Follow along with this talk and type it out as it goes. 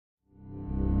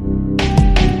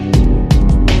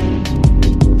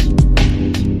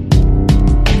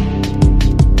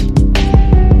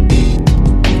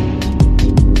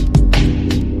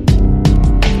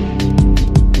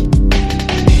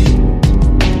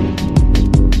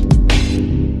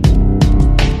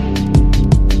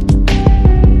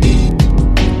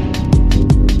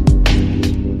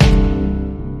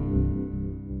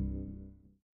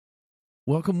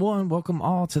Welcome one, welcome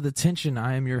all to The Tension.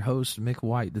 I am your host, Mick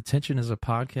White. The Tension is a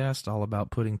podcast all about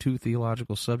putting two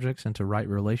theological subjects into right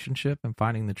relationship and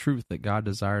finding the truth that God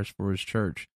desires for his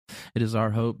church. It is our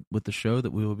hope with the show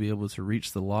that we will be able to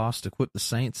reach the lost, equip the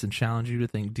saints, and challenge you to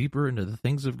think deeper into the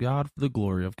things of God for the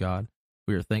glory of God.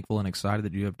 We are thankful and excited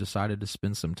that you have decided to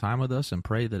spend some time with us and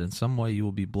pray that in some way you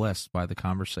will be blessed by the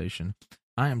conversation.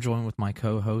 I am joined with my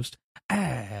co-host,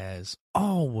 as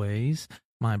always,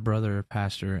 my brother,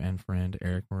 pastor, and friend,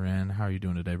 Eric Moran. How are you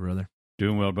doing today, brother?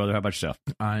 Doing well, brother. How about yourself?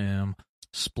 I am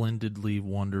splendidly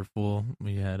wonderful.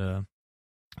 We had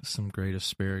some great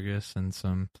asparagus and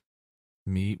some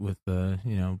meat with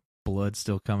blood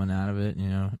still coming out of it,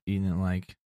 eating it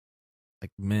like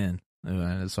men.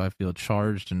 So I feel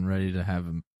charged and ready to have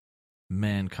a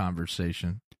man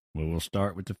conversation. Well, we'll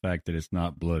start with the fact that it's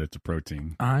not blood, it's a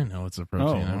protein. I know it's a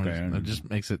protein. Oh, okay. It just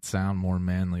makes it sound more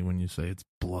manly when you say it's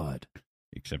blood.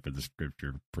 Except for the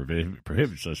scripture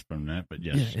prohibits us from that, but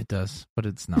yes. Yeah, it does, but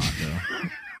it's not, though.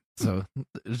 So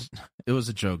it was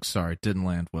a joke. Sorry, it didn't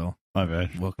land well. My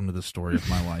bad. Welcome to the story of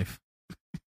my life.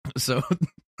 So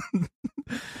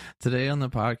today on the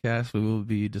podcast, we will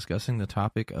be discussing the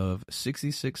topic of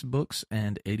 66 books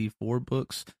and 84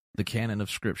 books, the canon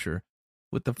of Scripture.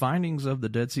 With the findings of the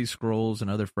Dead Sea Scrolls and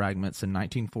other fragments in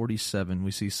 1947,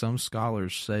 we see some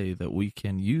scholars say that we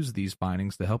can use these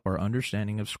findings to help our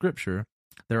understanding of Scripture.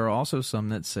 There are also some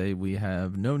that say we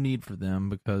have no need for them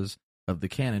because of the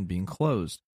canon being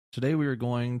closed. Today we are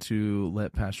going to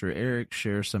let Pastor Eric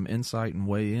share some insight and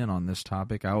weigh in on this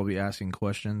topic. I will be asking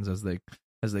questions as they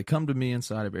come to me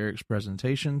inside of Eric's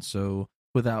presentation. So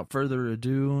without further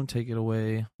ado, take it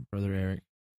away, Brother Eric.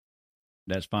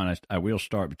 That's fine. I will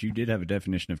start, but you did have a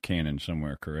definition of canon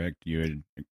somewhere, correct? You had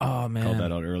called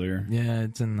that out earlier? Yeah,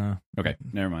 it's in the... Okay,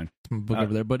 never mind. Book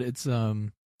over there, but it's...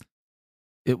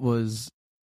 It was...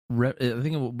 I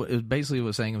think it basically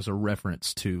was saying it was a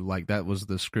reference to, like, that was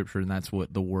the scripture, and that's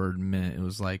what the word meant. It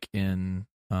was like in...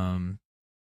 it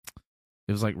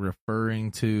was like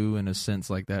referring to, in a sense,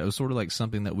 like that. It was sort of like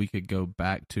something that we could go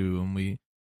back to, and we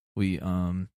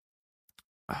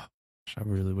I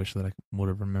really wish that I would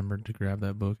have remembered to grab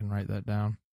that book and write that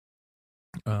down.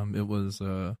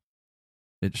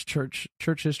 It's Church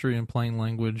History in Plain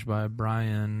Language by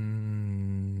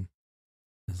Brian.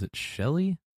 Is it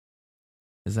Shelley?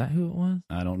 Is that who it was?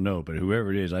 I don't know, but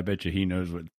whoever it is, I bet you he knows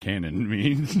what canon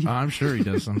means. I'm sure he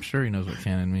does. I'm sure he knows what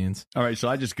canon means. All right, so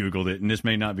I just Googled it, and this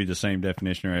may not be the same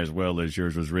definition as well as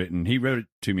yours was written. He wrote it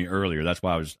to me earlier. That's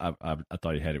why I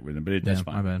thought he had it with him, but that's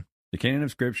fine. My bad. The canon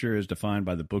of Scripture is defined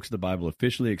by the books of the Bible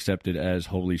officially accepted as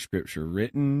Holy Scripture,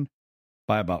 written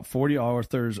by about 40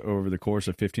 authors over the course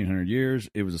of 1,500 years.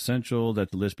 It was essential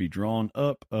that the list be drawn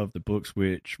up of the books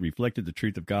which reflected the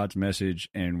truth of God's message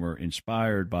and were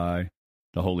inspired by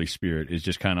the Holy Spirit. It's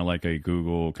just kind of like a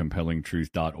Google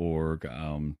compellingtruth.org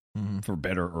for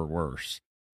better or worse.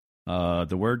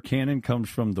 The word canon comes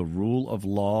from the rule of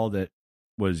law that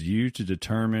was used to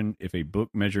determine if a book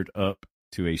measured up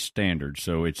to a standard.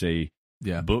 So it's a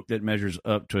book that measures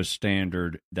up to a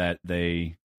standard that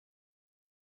they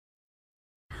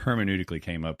hermeneutically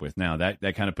came up with. Now, that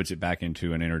kind of puts it back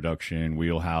into an introduction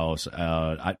wheelhouse.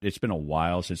 It's been a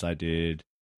while since I did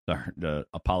the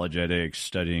apologetics,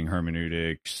 studying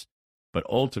hermeneutics, but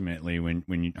ultimately,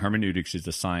 when hermeneutics is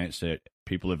the science that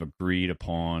people have agreed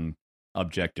upon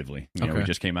objectively. We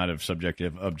just came out of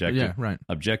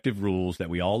objective rules that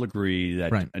we all agree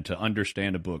that to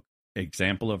understand a book.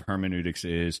 Example of hermeneutics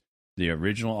is the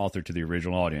original author to the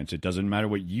original audience. It doesn't matter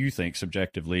what you think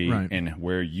subjectively and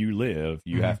where you live.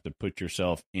 You have to put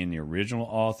yourself in the original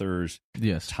author's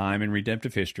time in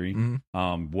redemptive history.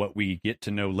 What we get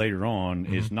to know later on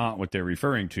is not what they're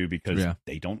referring to because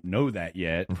they don't know that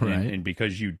yet. And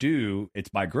because you do, it's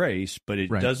by grace, but it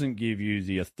doesn't give you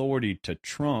the authority to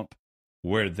trump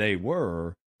where they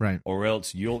were, or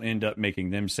else you'll end up making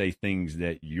them say things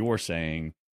that you're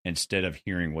saying instead of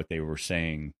hearing what they were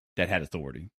saying that had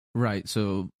authority. Right.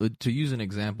 So to use an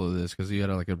example of this, because you had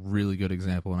like a really good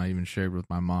example, and I even shared with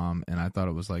my mom, and I thought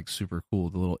it was like super cool,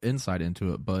 the little insight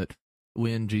into it. But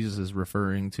when Jesus is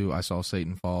referring to, I saw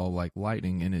Satan fall like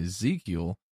lightning in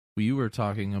Ezekiel, you were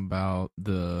talking about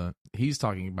he's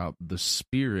talking about the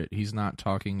spirit. He's not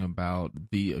talking about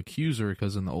the accuser,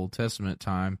 because in the Old Testament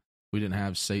time, we didn't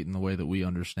have Satan the way that we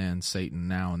understand Satan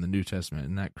now in the New Testament.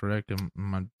 Isn't that correct? Am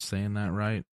I saying that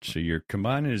right? So you're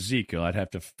combining Ezekiel. I'd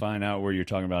have to find out where you're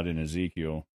talking about in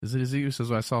Ezekiel. Is it Ezekiel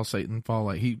says, I saw Satan fall?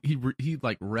 Like he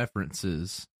like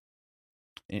references.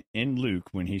 In Luke,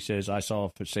 when he says, I saw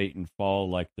Satan fall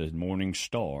like the morning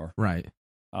star. Right.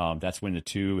 That's when the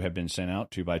 2 have been sent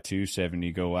out, 2 by 2,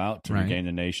 70 go out to Right. regain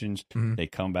the nations. Mhm. They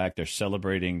come back. They're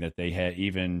celebrating that they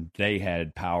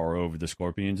had power over the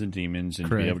scorpions and demons and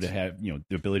to be able to Correct. have,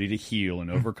 the ability to heal and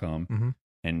overcome. Mhm.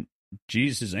 And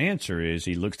Jesus' answer is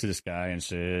he looks to the sky and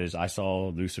says, I saw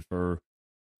Lucifer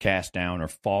cast down or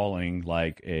falling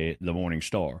like the morning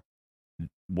star.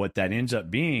 What that ends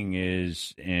up being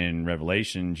is in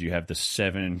Revelations, you have the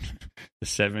seven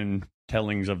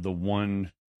tellings of the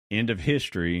one end of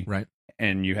history, Right.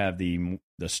 and you have the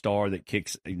star that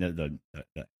kicks the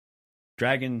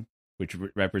dragon, which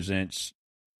represents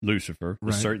Lucifer,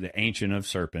 Right. the ancient of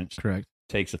serpents. Correct.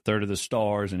 Takes a third of the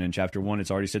stars, and in chapter 1,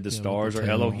 it's already said the Yeah, with stars the are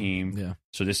tail. Elohim. Yeah.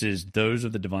 So those are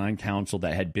the divine council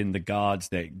that had been the gods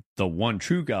that the one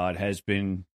true God has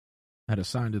been Had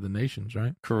assigned to the nations,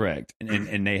 right? correct,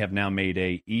 and they have now made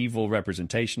a evil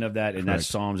representation of that, and that's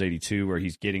Correct. Psalms 82, where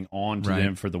he's getting on to Right.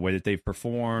 them for the way that they've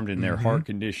performed and their Mhm. heart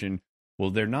condition.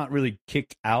 Well, they're not really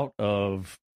kicked out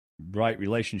of right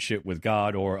relationship with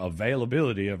God or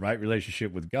availability of right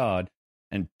relationship with God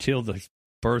until the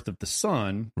birth of the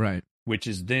Son, Right. which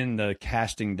is then the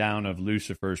casting down of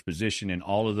Lucifer's position and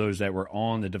all of those that were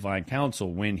on the divine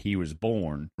council when he was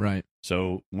born. Right.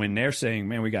 So when they're saying,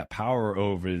 man, we got power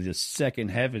over the second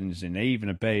heavens and they even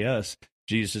obey us,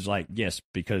 Jesus is like, yes,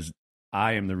 because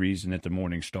I am the reason that the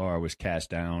morning star was cast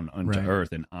down unto Right.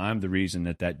 earth, and I'm the reason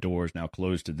that door is now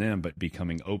closed to them, but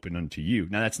becoming open unto you.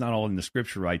 Now, that's not all in the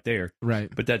scripture right there,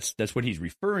 Right. but that's what he's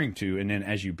referring to. And then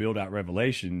as you build out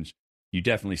Revelations, you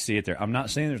definitely see it there. I'm not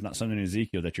saying there's not something in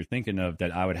Ezekiel that you're thinking of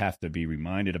that I would have to be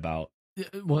reminded about.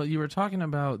 Well, you were talking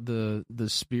about the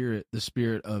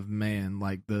spirit of man,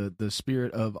 like the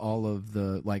spirit of all of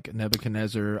the, like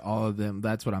Nebuchadnezzar, all of them.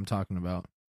 That's what I'm talking about.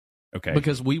 Okay.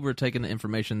 Because we were taking the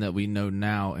information that we know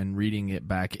now and reading it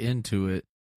back into it,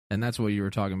 and that's what you were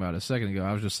talking about a second ago.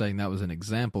 I was just saying that was an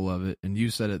example of it, and you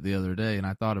said it the other day, and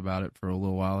I thought about it for a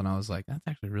little while, and I was like, that's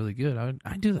actually really good.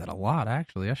 I do that a lot,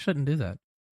 actually. I shouldn't do that.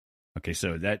 Okay,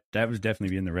 so that was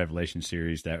definitely in the Revelation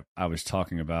series that I was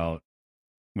talking about.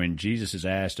 When Jesus is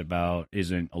asked about,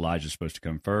 isn't Elijah supposed to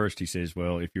come first? He says,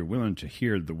 well, if you're willing to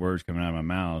hear the words coming out of my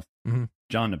mouth, Mhm.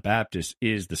 John the Baptist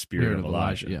is the spirit of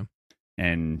Elijah. Yeah.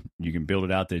 And you can build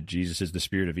it out that Jesus is the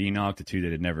spirit of Enoch, the 2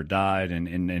 that had never died,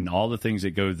 and all the things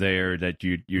that go there that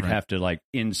you'd Right. have to, like,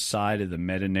 inside of the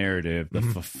meta narrative, the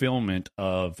Mhm. fulfillment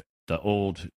of the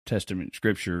Old Testament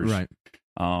scriptures, Right.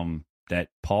 that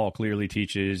Paul clearly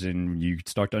teaches, and you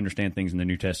start to understand things in the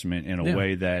New Testament in a Yeah.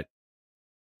 way that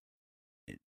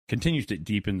continues to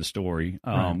deepen the story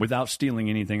Right. without stealing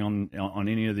anything on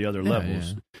any of the other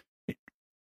levels.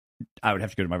 I would have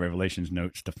to go to my Revelations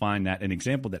notes to find that. An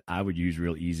example that I would use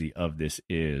real easy of this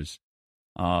is,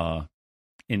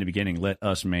 in the beginning, let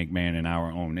us make man in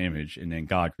our own image, and then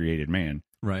God created man.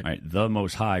 Right. Right? The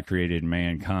Most High created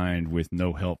mankind with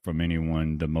no help from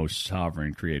anyone. The Most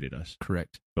Sovereign created us.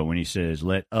 Correct. But when he says,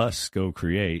 let us go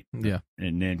create, Yeah.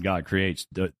 and then God creates,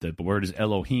 the word is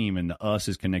Elohim, and the us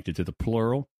is connected to the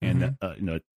plural, and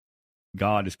the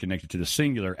God is connected to the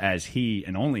singular, as he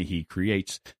and only he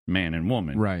creates man and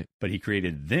woman. Right. But he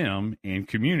created them in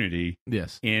community,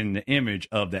 Yes. in the image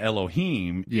of the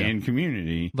Elohim in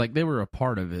community. Like they were a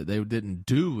part of it. They didn't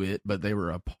do it, but they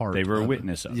were a part. They were a of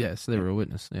witness it. of it. Yes, they were a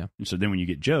witness. Yeah. And so then when you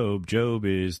get Job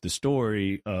is the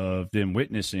story of them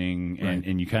witnessing, and, Right.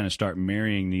 and you kind of start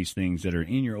marrying these things that are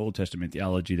in your Old Testament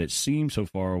theology that seem so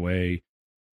far away,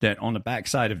 that on the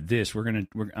backside of this,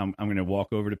 I'm gonna walk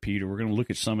over to Peter. We're gonna look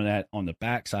at some of that on the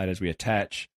backside as we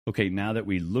attach. Okay, now that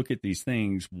we look at these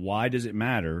things, why does it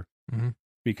matter? Mm-hmm.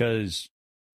 Because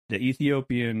the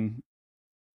Ethiopian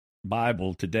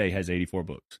Bible today has 84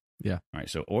 books. Yeah. All right.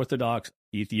 So Orthodox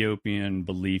Ethiopian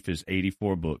belief is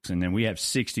 84 books, and then we have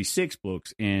 66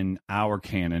 books in our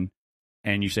canon.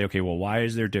 And you say, okay, well, why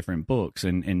is there different books?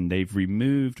 And they've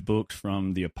removed books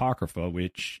from the Apocrypha,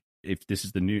 which, if this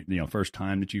is the first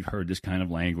time that you've heard this kind of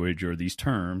language or these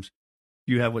terms,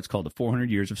 you have what's called the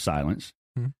 400 years of silence,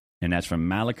 and that's from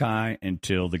Malachi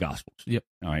until the Gospels. Yep.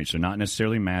 All right, so not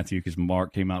necessarily Matthew, because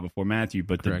Mark came out before Matthew,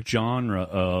 but Correct. the genre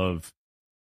of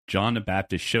John the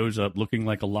Baptist shows up looking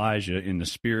like Elijah in the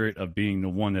spirit of being the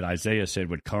one that Isaiah said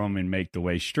would come and make the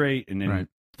way straight, and then Right.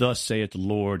 thus saith the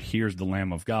Lord, here's the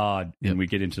Lamb of God, Yep. and we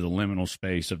get into the liminal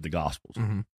space of the Gospels.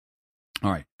 Mm-hmm.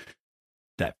 All right.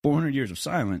 That 400 years of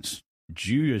silence,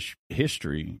 Jewish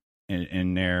history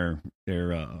and their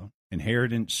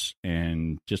inheritance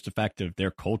and just the fact of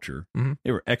their culture, Mm-hmm.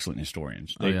 they were excellent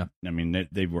historians. Yeah. I mean,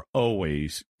 they were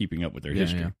always keeping up with their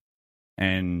history. Yeah.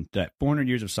 And that 400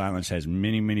 years of silence has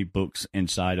many, many books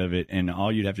inside of it. And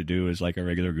all you'd have to do is like a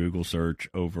regular Google search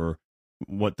over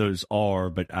what those are,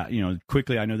 but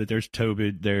quickly I know that there's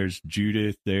Tobit, there's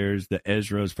Judith, there's the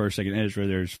Ezra's, first, second Ezra,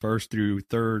 there's first through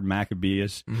third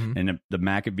Maccabees, and the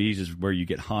Maccabees is where you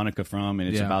get Hanukkah from, and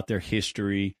it's about their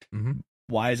history.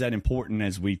 Why is that important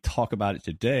as we talk about it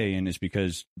today? And it's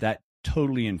because that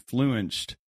totally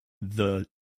influenced the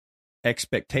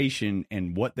expectation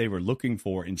and what they were looking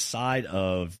for inside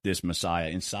of this Messiah,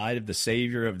 inside of the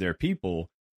Savior of their people.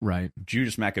 Right.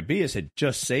 Judas Maccabeus had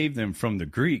just saved them from the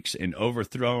Greeks and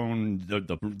overthrown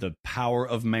the power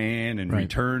of man and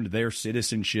returned their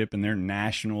citizenship and their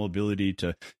national ability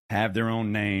to have their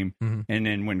own name. And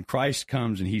then when Christ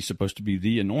comes and he's supposed to be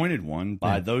the anointed one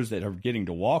by those that are getting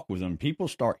to walk with him, people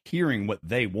start hearing what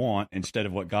they want instead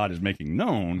of what God is making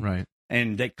known. Right.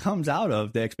 And that comes out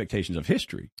of the expectations of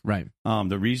history. Right.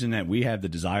 The reason that we have the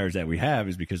desires that we have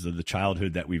is because of the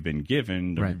childhood that we've been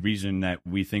given. The reason that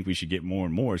we think we should get more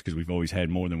and more is because we've always had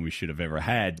more than we should have ever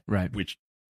had. Right. Which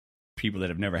people that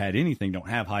have never had anything don't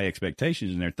have high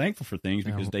expectations, and they're thankful for things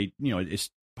because they, it's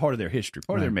part of their history,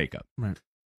 part of their makeup. Right.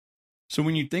 So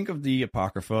when you think of the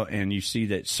Apocrypha and you see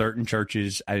that certain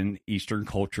churches in Eastern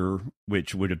culture,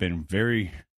 which would have been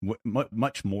very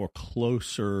much more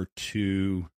closer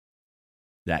to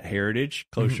that heritage,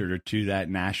 closer to that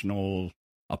national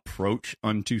approach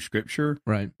unto Scripture,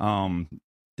 right?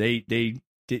 They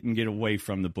didn't get away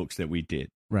from the books that we did,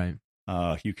 right?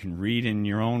 You can read in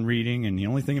your own reading, and the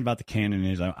only thing about the canon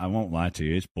is, I won't lie to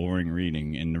you, it's boring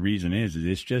reading, and the reason is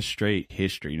it's just straight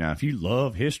history. Now, if you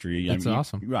love history, that's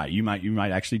awesome, right? You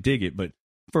might actually dig it, but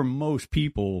for most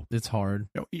people, it's hard.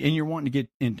 And you're wanting to get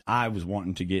in. I was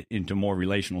wanting to get into more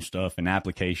relational stuff and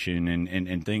application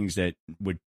and things that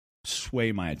would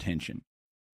sway my attention.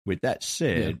 With that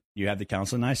said, you have the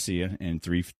Council of Nicaea in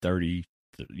 330,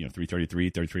 333,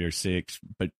 3306,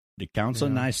 but the Council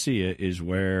of Nicaea is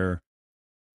where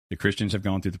the Christians have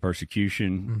gone through the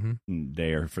persecution.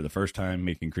 They are, for the first time,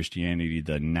 making Christianity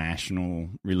the national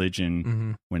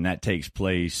religion. When that takes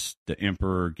place, the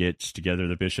emperor gets together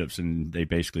the bishops, and they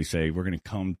basically say, we're going to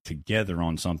come together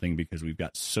on something because we've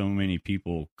got so many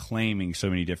people claiming so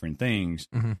many different things,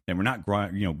 and we're not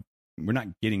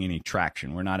getting any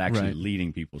traction. We're not actually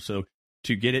leading people. So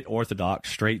to get it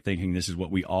orthodox, straight thinking, this is what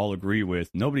we all agree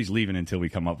with, nobody's leaving until we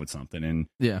come up with something.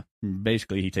 And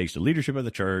basically he takes the leadership of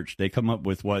the church, they come up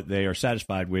with what they are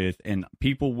satisfied with, and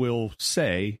people will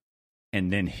say,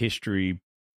 and then history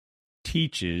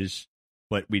teaches,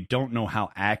 but we don't know how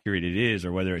accurate it is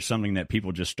or whether it's something that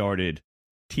people just started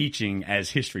teaching as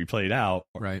history played out.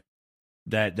 Right.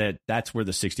 That's where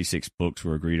the 66 books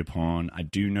were agreed upon. I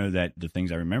do know that the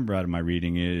things I remember out of my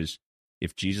reading is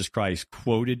if Jesus Christ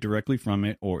quoted directly from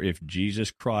it, or if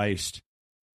Jesus Christ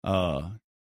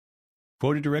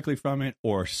quoted directly from it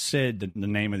or said the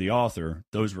name of the author,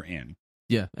 those were in.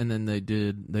 Yeah, and then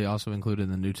they also included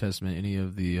in the New Testament any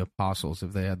of the apostles,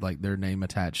 if they had like their name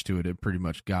attached to it, it pretty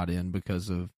much got in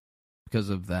because of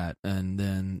that. And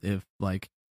then if like,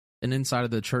 and inside of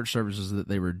the church services that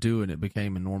they were doing, it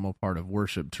became a normal part of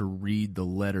worship to read the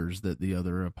letters that the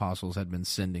other apostles had been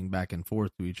sending back and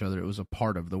forth to each other. It was a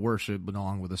part of the worship, but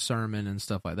along with a sermon and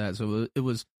stuff like that. So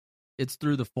it's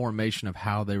through the formation of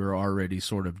how they were already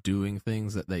sort of doing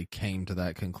things that they came to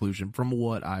that conclusion, from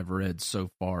what I've read so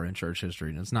far in church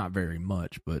history. And it's not very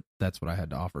much, but that's what I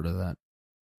had to offer to that.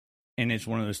 And it's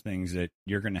one of those things that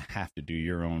you're going to have to do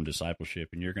your own discipleship,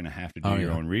 and you're going to have to do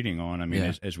your own reading on. I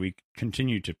mean, as we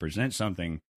continue to present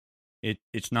something,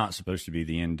 it's not supposed to be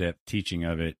the in-depth teaching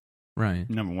of it. Right.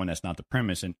 Number one, that's not the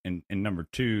premise. And number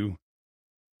two,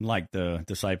 like the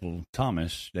disciple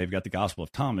Thomas, they've got the Gospel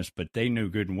of Thomas, but they know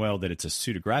good and well that it's a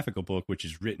pseudographical book, which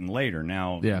is written later.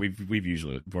 Now, we've used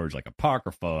words like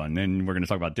Apocrypha, and then we're going to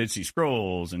talk about Dead Sea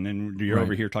Scrolls, and then you're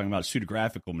over here talking about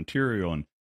pseudographical material. And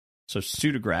so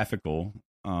pseudographical,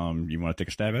 you want to take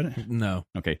a stab at it? No.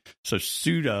 Okay. So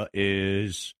pseudo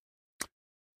is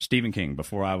Stephen King.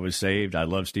 Before I was saved, I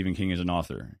loved Stephen King as an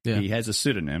author. Yeah. He has a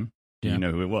pseudonym. Do you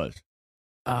know who it was?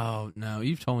 Oh, no.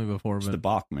 You've told me before. It's the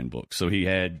Bachman book. So he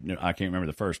had, I can't remember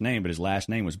the first name, but his last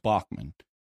name was Bachman.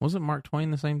 Wasn't Mark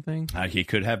Twain the same thing? He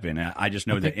could have been. I just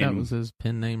know that that was his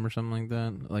pen name or something like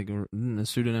that. Like a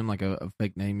pseudonym, like a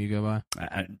fake name you go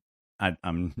by.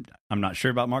 I'm not sure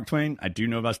about Mark Twain. I do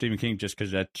know about Stephen King just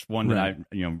because that's one that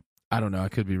I don't know. I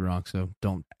could be wrong, so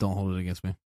don't hold it against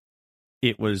me.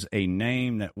 It was a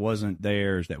name that wasn't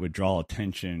theirs that would draw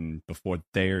attention before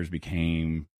theirs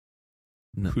became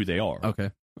who they are. Okay,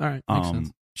 all right, makes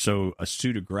sense. So a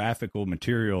pseudographical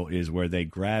material is where they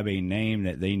grab a name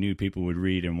that they knew people would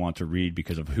read and want to read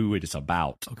because of who it is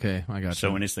about. Okay, I got you.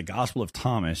 So when it's the Gospel of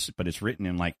Thomas, but it's written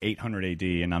in like 800 AD,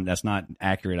 and that's not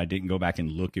accurate. I didn't go back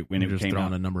and look at when it came out. Just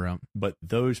throwing a number out. But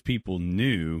those people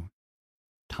knew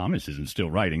Thomas isn't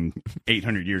still writing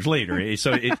 800 years later.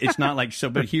 So it's not like so.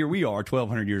 But here we are,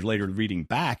 1,200 years later, reading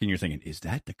back, and you're thinking, is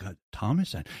that the God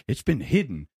Thomas? It's been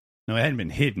hidden. No, it hadn't been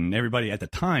hidden. Everybody at the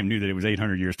time knew that it was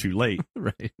 800 years too late.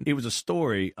 Right. It was a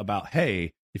story about,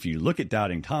 hey, if you look at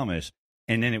Doubting Thomas,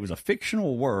 and then it was a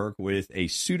fictional work with a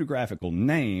pseudographical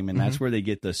name, and that's where they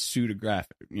get the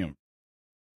pseudographic,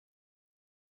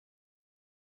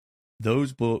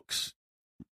 those books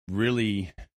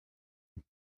really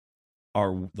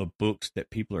are the books that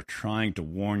people are trying to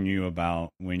warn you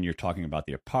about when you're talking about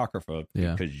the Apocrypha,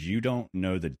 because you don't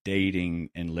know the dating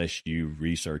unless you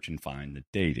research and find the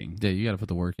dating. Yeah, you got to put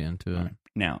the work into it.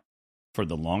 Now, for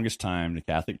the longest time, the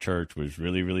Catholic Church was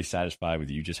really, really satisfied with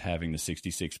you just having the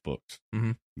 66 books.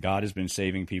 God has been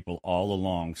saving people all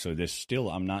along, so this still,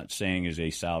 I'm not saying is a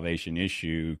salvation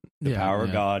issue. The power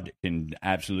of God can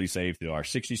absolutely save through our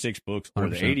 66 books or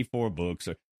 100%. The 84 books.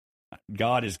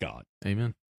 God is God.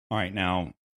 Amen. All right,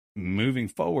 now, moving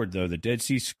forward, though, the Dead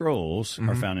Sea Scrolls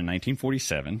are found in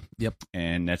 1947. Yep.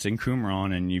 And that's in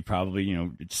Qumran, and you probably,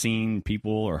 seen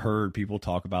people or heard people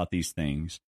talk about these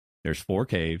things. There's 4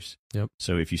 caves. Yep.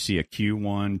 So if you see a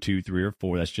Q1, 2, 3, or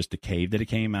 4, that's just the cave that it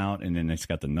came out, and then it's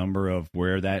got the number of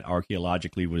where that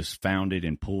archaeologically was founded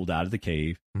and pulled out of the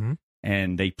cave.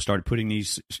 And they started putting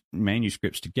these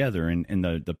manuscripts together. And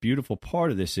the beautiful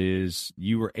part of this is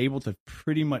you were able to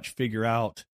pretty much figure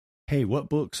out, hey, what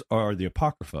books are the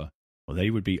Apocrypha? Well, they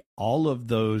would be all of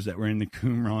those that were in the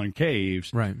Qumran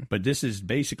caves. Right. But this is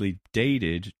basically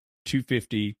dated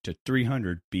 250 to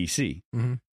 300 BC.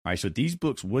 All right, so these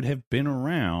books would have been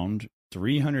around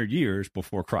 300 years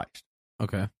before Christ.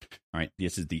 Okay. All right,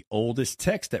 this is the oldest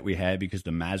text that we had because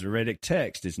the Masoretic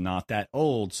text is not that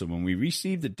old. So when we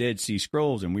received the Dead Sea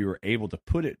Scrolls and we were able to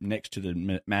put it next to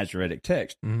the Masoretic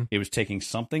text, it was taking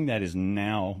something that is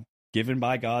now given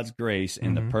by God's grace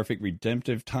in the perfect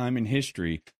redemptive time in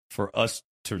history for us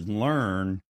to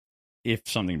learn if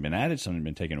something had been added, something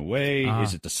been taken away.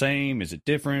 Is it the same? Is it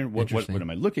different? What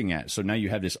am I looking at? So now you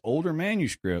have this older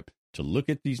manuscript to look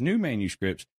at these new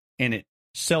manuscripts, and it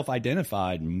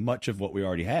self-identified much of what we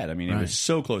already had. I mean, it was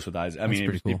so close with Isaiah. I mean,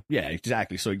 pretty cool. Yeah,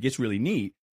 exactly. So it gets really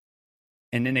neat.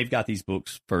 And then they've got these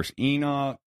books, First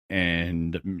Enoch,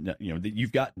 and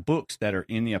you've got books that are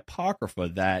in the Apocrypha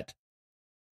that,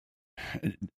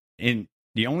 in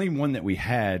the only one that we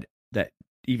had that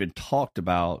even talked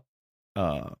about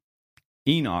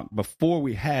Enoch before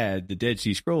we had the Dead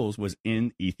Sea Scrolls was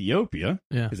in Ethiopia,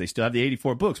 because they still have the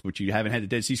 84 books, but you haven't had the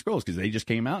Dead Sea Scrolls because they just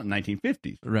came out in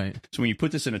 1950s. Right. So when you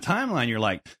put this in a timeline, you're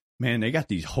like, man, they got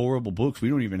these horrible books we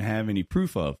don't even have any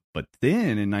proof of. But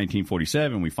then in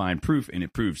 1947, we find proof, and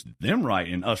it proves them right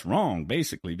and us wrong,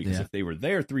 basically, because if they were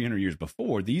there 300 years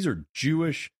before, these are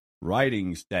Jewish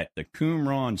writings that the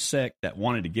Qumran sect that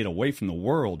wanted to get away from the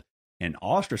world and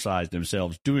ostracized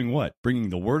themselves doing what? Bringing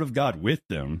the word of God with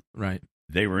them. Right.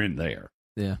 They were in there.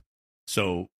 Yeah.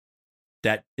 So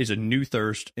that is a new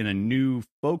thirst and a new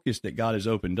focus that God has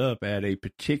opened up at a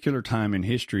particular time in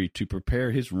history to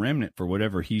prepare his remnant for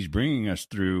whatever he's bringing us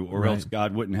through, or else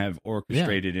God wouldn't have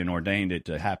orchestrated and ordained it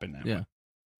to happen that way. All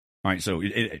right. So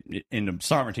in the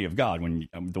sovereignty of God, when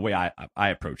the way I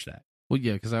approach that. Well,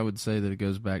 yeah, because I would say that it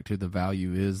goes back to the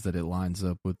value is that it lines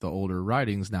up with the older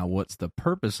writings. Now, what's the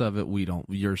purpose of it?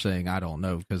 You're saying I don't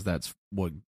know, because that's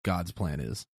what God's plan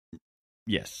is.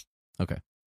 Yes. Okay.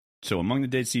 So among the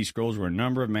Dead Sea Scrolls were a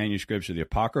number of manuscripts of the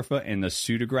Apocrypha and the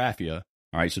Pseudographia.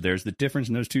 All right, so there's the difference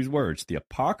in those two words. The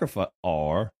Apocrypha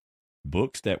are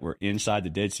books that were inside the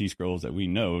Dead Sea Scrolls that we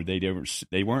know.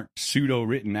 They weren't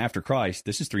pseudo-written after Christ.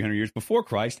 This is 300 years before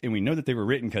Christ, and we know that they were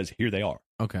written because here they are.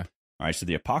 Okay. All right, so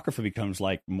the Apocrypha becomes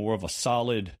like more of a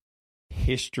solid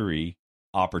history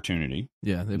opportunity.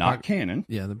 Yeah. Not canon.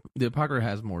 Yeah, the Apocrypha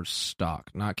has more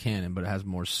stock. Not canon, but it has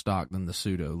more stock than the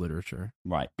pseudo-literature.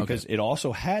 Right, because it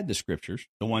also had the scriptures,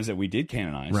 the ones that we did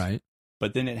canonize. Right.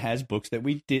 But then it has books that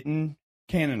we didn't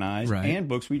canonize and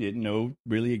books we didn't know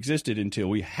really existed until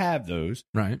we have those.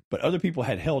 Right. But other people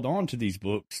had held on to these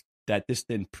books that this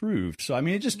then proved. So, I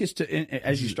mean, it just gets to,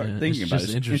 as you start thinking about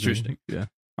it, it's interesting. Yeah.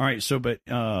 All right, so, but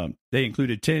they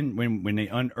included 10, when they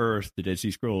unearthed the Dead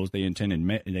Sea Scrolls, they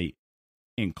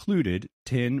included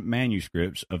 10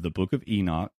 manuscripts of the Book of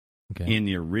Enoch in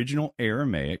the original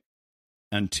Aramaic.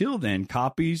 Until then,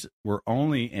 copies were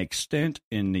only extant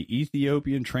in the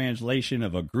Ethiopian translation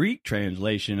of a Greek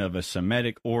translation of a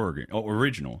Semitic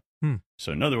original.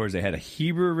 So in other words, they had a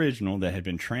Hebrew original that had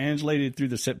been translated through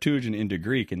the Septuagint into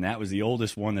Greek, and that was the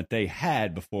oldest one that they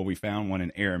had before we found one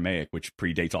in Aramaic, which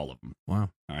predates all of them.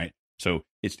 Wow. All right. So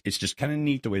it's just kind of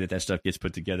neat the way that stuff gets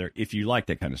put together, if you like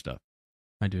that kind of stuff.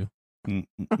 I do.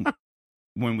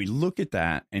 When we look at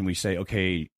that and we say,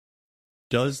 okay,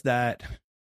 does that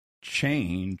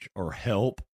change or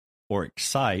help or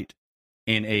excite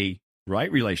in a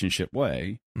right relationship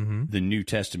way the New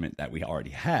Testament that we already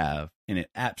have? And it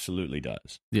absolutely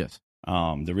does. Yes.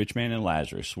 The rich man and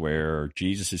Lazarus, where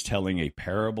Jesus is telling a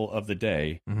parable of the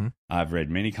day. I've read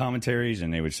many commentaries,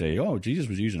 and they would say, oh, Jesus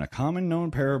was using a common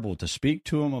known parable to speak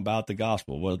to him about the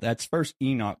gospel. Well, that's First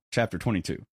Enoch chapter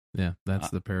 22. Yeah, that's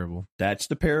the parable. That's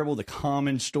the parable, the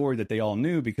common story that they all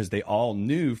knew, because they all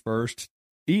knew First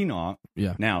Enoch.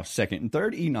 Yeah. Now, Second and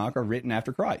Third Enoch are written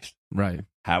after Christ. Right.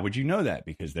 How would you know that?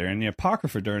 Because they're in the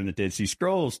Apocrypha during the Dead Sea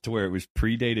Scrolls, to where it was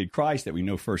predated Christ, that we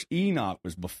know First Enoch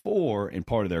was before and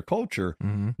part of their culture.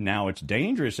 Now it's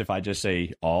dangerous if I just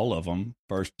say all of them,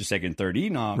 First, Second, Third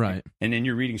Enoch, right? And then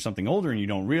you're reading something older and you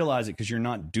don't realize it because you're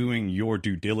not doing your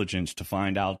due diligence to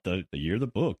find out the year of the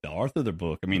book, the author of the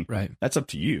book. I mean, right. That's up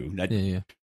to you.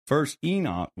 First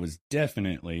Enoch was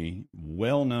definitely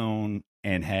well known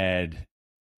and had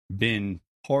been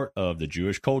part of the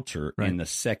Jewish culture in the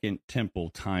Second Temple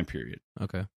time period.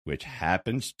 Okay. Which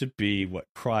happens to be what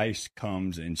Christ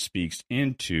comes and speaks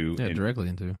into. Yeah, and directly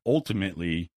into.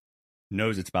 Ultimately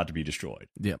knows it's about to be destroyed.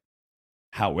 Yep.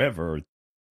 However,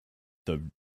 the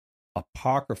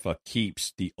Apocrypha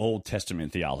keeps the Old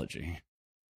Testament theology.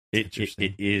 It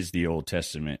is the Old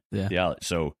Testament theology.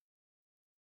 So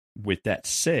with that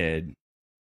said,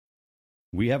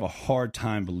 we have a hard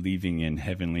time believing in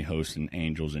heavenly hosts and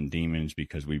angels and demons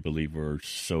because we believe we're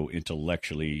so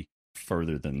intellectually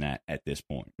further than that at this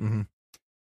point.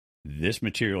 This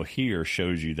material here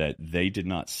shows you that they did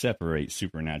not separate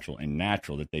supernatural and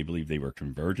natural, that they believe they were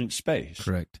convergent space.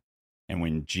 Correct. And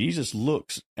when Jesus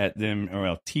looks at them,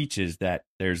 or teaches that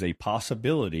there's a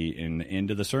possibility in the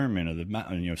end of the sermon of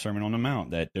the Sermon on the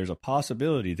Mount, that there's a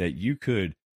possibility that you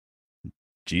could,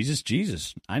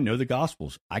 Jesus, I know the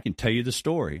Gospels. I can tell you the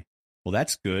story. Well,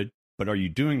 that's good. But are you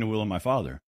doing the will of my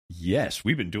Father? Yes,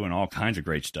 we've been doing all kinds of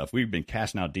great stuff. We've been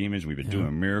casting out demons. We've been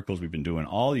doing miracles. We've been doing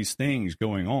all these things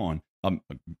going on,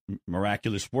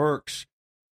 miraculous works.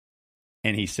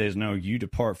 And he says, no, you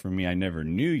depart from me. I never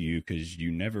knew you, because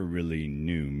you never really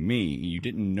knew me. You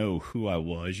didn't know who I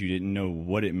was. You didn't know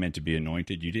what it meant to be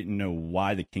anointed. You didn't know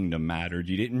why the kingdom mattered.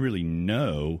 You didn't really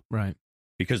know. Right.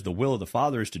 Because the will of the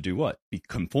Father is to do what? Be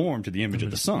conformed to the image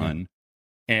of the Son.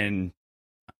 And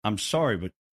I'm sorry,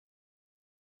 but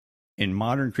in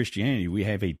modern Christianity, we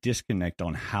have a disconnect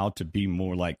on how to be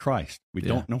more like Christ. We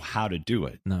don't know how to do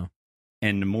it. No.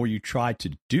 And the more you try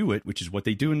to do it, which is what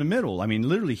they do in the middle. I mean,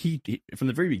 literally, he from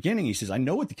the very beginning, he says, I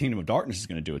know what the kingdom of darkness is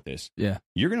going to do with this. Yeah.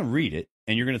 You're going to read it,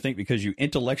 and you're going to think because you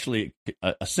intellectually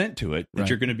assent to it that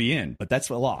you're going to be in. But that's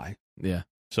a lie. Yeah.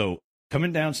 So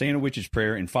coming down, saying a witch's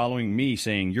prayer, and following me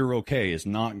saying you're okay is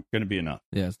not going to be enough.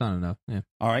 Yeah, it's not enough. Yeah.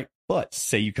 All right. But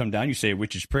say you come down, you say a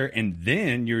witch's prayer, and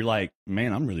then you're like,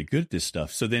 man, I'm really good at this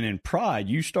stuff. So then in pride,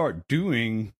 you start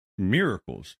doing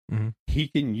miracles. He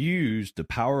can use the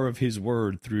power of his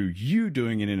word through you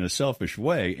doing it in a selfish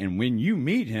way. And when you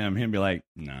meet him, he'll be like,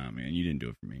 nah, man, you didn't do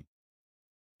it for me.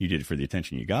 You did it for the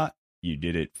attention you got. You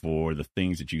did it for the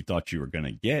things that you thought you were going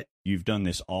to get. You've done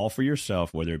this all for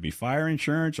yourself, whether it be fire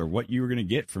insurance or what you were going to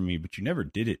get from me, but you never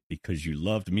did it because you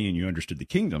loved me and you understood the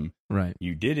kingdom. Right.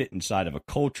 You did it inside of a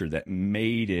culture that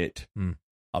made it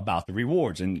about the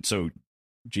rewards. And so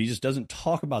Jesus doesn't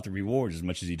talk about the rewards as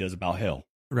much as he does about hell.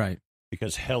 Right.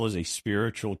 Because hell is a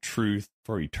spiritual truth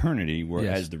for eternity,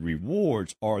 whereas the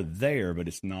rewards are there, but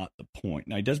it's not the point.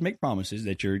 Now, he does make promises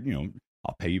that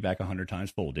I'll pay you back 100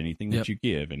 times fold, anything that you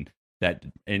give. And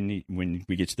when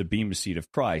we get to the bema seat of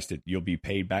Christ, that you'll be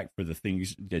paid back for the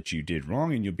things that you did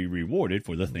wrong, and you'll be rewarded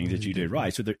for the things that you did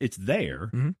right. So it's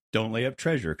there. Don't lay up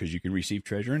treasure, because you can receive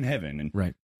treasure in heaven. And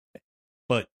right.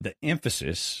 But the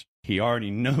emphasis, he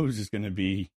already knows, is going to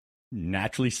be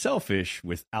naturally selfish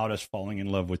without us falling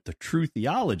in love with the true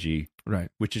theology, right?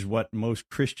 Which is what most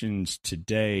Christians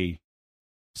today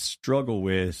struggle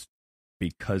with,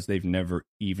 because they've never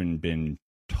even been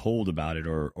told about it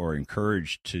or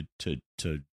encouraged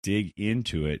to dig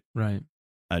into it. Right.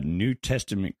 A New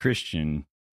Testament Christian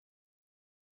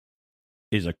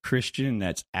is a Christian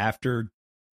that's after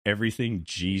everything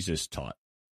Jesus taught.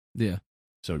 Yeah.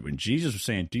 So when Jesus was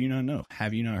saying, do you not know?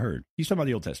 Have you not heard? He's talking about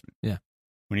the Old Testament. Yeah.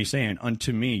 When he's saying,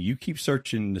 unto me, you keep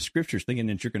searching the scriptures thinking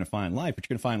that you're going to find life, but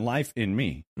you're going to find life in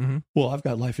me. Well, I've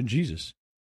got life in Jesus.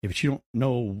 Yeah, but you don't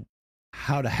know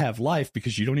how to have life,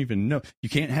 because you don't even know. You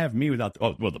can't have me without,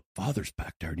 the Father's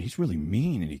back there, and he's really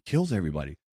mean, and he kills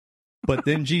everybody. But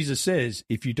then Jesus says,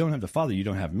 if you don't have the Father, you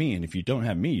don't have me. And if you don't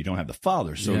have me, you don't have the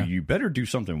Father. So you better do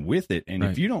something with it. And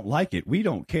if you don't like it, we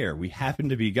don't care. We happen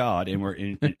to be God, and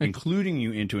we're including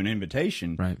you into an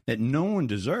invitation that no one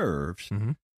deserves.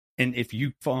 And if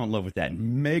you fall in love with that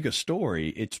mega story,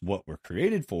 it's what we're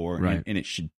created for, Right. and it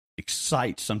should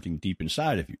excite something deep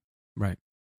inside of you. Right.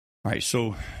 All right,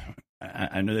 so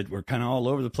I know that we're kind of all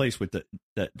over the place with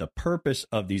the purpose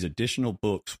of these additional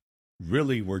books.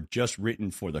 Really, were just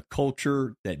written for the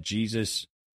culture that Jesus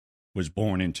was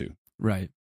born into. Right.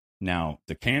 Now,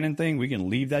 the canon thing, we can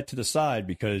leave that to the side,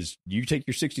 because you take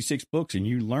your 66 books and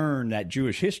you learn that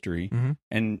Jewish history, Mm-hmm.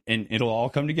 and it'll all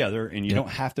come together, and you don't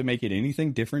have to make it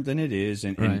anything different than it is.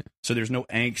 And so there's no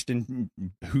angst in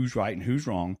who's right and who's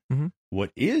wrong. Mm-hmm.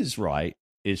 What is right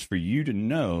is for you to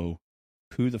know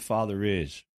who the Father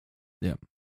is. Yeah.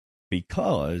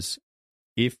 Because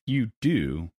if you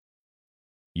do,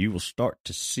 you will start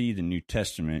to see the New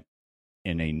Testament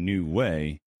in a new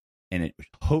way, and it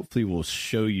hopefully will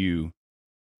show you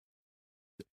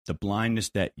the blindness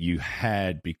that you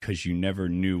had because you never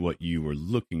knew what you were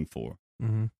looking for.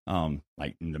 Mm-hmm.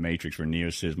 Like in the Matrix, where Neo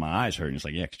says, "My eyes hurt," and it's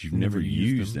like, yeah, because you've never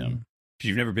used them. Because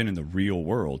you've never been in the real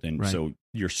world, and so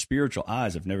your spiritual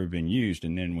eyes have never been used.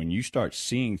 And then when you start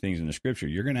seeing things in the Scripture,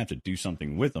 you're going to have to do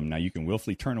something with them. Now, you can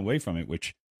willfully turn away from it,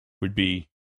 which would be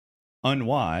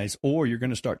unwise, or you're going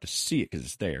to start to see it because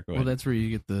it's there. Go ahead. Well, that's where you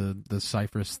get the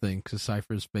Cypress thing, because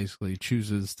Cypress basically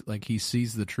chooses, like, he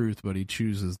sees the truth, but he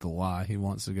chooses the lie. He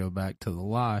wants to go back to the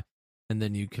lie, and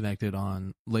then you connect it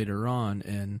on later on,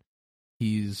 and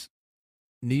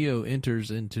Neo enters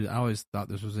into, I always thought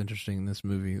this was interesting in this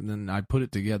movie, and then I put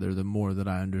it together the more that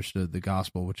I understood the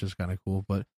gospel, which is kind of cool.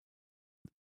 But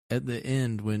at the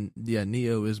end, when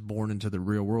Neo is born into the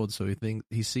real world, so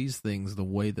he sees things the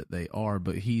way that they are,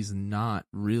 but he's not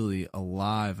really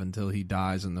alive until he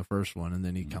dies in the first one, and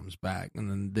then he comes back,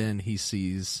 and then he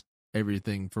sees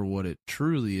everything for what it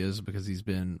truly is, because he's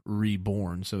been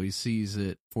reborn. So he sees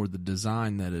it for the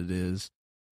design that it is.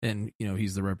 And,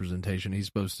 he's the representation. He's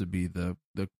supposed to be the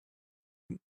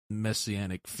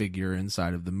messianic figure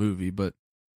inside of the movie. But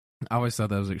I always thought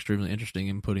that was extremely interesting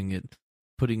in putting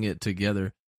it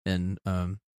together. And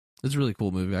it's a really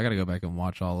cool movie. I got to go back and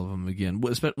watch all of them again,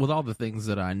 with all the things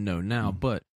that I know now. Mm-hmm.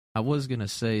 But I was going to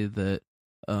say that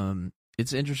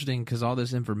it's interesting because all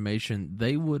this information,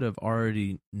 they would have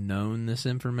already known this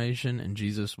information, and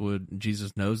Jesus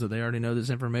knows that they already know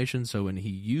this information. So when he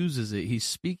uses it, he's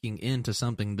speaking into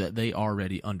something that they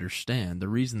already understand. The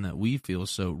reason that we feel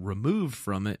so removed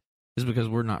from it is because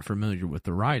we're not familiar with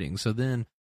the writing. So then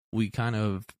we kind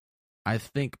of, I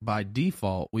think by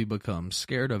default, we become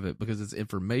scared of it because it's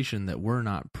information that we're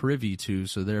not privy to.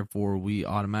 So therefore, we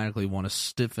automatically want to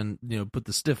stiffen, put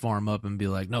the stiff arm up and be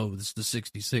like, no, this is the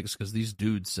 66 because these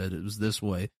dudes said it was this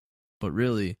way. But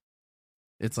really,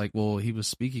 it's like, well, he was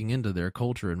speaking into their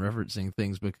culture and referencing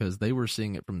things because they were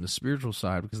seeing it from the spiritual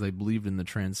side, because they believed in the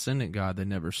transcendent God. They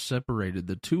never separated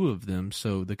the two of them.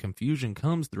 So the confusion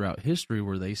comes throughout history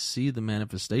where they see the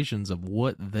manifestations of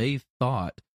what they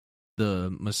thought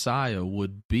the Messiah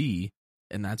would be,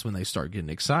 and that's when they start getting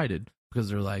excited, because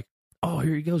they're like, oh,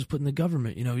 here he goes putting the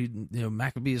government,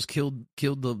 Maccabees killed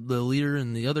the leader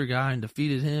and the other guy and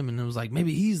defeated him, and it was like,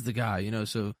 maybe he's the guy,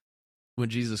 so when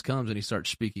Jesus comes and he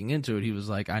starts speaking into it, he was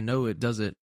like, I know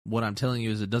what I'm telling you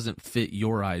is it doesn't fit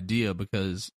your idea,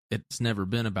 because it's never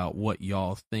been about what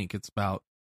y'all think. It's about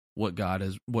what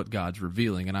God's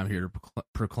revealing, and I'm here to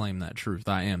proclaim that truth.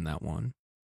 I am that one.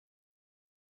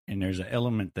 And there's an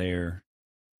element there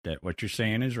that what you're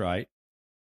saying is right,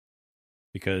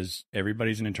 because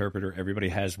everybody's an interpreter. Everybody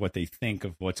has what they think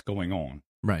of what's going on.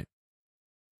 Right.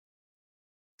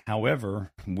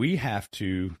 However, we have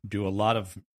to do a lot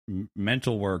of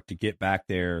mental work to get back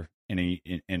there and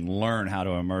learn how to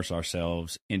immerse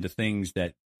ourselves into things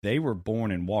that they were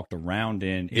born and walked around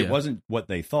in. It wasn't what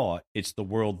they thought; it's the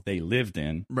world they lived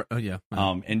in. Oh yeah.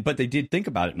 But they did think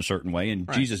about it in a certain way,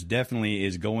 and Jesus definitely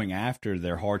is going after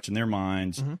their hearts and their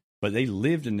minds. Mm-hmm. But they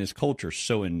lived in this culture.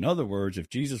 So, in other words, if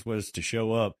Jesus was to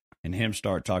show up and him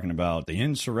start talking about the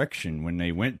insurrection when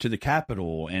they went to the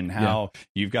Capitol, and how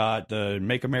you've got the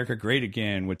 "Make America Great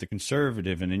Again" with the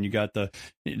conservative, and then you got the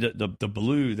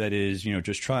blue that is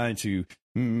just trying to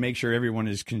make sure everyone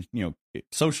is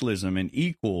socialism and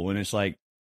equal, and it's like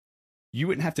you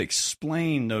wouldn't have to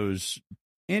explain those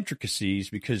intricacies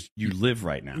because you live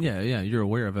right now. Yeah, you're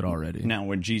aware of it already. Now,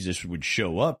 when Jesus would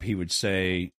show up, he would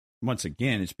say, once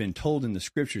again, it's been told in the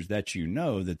scriptures that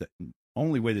that the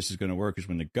only way this is going to work is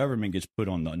when the government gets put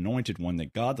on the anointed one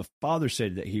that God the Father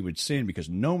said that he would send, because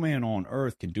no man on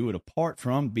earth can do it apart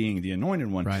from being the anointed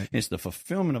one. Right. It's the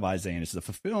fulfillment of Isaiah, and it's the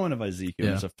fulfillment of Ezekiel, and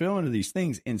it's the fulfillment of these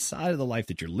things inside of the life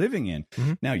that you're living in.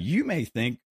 Mm-hmm. Now, you may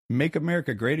think, "Make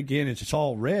America Great Again," it's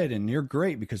all red, and you're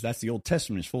great because that's the Old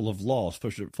Testament. It's full of laws,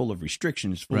 full of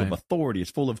restrictions, full of authority.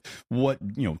 It's full of what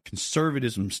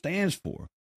conservatism stands for.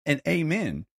 and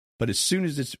amen. But as soon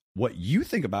as it's what you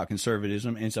think about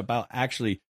conservatism, and it's about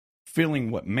actually feeling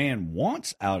what man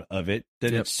wants out of it,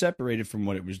 then Yep. it's separated from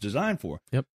what it was designed for.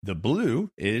 Yep. The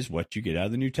blue is what you get out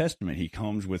of the New Testament. He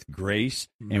comes with grace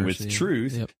and with Mercy.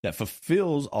 truth Yep. that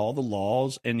fulfills all the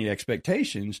laws and the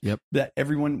expectations Yep. that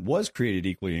everyone was created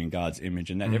equally in God's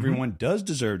image, and that Mhm. everyone does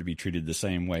deserve to be treated the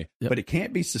same way. Yep. But it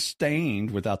can't be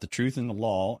sustained without the truth in the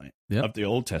law Yep. of the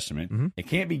Old Testament. Mhm. It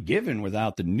can't be given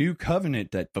without the new covenant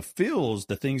that fulfills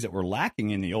the things that were lacking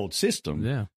in the old system.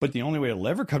 Yeah. But the only way it'll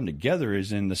ever come together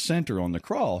is in the center on the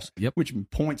cross, Yep. which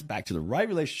points back to the right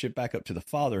relationship back up to the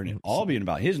Father, and it all being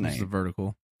about His It's the name,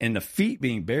 vertical. and the feet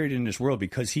being buried in this world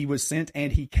because He was sent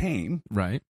and He came.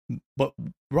 Right. But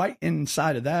right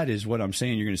inside of that is what I'm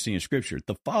saying you're going to see in Scripture.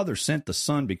 The Father sent the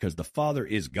Son because the Father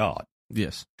is God.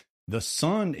 Yes. The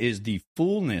Son is the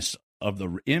fullness of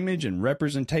the image and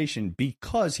representation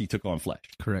because He took on flesh.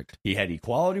 Correct. He had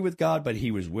equality with God, but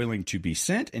He was willing to be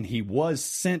sent, and He was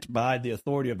sent by the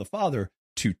authority of the Father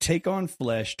to take on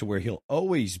flesh to where He'll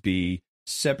always be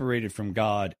separated from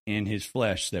God in His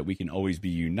flesh, so that we can always be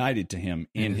united to Him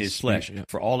in His flesh spirit, yeah.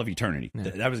 for all of eternity. Yeah.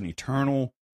 That was an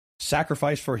eternal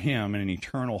sacrifice for Him and an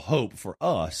eternal hope for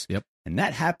us. Yep. And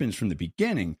that happens from the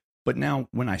beginning. But now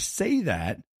when I say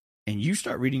that and you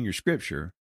start reading your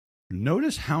Scripture,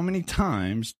 notice how many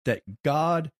times that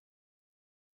God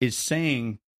is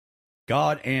saying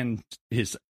God and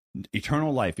His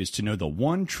eternal life is to know the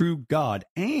one true God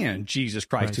and Jesus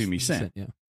Christ whom He sent. Yeah.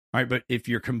 All right, but if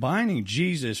you're combining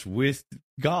Jesus with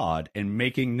God and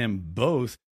making them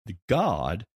both the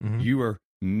God, Mhm. you are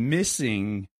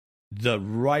missing the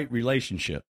right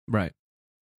relationship. Right.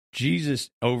 Jesus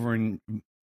over in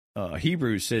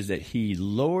Hebrews says that He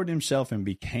lowered Himself and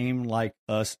became like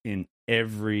us in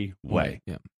every way.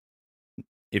 Yeah.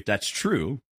 If that's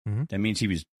true, Mhm. that means He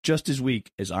was just as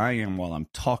weak as I am while I'm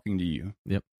talking to you.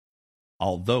 Yep.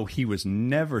 Although He was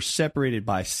never separated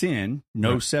by sin,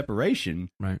 no Right. separation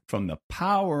Right. from the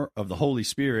power of the Holy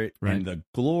Spirit Right. and the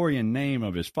glory and name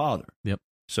of His Father. Yep.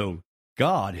 So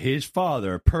God, His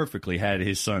Father, perfectly had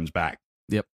His Son's back.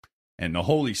 Yep. And the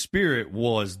Holy Spirit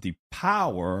was the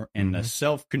power, and the Mhm.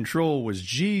 self-control was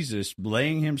Jesus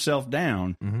laying Himself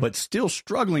down, Mhm. but still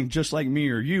struggling just like me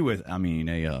or you with,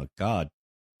 God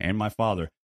and my Father.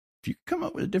 If you could come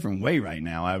up with a different way right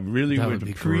now, I really That would would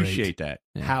be appreciate that.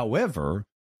 Yeah. However,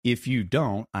 if you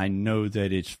don't, I know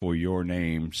that it's for your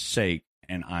name's sake,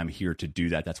 and I'm here to do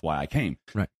that. That's why I came.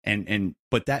 Right.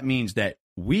 But that means that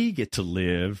we get to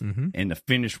live Mhm. in the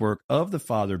finished work of the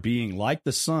Father, being like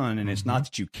the Son. And it's not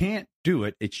that you can't do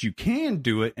it; it's you can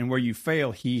do it, and where you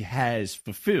fail, He has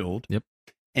fulfilled. Yep.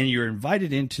 And you're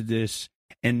invited into this.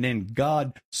 And then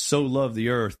God so loved the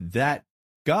earth that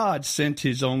God sent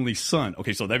His only Son.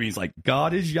 Okay, so that means like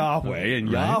God is Yahweh,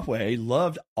 and Right. Yahweh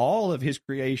loved all of His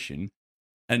creation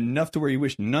enough to where He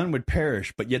wished none would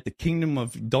perish, but yet the kingdom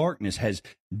of darkness has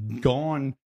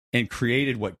gone and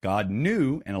created what God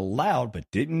knew and allowed but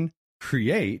didn't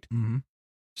create. Mhm.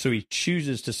 So He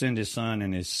chooses to send His Son,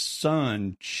 and His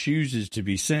Son chooses to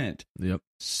be sent Yep.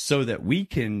 so that we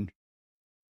can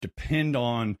depend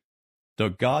on the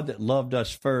God that loved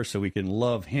us first, so we can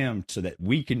love Him, so that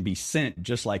we can be sent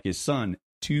just like His Son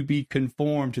to be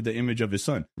conformed to the image of His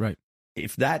Son. Right.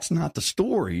 If that's not the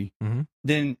story, Mhm.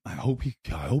 then I hope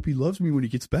he loves me when He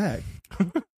gets back.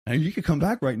 And you could come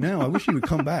back right now. I wish you would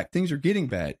come back. Things are getting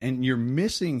bad, and you're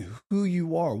missing who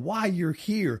you are, why you're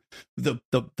here, the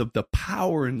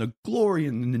power and the glory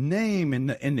and the name and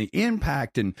the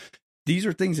impact. And these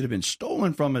are things that have been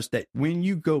stolen from us, that when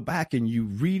you go back and you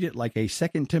read it like a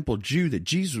Second Temple Jew that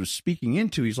Jesus was speaking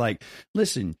into, He's like,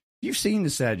 listen, you've seen the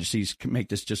Sadducees make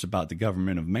this just about the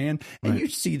government of man, and Right. you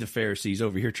see the Pharisees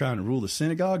over here trying to rule the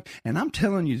synagogue, and I'm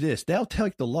telling you this, they'll tell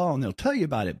you the law and they'll tell you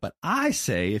about it, but I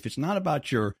say if it's not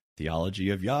about your theology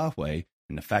of Yahweh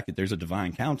and the fact that there's a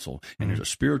divine council and there's a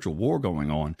spiritual war going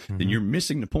on, then Mhm. you're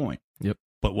missing the point. Yep.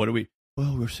 But what do we?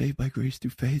 Well, we're saved by grace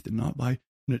through faith and not by,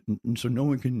 and so no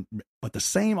one can. But the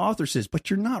same author says, but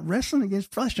you're not wrestling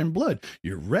against flesh and blood.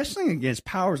 You're wrestling against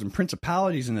powers and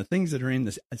principalities and the things that are in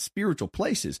the spiritual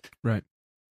places. Right.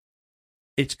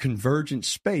 It's convergent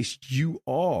space. You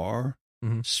are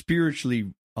Mhm.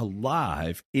 spiritually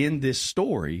alive in this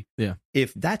story. Yeah.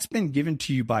 If that's been given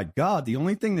to you by God, the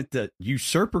only thing that the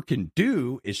usurper can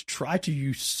do is try to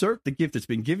usurp the gift that's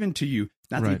been given to you.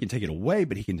 Not that he Right. can take it away,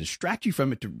 but he can distract you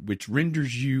from it, which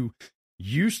renders you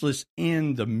useless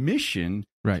in the mission.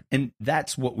 Right. And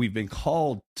that's what we've been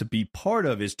called to be part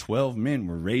of, is 12 men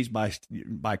were raised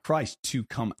by Christ to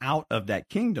come out of that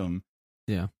kingdom.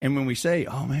 Yeah. And when we say,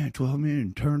 oh man, 12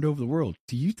 men turned over the world,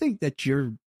 do you think that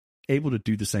you're able to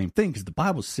do the same thing? Because the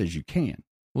Bible says you can.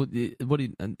 Well,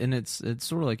 and it's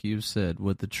sort of like you said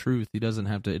with the truth. It doesn't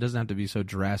have to be so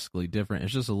drastically different.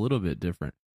 It's just a little bit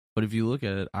different. But if you look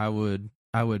at it, I would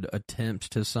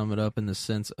attempt to sum it up in the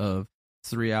sense of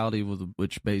it's the reality with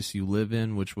which base you live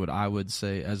in, which would I would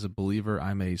say as a believer,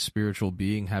 I'm a spiritual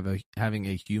being having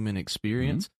a human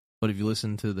experience. But if you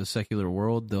listen to the secular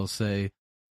world, they'll say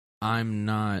I'm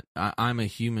a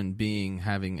human being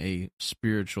having a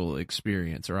spiritual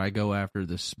experience, or I go after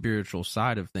the spiritual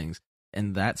side of things.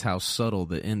 And that's how subtle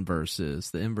the inverse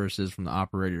is. The inverse is from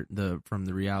from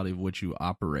the reality of which you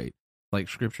operate. Like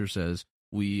Scripture says,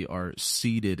 we are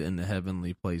seated in the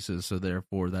heavenly places, so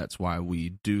therefore that's why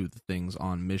we do the things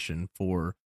on mission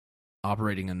for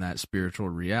operating in that spiritual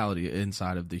reality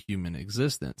inside of the human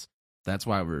existence. That's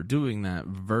why we're doing that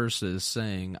versus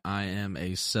saying I am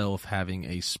a self having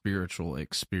a spiritual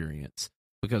experience,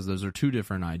 because those are two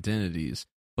different identities.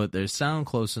 But they sound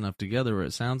close enough together where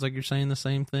it sounds like you're saying the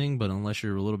same thing, but unless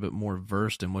you're a little bit more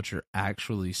versed in what you're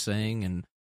actually saying and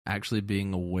actually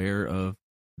being aware of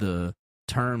the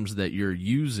terms that you're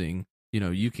using,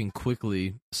 you can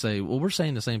quickly say, well, we're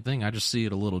saying the same thing. I just see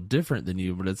it a little different than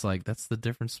you. But it's like, that's the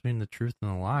difference between the truth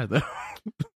and the lie, though.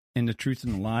 And the truth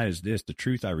and the lie is this: the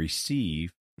truth I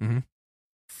receive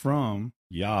from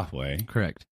Yahweh,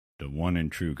 correct, the one and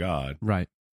true God, right,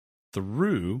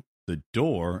 through the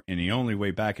door and the only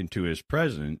way back into his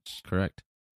presence, correct,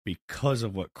 because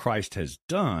of what Christ has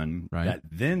done, right, that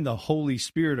then the Holy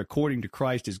Spirit, according to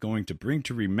Christ, is going to bring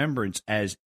to remembrance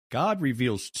as God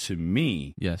reveals to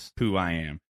me who I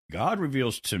am. God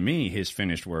reveals to me his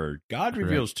finished word. God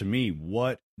reveals to me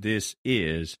what this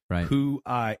is, who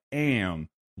I am,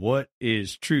 what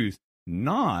is truth.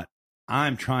 Not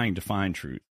I'm trying to find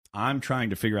truth. I'm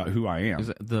trying to figure out who I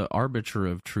am. The arbiter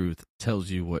of truth tells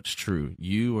you what's true.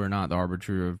 You are not the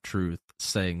arbiter of truth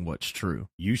saying what's true.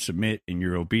 You submit and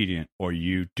you're obedient, or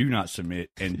you do not submit,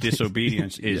 and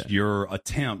disobedience is your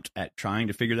attempt at trying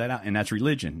to figure that out, and that's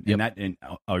religion. And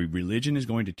a religion is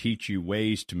going to teach you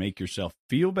ways to make yourself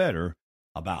feel better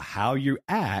about how you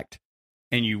act,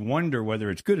 and you wonder whether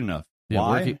it's good enough.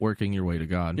 Why? Working your way to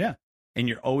God. Yeah, and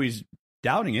you're always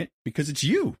doubting it because it's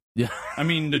you. Yeah, I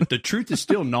mean, the truth is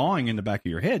still gnawing in the back of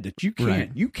your head that you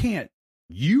can't,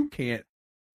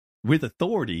 with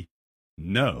authority,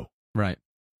 know. Right.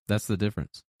 That's the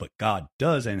difference. But God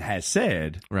does and has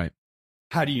said. Right.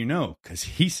 How do you know? Because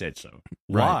he said so.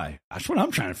 Why? Right. That's what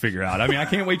I'm trying to figure out. I mean, I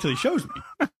can't wait till he shows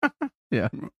me. Yeah.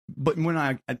 But when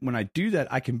I do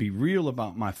that, I can be real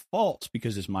about my faults,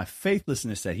 because it's my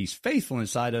faithlessness that he's faithful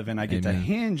inside of, and I get to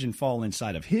hinge and fall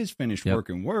inside of his finished work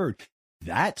and word.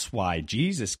 That's why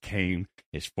Jesus came,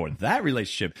 is for that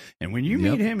relationship. And when you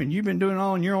meet him and you've been doing it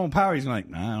all in your own power, he's like,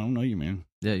 nah, I don't know you, man.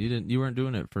 Yeah, you weren't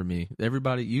doing it for me.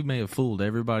 You may have fooled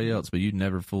everybody else, but you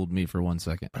never fooled me for 1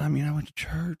 second. But I mean, I went to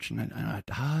church and I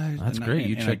died. That's great.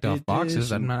 You checked off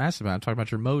boxes. I'm not asking about it. I'm talking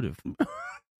about your motive.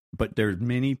 But there's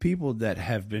many people that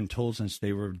have been told since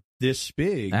they were this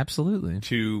big. Absolutely.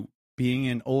 To being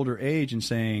in older age and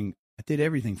saying, I did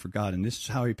everything for God and this is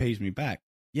how he pays me back.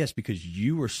 Yes, because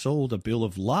you were sold a bill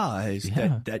of lies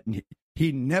that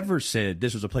he never said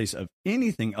this was a place of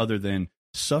anything other than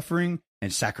suffering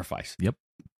and sacrifice. Yep.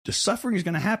 The suffering is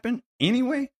going to happen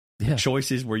anyway. Yeah. The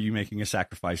choice is, were you making a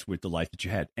sacrifice with the life that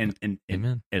you had? And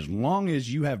Amen. As long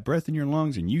as you have breath in your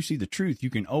lungs and you see the truth, you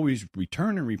can always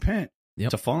return and repent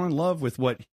to fall in love with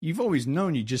what you've always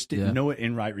known. You just didn't know it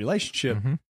in right relationship.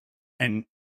 Mm-hmm. And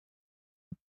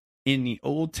in the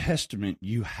Old Testament,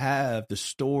 you have the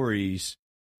stories.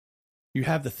 You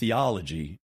have the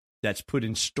theology that's put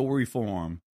in story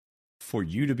form for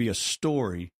you to be a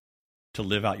story to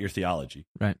live out your theology.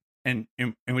 Right. And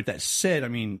with that said, I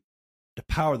mean, the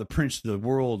power of the prince of the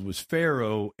world was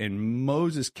Pharaoh, and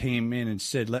Moses came in and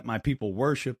said, let my people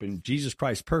worship. And Jesus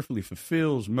Christ perfectly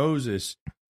fulfills Moses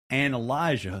and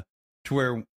Elijah, to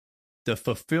where the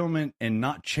fulfillment and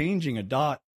not changing a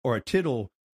dot or a tittle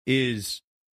is,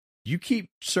 you keep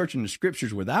searching the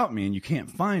scriptures without me and you can't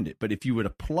find it. But if you would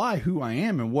apply who I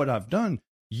am and what I've done,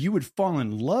 you would fall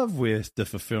in love with the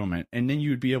fulfillment. And then you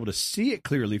would be able to see it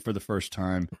clearly for the first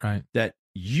time, that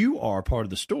you are part of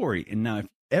the story. And now if you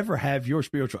ever have your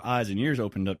spiritual eyes and ears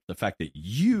opened up to the fact that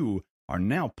you are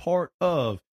now part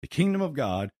of the kingdom of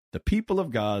God, the people of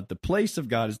God, the place of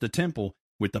God is the temple,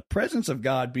 with the presence of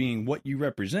God being what you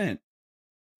represent,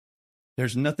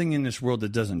 there's nothing in this world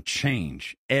that doesn't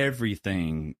change.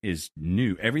 Everything is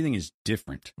new. Everything is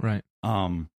different. Right.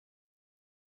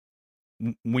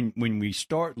 When we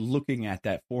start looking at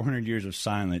that 400 years of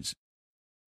silence,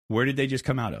 where did they just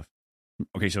come out of?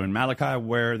 Okay, so in Malachi,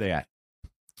 where are they at?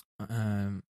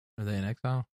 Are they in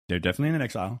exile? They're definitely in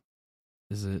exile.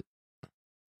 Is it?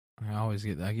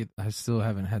 I still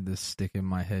haven't had this stick in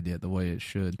my head yet the way it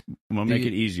should. I'm going to make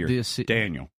it easier.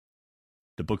 Daniel.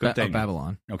 The book of Daniel.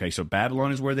 Babylon. Okay, so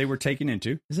Babylon is where they were taken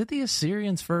into. Is it the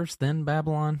Assyrians first, then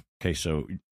Babylon? Okay, so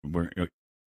we're...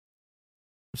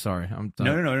 Sorry, I'm...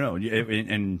 No.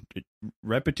 And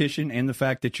repetition and the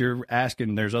fact that you're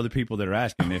asking, there's other people that are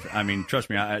asking. Trust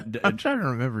me. I'm trying to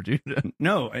remember, dude.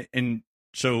 No, and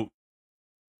so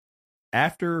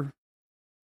after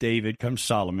David comes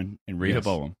Solomon and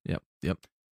Rehoboam. Yes. Yep.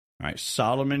 All right,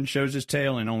 Solomon shows his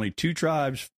tail, and only 2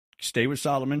 tribes stay with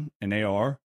Solomon, and they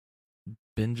are...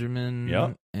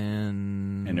 Benjamin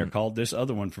and they're called this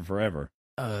other one for forever.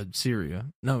 Syria.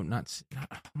 No, not.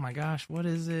 Oh my gosh, what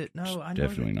is it? No, I know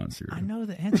definitely not Syria. I know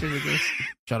the answer to this.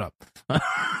 Shut up.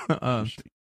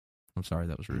 I'm sorry,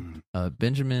 that was rude.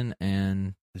 Benjamin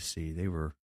and let's see, they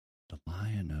were the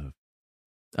lion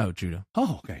of Judah.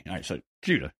 Oh, okay. All right, so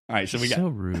Judah. All right, so we got so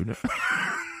rude.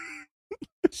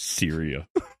 Syria.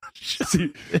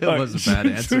 It was a bad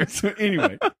answer. So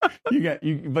anyway,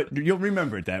 but you'll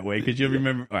remember it that way because you'll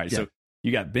remember. All right, so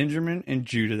you got Benjamin and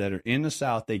Judah that are in the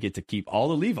south. They get to keep all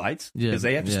the Levites because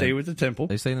they have to stay with the temple.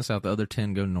 They stay in the south. The other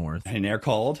 10 go north, and they're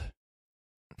called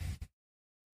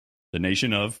the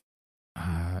nation of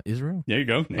Israel. There you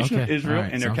go, nation of Israel,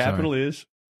 right, and their capital is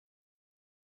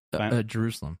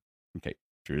Jerusalem. Okay.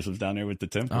 Jerusalem's down there with the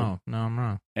temple. Oh, no, I'm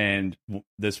wrong. And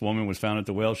this woman was found at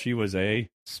the well. She was a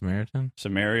Samaritan.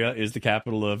 Samaria is the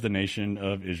capital of the nation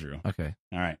of Israel. Okay.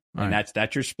 All right.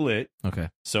 That's your split. Okay.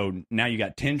 So now you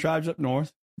got 10 tribes up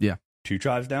north. Yeah. 2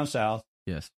 tribes down south.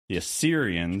 Yes. The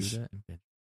Assyrians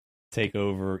take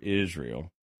over Israel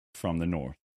from the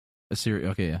north. Assyria.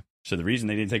 Okay, yeah. So the reason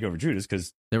they didn't take over Judah is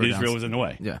because Israel was in the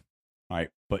way. Yeah. All right,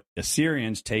 but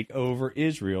Assyrians take over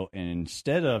Israel, and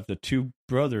instead of the 2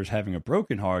 brothers having a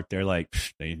broken heart, they're like,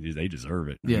 they deserve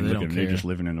it. They don't care. They're just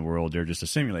living in the world. They're just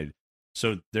assimilated.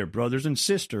 So their brothers and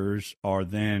sisters are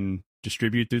then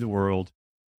distributed through the world,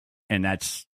 and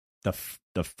that's the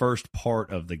first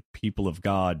part of the people of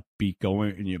God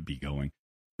becoming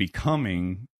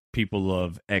people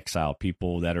of exile,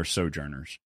 people that are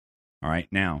sojourners. All right,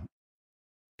 now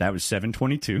that was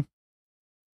 722.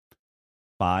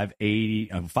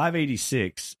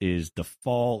 586 is the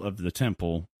fall of the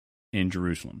temple in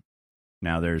Jerusalem.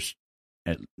 Now there's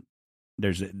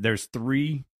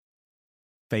 3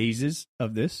 phases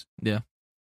of this. Yeah.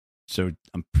 So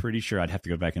I'm pretty sure I'd have to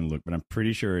go back and look, but I'm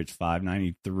pretty sure it's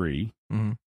 593.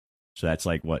 Mm-hmm. So that's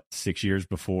like 6 years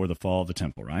before the fall of the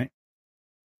temple, right?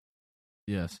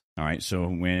 Yes. All right. So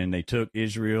when they took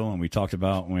Israel, and we talked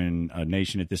about when a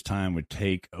nation at this time would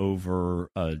take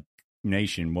over a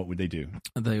nation, what would they do?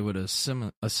 They would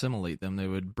assimilate them. They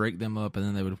would break them up, and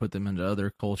then they would put them into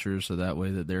other cultures, so that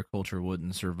way that their culture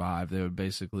wouldn't survive. They would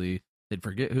they'd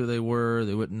forget who they were.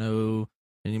 They wouldn't know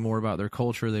any more about their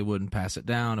culture. They wouldn't pass it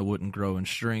down. It wouldn't grow in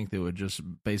strength. It would just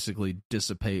basically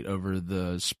dissipate over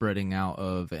the spreading out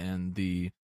of and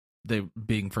they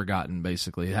being forgotten,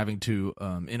 basically having to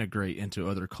integrate into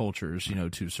other cultures,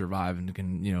 to survive and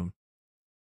continue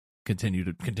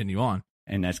on.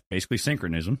 And that's basically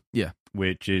synchronism. Yeah.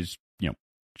 Which is,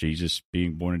 Jesus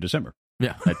being born in December.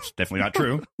 Yeah. That's definitely not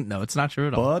true. No, it's not true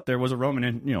at all. But there was a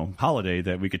Roman, holiday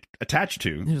that we could attach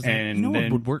to. And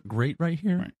what would work great right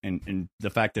here? Right, and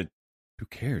the fact that, who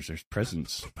cares? There's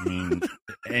presents. I mean,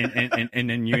 and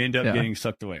then you end up getting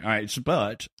sucked away. All right.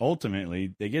 But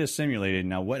ultimately, they get assimilated.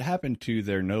 Now, what happened to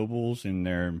their nobles and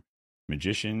their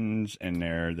magicians and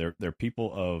their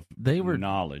people of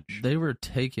knowledge? They were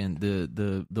taken.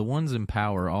 The ones in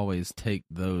power always take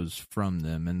those from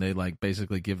them, and they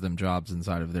basically give them jobs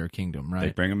inside of their kingdom, right?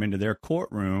 They bring them into their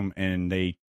courtroom, and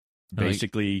they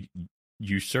basically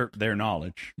usurp their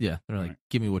knowledge. Yeah, they're like,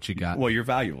 give me what you got. Well, you're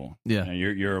valuable. Yeah,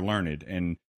 you're learned,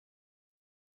 and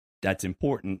that's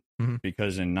important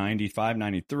because in 95,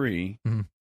 93,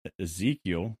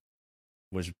 Ezekiel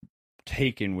was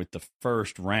taken with the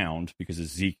first round because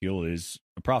Ezekiel is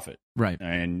a prophet, right?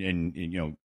 And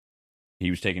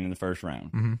he was taken in the first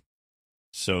round.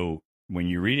 So when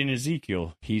you read in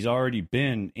Ezekiel, he's already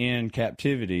been in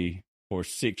captivity for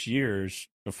 6 years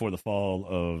before the fall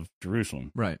of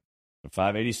Jerusalem, right?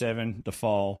 587, the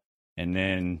fall, and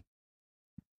then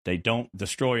they don't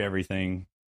destroy everything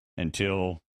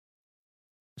until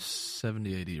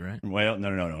 70 AD, right? Well,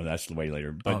 no, that's way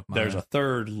later. But there's a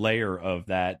third layer of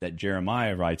that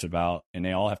Jeremiah writes about, and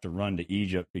they all have to run to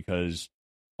Egypt because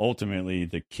ultimately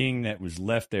the king that was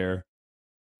left there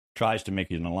tries to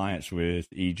make an alliance with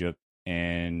Egypt,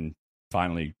 and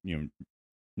finally,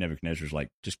 Nebuchadnezzar's like,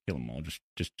 just kill them all,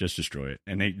 just destroy it,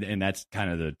 and that's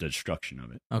kind of the destruction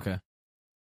of it. Okay.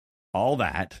 All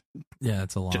that, yeah,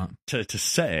 it's a lot to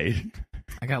say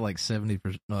I got like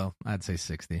 70%. Well, I'd say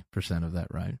 60% of that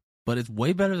right. But it's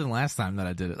way better than last time that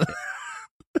I did it.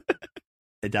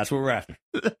 That's what we're after.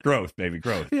 Growth, baby,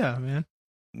 growth. Yeah, man.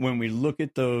 When we look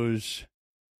at those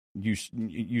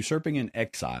usurping in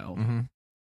exile,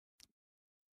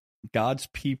 God's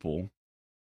people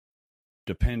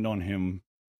depend on him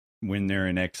when they're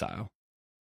in exile.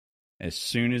 As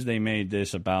soon as they made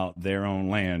this about their own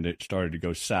land, it started to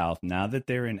go south. Now that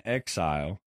they're in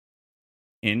exile,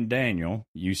 in Daniel,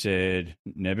 you said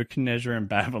Nebuchadnezzar and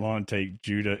Babylon take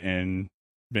Judah and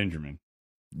Benjamin.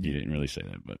 You didn't really say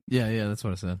that, but... Yeah, that's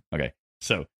what I said. Okay,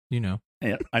 so... You know.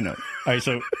 Yeah, I know. All right,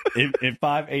 so in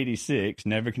 586,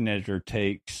 Nebuchadnezzar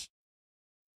takes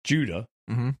Judah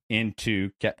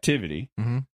into captivity,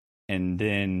 and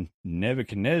then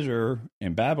Nebuchadnezzar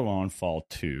and Babylon fall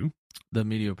to... The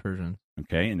Medo-Persians.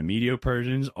 Okay, and the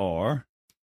Medo-Persians are...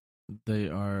 They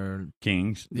are...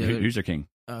 Kings. Yeah, Who's their king?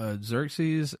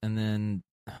 Xerxes, and then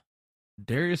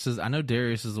Darius is... I know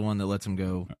Darius is the one that lets him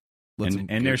go.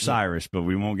 And there's Cyrus, but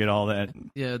we won't get all that.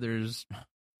 Yeah, there's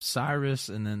Cyrus,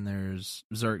 and then there's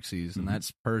Xerxes, and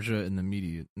that's Persia and the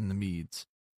Medes.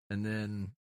 And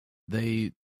then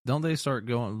they start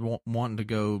wanting to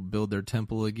go build their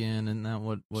temple again. Isn't that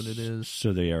what it is?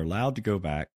 So they are allowed to go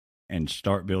back and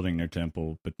start building their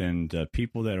temple, but then the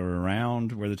people that are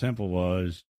around where the temple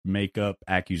was make up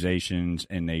accusations,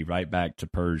 and they write back to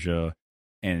Persia,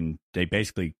 and they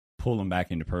basically pull them back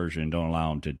into Persia and don't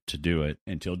allow them to do it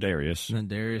until Darius. And then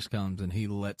Darius comes and he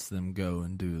lets them go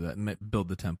and do that, build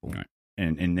the temple. Right.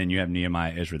 And then you have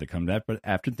Nehemiah, Ezra that come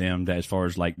after them, that as far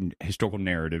as like historical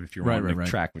narrative, if you're wanting to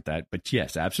track with that. But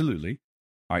yes, absolutely.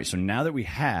 All right, so now that we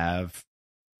have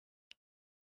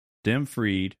them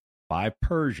freed by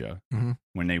Persia,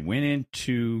 when they went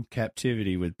into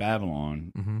captivity with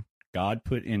Babylon, God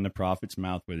put in the prophet's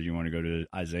mouth, whether you want to go to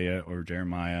Isaiah or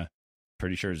Jeremiah,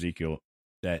 pretty sure Ezekiel,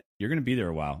 that you're going to be there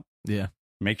a while. Yeah.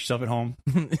 Make yourself at home.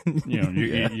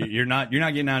 You're not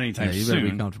getting out anytime soon. You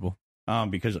better be comfortable.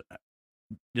 Because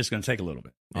it's going to take a little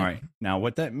bit. All right. Now,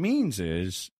 what that means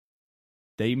is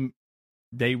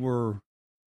they were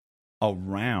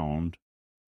around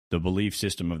the belief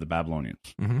system of the Babylonians.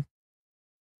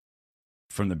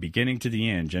 From the beginning to the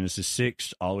end, Genesis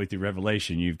 6 all the way through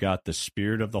Revelation, you've got the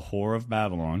spirit of the whore of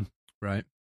Babylon. Right.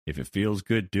 If it feels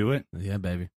good, do it. Yeah,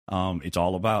 baby. It's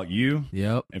all about you.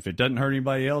 Yep. If it doesn't hurt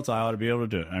anybody else, I ought to be able to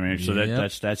do it. I mean, so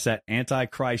that's that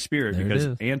antichrist spirit. There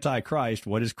because antichrist,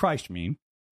 what does Christ mean?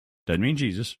 Doesn't mean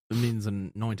Jesus. It means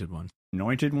anointed one.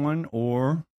 Anointed one,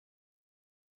 or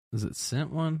is it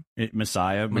sent one?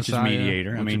 Messiah, which is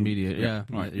mediator. Mediator.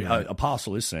 Yeah.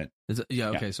 Apostle is sent.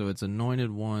 Okay. So it's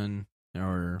anointed one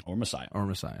or Messiah. Or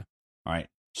Messiah. All right.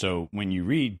 So when you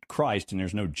read Christ and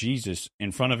there's no Jesus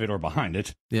in front of it or behind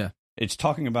it, it's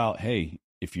talking about, hey,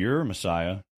 if you're a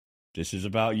Messiah, this is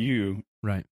about you.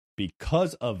 Right.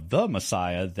 Because of the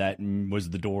Messiah that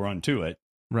was the door unto it.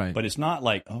 Right. But it's not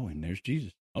like, oh, and there's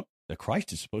Jesus. Oh, the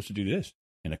Christ is supposed to do this.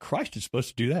 And the Christ is supposed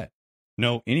to do that.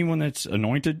 No, anyone that's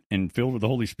anointed and filled with the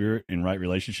Holy Spirit in right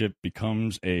relationship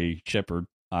becomes a shepherd,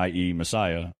 i.e.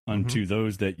 Messiah, unto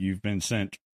those that you've been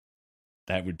sent.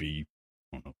 That would be,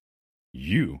 I don't know,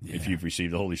 you, if you've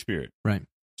received the Holy Spirit. Right.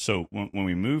 So when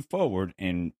we move forward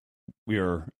and we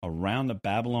are around the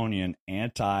Babylonian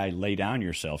anti-lay down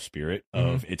yourself spirit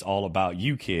of it's all about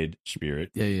you, kid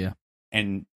spirit. Yeah.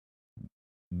 And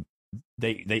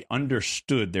they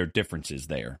understood their differences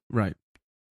there. Right.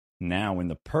 Now, when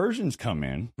the Persians come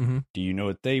in, do you know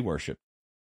what they worship?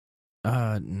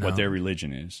 No. What their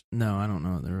religion is? No, I don't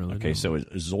know what their religion is. Okay,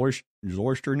 so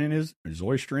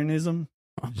Zoroastrianism?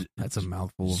 That's a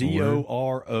mouthful of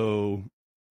Zoro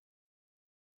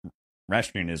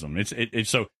Rastrianism. It's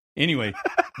so anyway,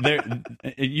 there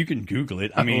you can Google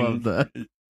it. I mean, love that.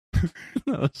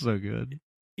 That was so good.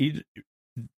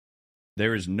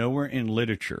 There is nowhere in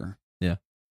literature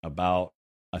about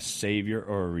a savior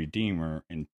or a redeemer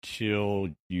until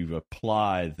you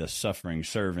apply the suffering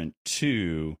servant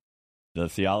to the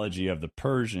theology of the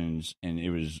Persians, and it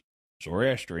was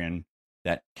Zoroastrian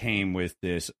that came with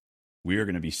this, we are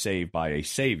going to be saved by a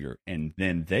savior. And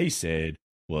then they said,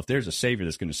 well, if there's a savior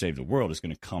that's going to save the world, it's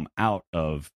going to come out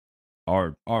of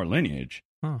our lineage.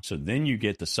 So then you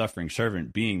get the suffering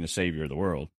servant being the savior of the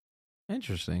world.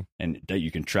 Interesting. And that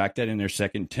you can track that in their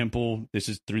second temple. This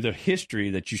is through the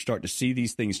history that you start to see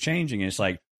these things changing. And it's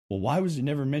like, well, why was it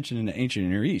never mentioned in the ancient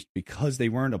Near East? Because they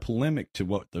weren't a polemic to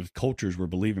what the cultures were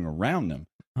believing around them.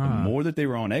 The more that they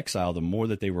were on exile, the more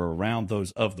that they were around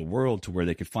those of the world to where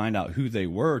they could find out who they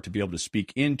were to be able to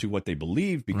speak into what they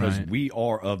believe, because we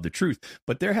are of the truth.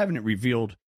 But they're having it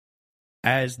revealed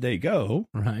as they go.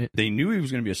 Right. They knew he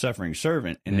was going to be a suffering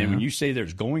servant. And then when you say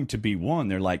there's going to be one,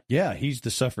 they're like, yeah, he's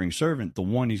the suffering servant, the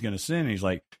one he's going to send. And he's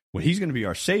like, well, he's going to be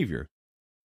our savior.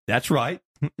 That's right.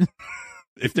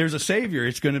 If there's a savior,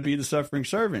 it's going to be the suffering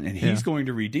servant, and he's going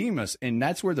to redeem us. And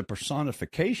that's where the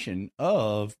personification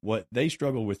of what they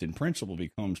struggle with in principle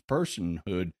becomes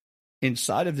personhood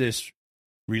inside of this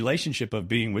relationship of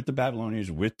being with the Babylonians,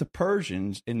 with the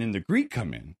Persians, and then the Greek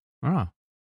come in. Oh.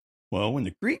 Well, when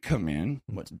the Greek come in,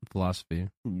 what Philosophy.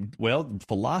 Well,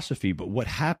 philosophy, but what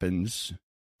happens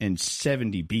in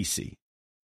 70 BC?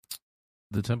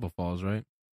 The temple falls, right?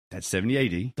 That's 70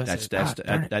 AD. That's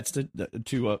the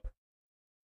two up.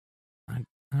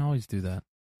 I always do that.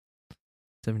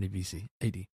 70 BC,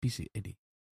 80, BC, 80.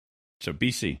 So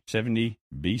BC, 70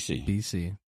 BC.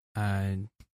 BC.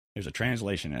 There's a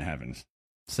translation that happens.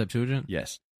 Septuagint?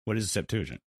 Yes. What is a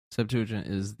Septuagint? Septuagint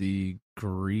is the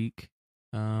Greek.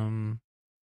 I know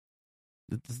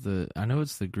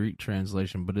it's the Greek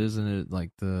translation, but isn't it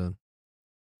like where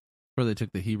they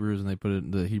took the Hebrews and they put it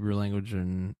in the Hebrew language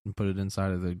and put it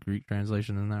inside of the Greek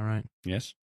translation? Isn't that right?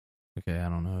 Yes. Okay, I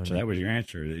don't know. So that was your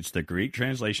answer. It's the Greek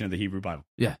translation of the Hebrew Bible.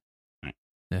 Yeah. Right.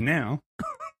 Yeah. Now,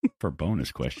 for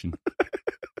bonus question,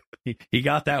 he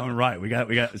got that one right. We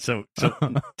got so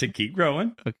to keep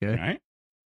growing. Okay. All right.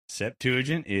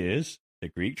 Septuagint is the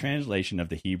Greek translation of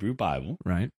the Hebrew Bible.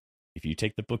 Right. If you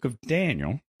take the book of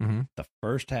Daniel, mm-hmm. the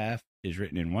first half is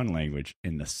written in one language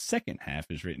and the second half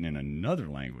is written in another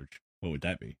language. What would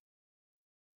that be?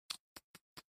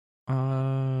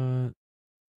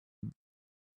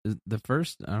 The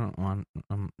first, I want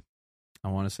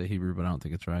to say Hebrew, but I don't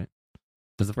think it's right.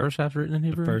 Is the first half written in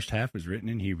Hebrew? The first half was written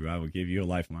in Hebrew. I will give you a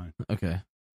lifeline. Okay.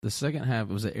 The second half,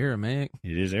 was it Aramaic?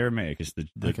 It is Aramaic. It's the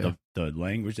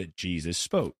language that Jesus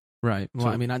spoke. Right. Well,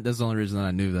 So, I mean, that's the only reason that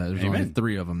I knew that. There's only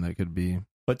 3 of them that could be.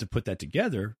 But to put that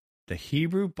together, the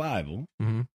Hebrew Bible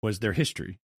mm-hmm. was their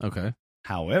history. Okay.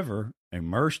 However,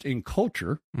 immersed in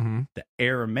culture, mm-hmm. the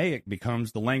Aramaic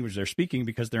becomes the language they're speaking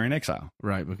because they're in exile.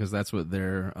 Right, because that's what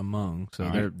they're among.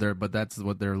 So but that's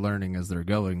what they're learning as they're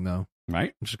going, though.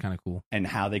 Right. Which is kind of cool. And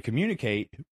how they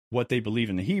communicate what they believe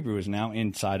in the Hebrew is now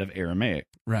inside of Aramaic.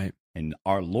 Right. And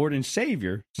our Lord and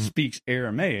Savior speaks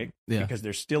Aramaic because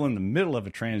they're still in the middle of a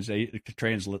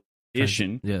transition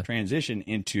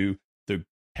into the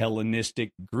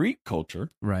Hellenistic Greek culture.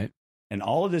 Right. And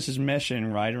all of this is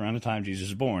meshing right around the time Jesus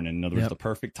is born. In other words, the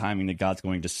perfect timing that God's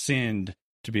going to send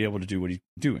to be able to do what he's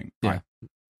doing. Yeah. Right.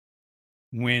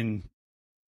 When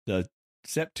the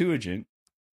Septuagint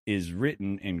is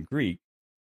written in Greek,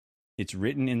 it's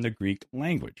written in the Greek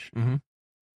language. Mm-hmm.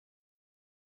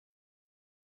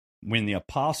 When the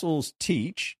apostles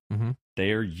teach, mm-hmm.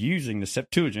 they are using the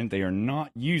Septuagint. They are not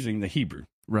using the Hebrew.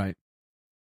 Right.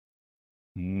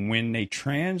 When they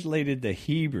translated the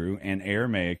Hebrew and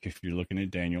Aramaic, if you're looking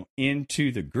at Daniel,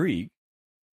 into the Greek,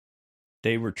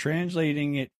 they were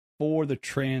translating it for the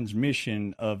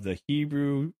transmission of the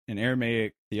Hebrew and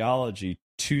Aramaic theology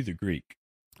to the Greek.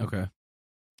 Okay. All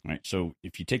right. So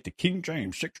if you take the King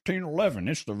James 1611,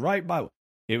 it's the right Bible.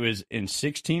 It was in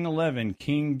 1611,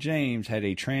 King James had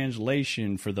a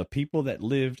translation for the people that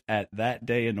lived at that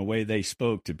day and the way they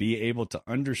spoke to be able to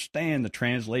understand the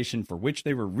translation for which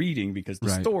they were reading, because the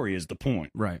story is the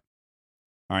point. Right.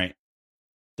 All right.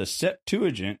 The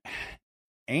Septuagint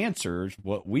answers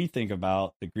what we think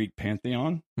about the Greek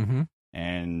pantheon mm-hmm.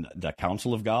 and the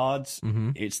Council of Gods.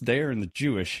 Mm-hmm. It's there in the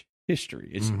Jewish history.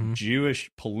 It's mm-hmm.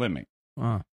 Jewish polemic.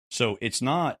 So it's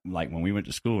not like when we went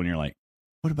to school and you're like,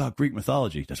 what about Greek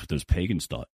mythology? That's what those pagans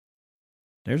thought.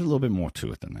 There's a little bit more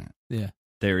to it than that. Yeah.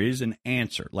 There is an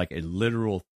answer, like a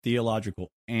literal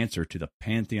theological answer to the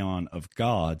pantheon of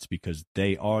gods, because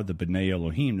they are the B'nai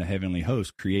Elohim, the heavenly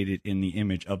host, created in the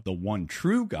image of the one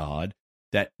true God,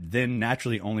 that then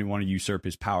naturally only want to usurp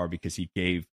his power because he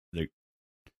gave the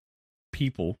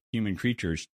people, human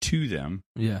creatures, to them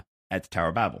at the Tower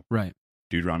of Babel. Right.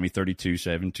 Deuteronomy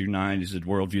 32:7-9 is the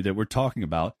worldview that we're talking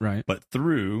about. Right. But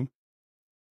through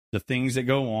the things that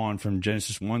go on from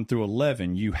Genesis 1 through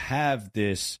 11, you have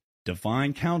this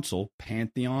divine council,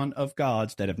 pantheon of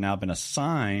gods that have now been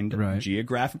assigned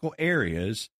geographical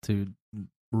areas to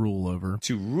rule over.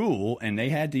 And they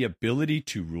had the ability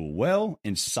to rule well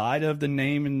inside of the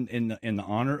name and in the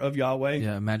honor of Yahweh.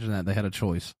 Yeah, imagine that. They had a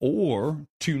choice. Or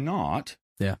to not.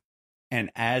 Yeah.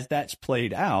 And as that's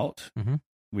played out, mm-hmm.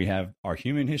 we have our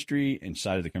human history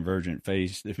inside of the convergent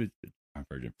space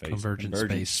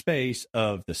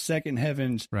of the second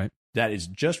heavens, that is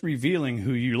just revealing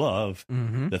who you love,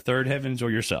 mm-hmm. the third heavens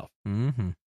or yourself,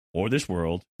 mm-hmm. or this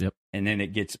world. Yep. And then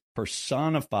it gets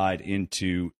personified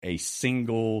into a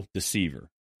single deceiver.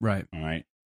 Right. All right.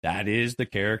 That is the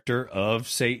character of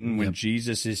Satan when Yep.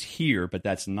 Jesus is here, but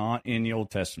that's not in the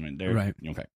Old Testament. Right.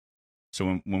 Okay.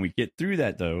 So when we get through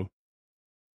that, though,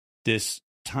 this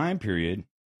time period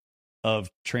of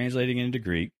translating into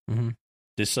Greek, Mhm.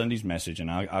 this Sunday's message, and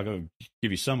I'll go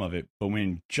give you some of it, but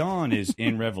when John is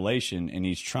in Revelation and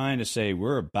he's trying to say,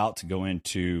 we're about to go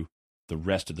into the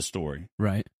rest of the story.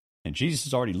 Right. And Jesus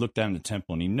has already looked down the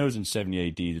temple, and he knows in 70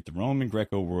 AD that the Roman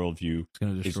Greco worldview It's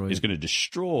going to destroy is going to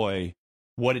destroy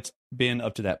what it's been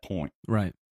up to that point.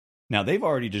 Right. Now, they've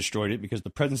already destroyed it because the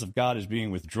presence of God is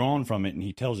being withdrawn from it, and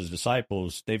he tells his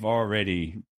disciples they've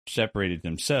already separated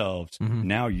themselves. Mhm.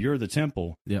 Now you're the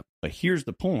temple. Yep. But here's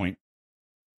the point.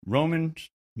 Romans,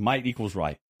 might equals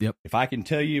right. Yep. If I can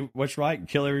tell you what's right and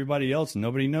kill everybody else and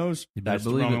nobody knows, You better that's the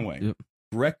believe Roman it. way. Yep.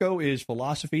 Greco is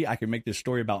philosophy. I can make this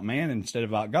story about man instead of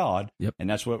about God. Yep. And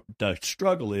that's what the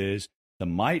struggle is. The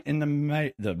might and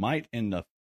the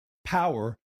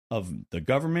power of the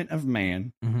government of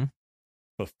man, Mhm.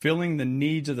 fulfilling the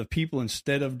needs of the people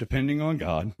instead of depending on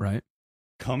God, Right.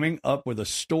 coming up with a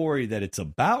story that it's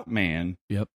about man,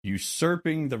 Yep.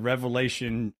 usurping the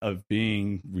revelation of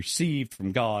being received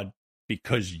from God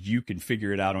because you can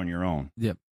figure it out on your own.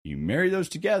 Yep. You marry those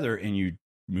together and you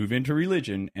move into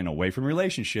religion and away from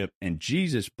relationship. And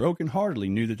Jesus brokenheartedly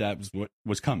knew that that was what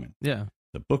was coming. Yeah.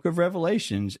 The book of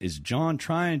Revelations is John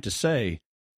trying to say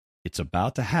it's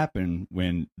about to happen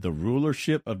when the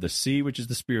rulership of the sea, which is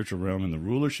the spiritual realm, and the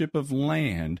rulership of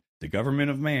land, the government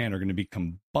of man, are going to be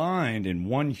combined in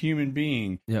one human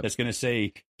being. Yep. That's going to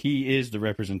say he is the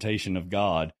representation of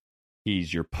God.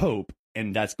 He's your pope.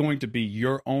 And that's going to be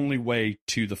your only way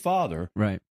to the Father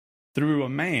Right. through a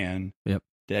man Yep.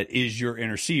 that is your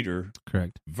interceder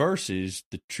Correct. versus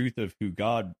the truth of who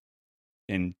God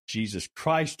and Jesus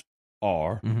Christ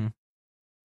are. Mm-hmm.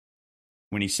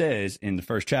 When he says in the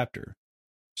first chapter,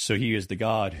 so he is the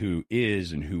God who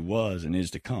is and who was and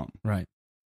is to come. Right.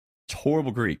 It's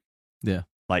horrible Greek. Yeah.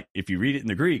 Like if you read it in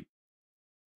the Greek,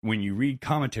 when you read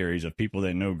commentaries of people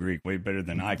that know Greek way better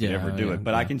than I could ever do it,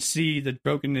 but I can see the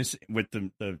brokenness with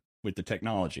the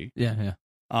technology. Yeah.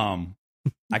 Yeah.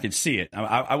 I can see it.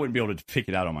 I wouldn't be able to pick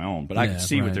it out on my own, but I can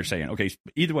see what they're saying. Okay,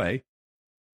 either way,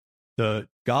 the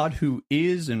God who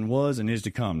is and was and is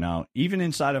to come. Now, even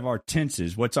inside of our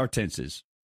tenses, what's our tenses?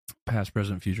 Past,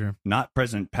 present, future. Not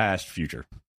present, past, future.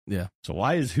 Yeah. So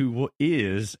why is who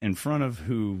is in front of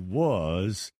who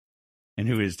was and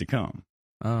who is to come?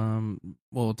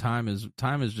 Well, time is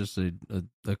just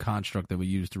a construct that we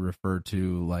use to refer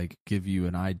to, like, give you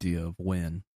an idea of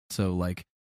when. So, like,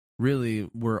 really,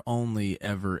 we're only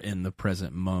ever in the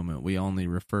present moment. We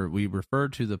refer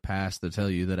to the past to tell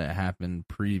you that it happened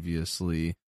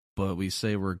previously, but we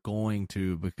say we're going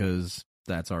to because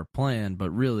that's our plan,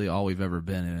 but really all we've ever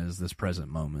been in is this present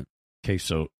moment. Okay,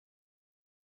 so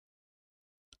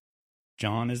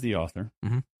John is the author,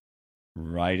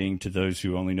 writing to those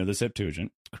who only know the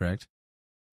Septuagint. Correct.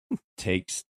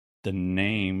 Takes the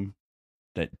name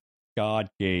that God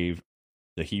gave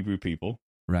the Hebrew people,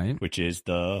 Right. which is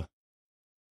the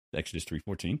Exodus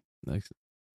 3:14. Like,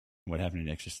 What happened in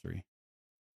Exodus 3?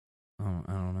 I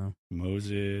don't know.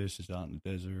 Moses is out in the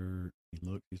desert. He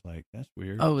looks, he's like, that's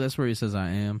weird. Oh, that's where he says, I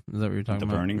am. Is that what you're talking The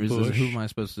about? burning Or he says, bush. who am I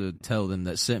supposed to tell them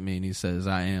that sent me? And he says,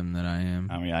 I am that I am.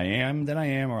 I mean, I am that I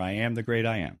am, or I am the great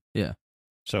I am. Yeah.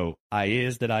 So I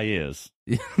is that I is.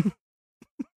 Yeah.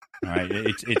 All right.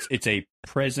 It's a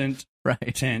present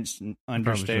Right. tense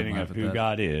understanding laugh of at who that.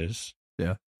 God is.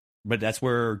 Yeah. But that's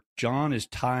where John is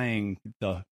tying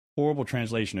the horrible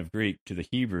translation of Greek to the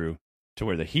Hebrew, to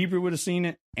where the Hebrew would have seen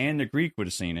it and the Greek would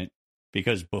have seen it,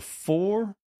 because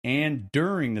before and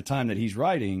during the time that he's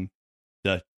writing,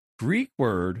 the Greek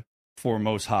word for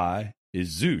Most High is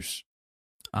Zeus.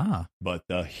 Ah. But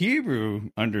the Hebrew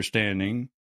understanding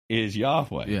is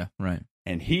Yahweh. Yeah. Right.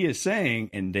 And he is saying,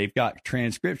 and they've got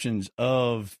transcriptions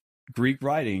of Greek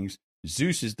writings,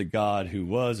 Zeus is the God who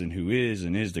was and who is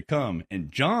to come.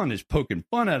 And John is poking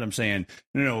fun at him, saying,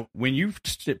 no, when you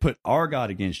put our God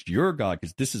against your God,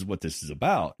 because this is what this is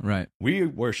about, Right. we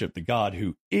worship the God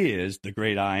who is the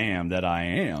great I am that I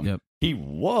am. Yep. He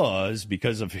was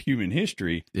because of human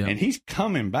history, Yep. and he's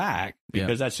coming back because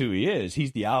Yep. that's who he is.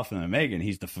 He's the Alpha and Omega, and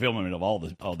he's the fulfillment of all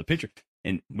the picture.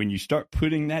 And when you start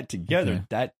putting that together, Okay.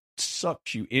 that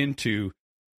sucks you into,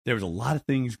 there was a lot of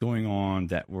things going on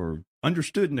that were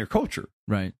understood in their culture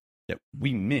Right. that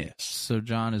we miss. So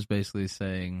John is basically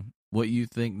saying what you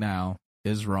think now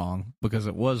is wrong because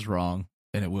it was wrong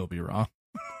and it will be wrong.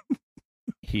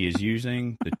 He is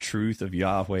using the truth of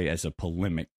Yahweh as a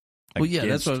polemic Well, yeah,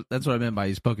 that's what I meant by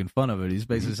he's poking fun of it. He's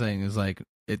basically saying is like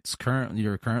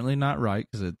you're currently not right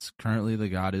because it's currently the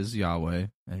God is Yahweh,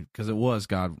 because it was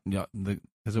God,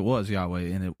 because it was Yahweh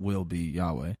and it will be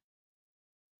Yahweh.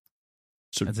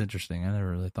 So that's interesting. I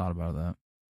never really thought about that.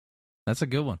 That's a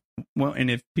good one. Well, and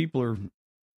if people are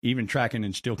even tracking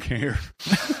and still care,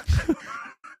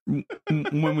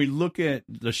 when we look at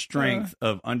the strength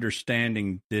of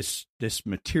understanding this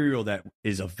material that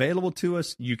is available to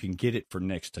us, you can get it for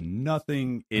next to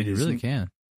nothing. You really can.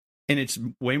 And it's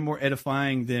way more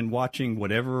edifying than watching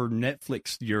whatever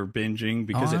Netflix you're binging,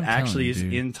 because it actually is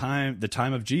in the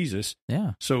time of Jesus.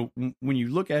 Yeah. So when you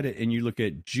look at it and you look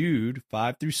at Jude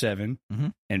 5-7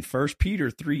 and 1 Peter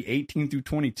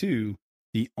 3:18-22,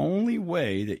 the only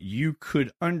way that you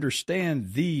could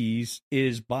understand these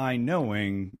is by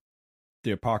knowing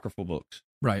the apocryphal books.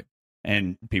 Right.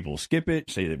 And people skip it,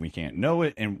 say that we can't know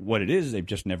it. And what it is, they've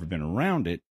just never been around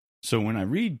it. So when I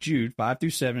read Jude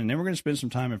 5-7, and then we're going to spend some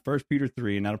time in 1 Peter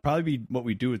 3, and that'll probably be what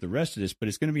we do with the rest of this, but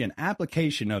it's going to be an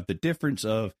application of the difference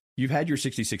of, you've had your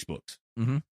 66 books.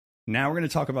 Mm-hmm. Now we're going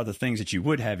to talk about the things that you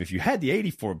would have if you had the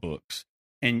 84 books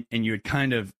and you had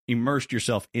kind of immersed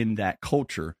yourself in that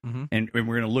culture. Mm-hmm. And we're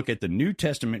going to look at the New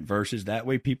Testament verses. That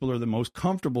way people are the most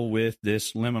comfortable with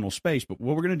this liminal space. But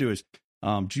what we're going to do is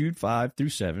Jude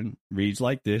 5-7 reads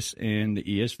like this in the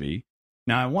ESV.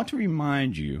 Now I want to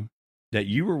remind you that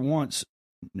you were once,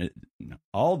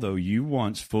 although you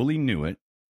once fully knew it,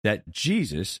 that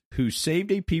Jesus, who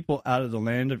saved a people out of the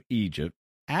land of Egypt,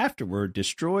 afterward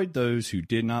destroyed those who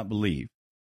did not believe.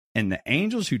 And the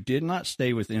angels who did not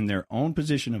stay within their own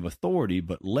position of authority,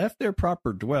 but left their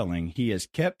proper dwelling, he has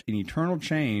kept in eternal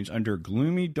chains under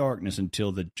gloomy darkness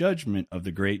until the judgment of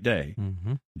the great day.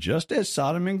 Mm-hmm. Just as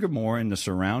Sodom and Gomorrah and the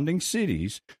surrounding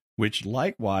cities, which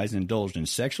likewise indulged in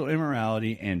sexual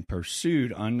immorality and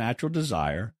pursued unnatural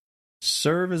desire,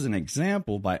 serve as an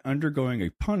example by undergoing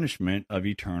a punishment of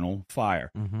eternal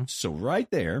fire. Mm-hmm. So right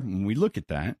there, when we look at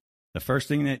that, the first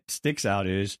thing that sticks out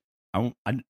is,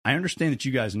 I understand that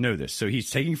you guys know this. So he's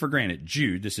taking for granted,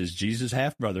 Jude, this is Jesus'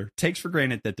 half-brother, takes for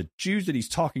granted that the Jews that he's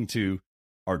talking to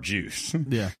are Jews.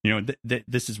 Yeah.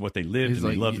 This is what they lived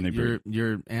and they loved and they breathed.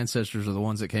 Your ancestors are the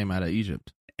ones that came out of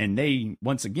Egypt. And they,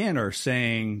 once again, are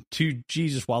saying to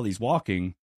Jesus while he's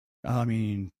walking, I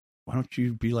mean, why don't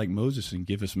you be like Moses and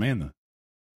give us manna?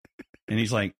 And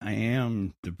he's like, I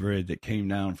am the bread that came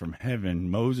down from heaven.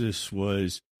 Moses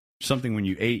was something when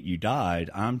you ate, you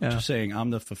died. I'm just saying I'm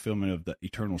the fulfillment of the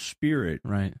eternal spirit.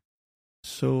 Right.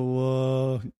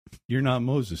 So you're not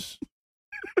Moses.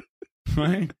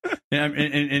 Right?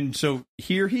 And so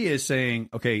here he is saying,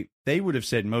 okay, they would have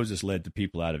said Moses led the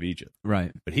people out of Egypt.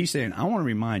 Right. But he's saying, I want to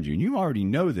remind you, and you already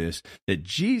know this, that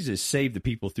Jesus saved the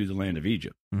people through the land of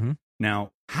Egypt. Mm-hmm.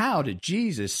 Now, how did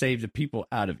Jesus save the people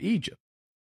out of Egypt?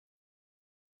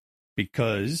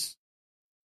 Because,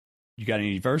 you got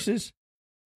any verses?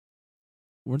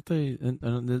 Weren't they? I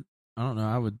don't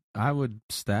know. I would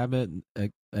stab at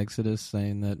Exodus,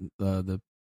 saying that the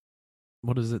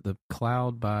what is it? The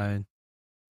cloud by.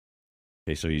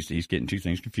 Okay, so he's getting two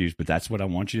things confused, but that's what I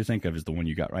want you to think of is the one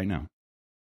you got right now.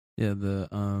 Yeah,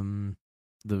 the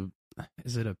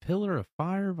is it a pillar of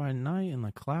fire by night and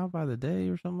the cloud by the day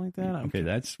or something like that? Okay,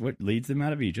 that's what leads them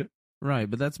out of Egypt. Right,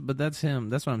 but that's him.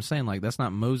 That's what I'm saying. Like, that's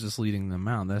not Moses leading them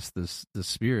out. That's the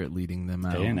Spirit leading them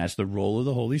out. Okay, and that's the role of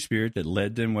the Holy Spirit that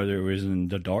led them, whether it was in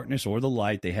the darkness or the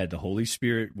light. They had the Holy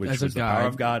Spirit, which was the power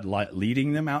of God,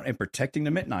 leading them out and protecting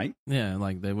them at night. Yeah,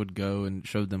 like they would go and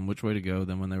showed them which way to go.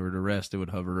 Then when they were to rest, it would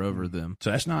hover over them.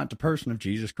 So that's not the person of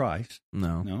Jesus Christ.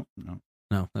 No,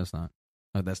 that's not.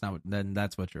 That's not.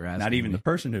 That's what you're asking. Not even the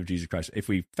person of Jesus Christ. If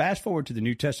we fast forward to the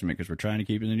New Testament, because we're trying to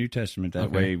keep in the New Testament,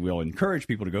 that way we'll encourage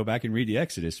people to go back and read the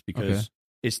Exodus, because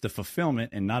it's the fulfillment,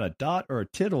 and not a dot or a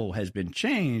tittle has been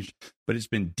changed, but it's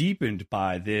been deepened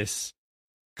by this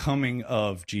coming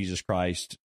of Jesus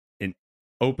Christ and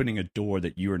opening a door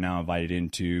that you are now invited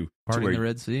into. Parting the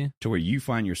Red Sea? To where you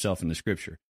find yourself in the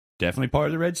Scripture. Definitely part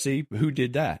of the Red Sea. But who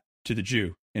did that to the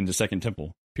Jew in the Second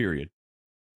Temple, period?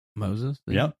 Moses?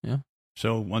 Yep. Yeah.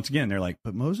 So once again, they're like,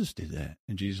 but Moses did that.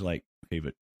 And Jesus is like, okay,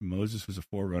 but Moses was a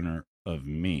forerunner of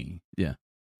me. Yeah.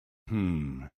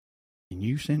 Can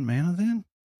you send manna then?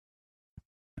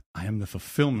 I am the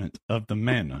fulfillment of the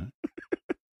manna.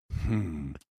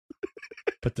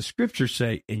 But the scriptures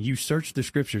say, and you search the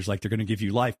scriptures like they're going to give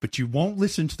you life, but you won't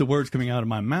listen to the words coming out of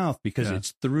my mouth, because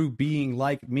it's through being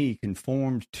like me,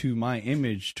 conformed to my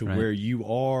image, to where you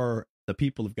are the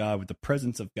people of God with the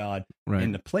presence of God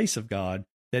in the place of God,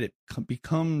 that it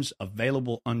becomes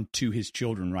available unto his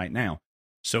children right now.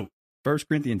 So 1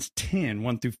 Corinthians 10,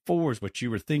 1 through 4 is what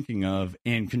you were thinking of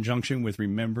in conjunction with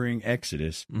remembering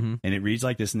Exodus. Mm-hmm. And it reads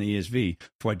like this in the ESV.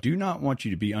 For I do not want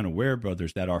you to be unaware,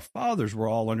 brothers, that our fathers were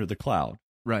all under the cloud.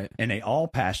 Right. And they all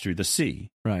passed through the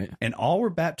sea. Right. And all were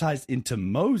baptized into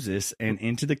Moses and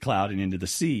into the cloud and into the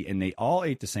sea. And they all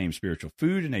ate the same spiritual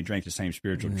food and they drank the same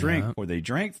spiritual drink. For they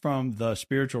drank from the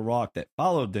spiritual rock that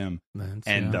followed them.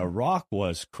 The rock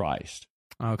was Christ.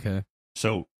 Okay.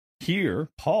 So here,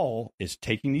 Paul is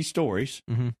taking these stories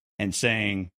mm-hmm. and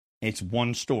saying it's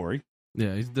one story.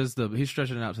 Yeah, he's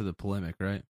stretching it out to the polemic,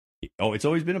 right? Oh, it's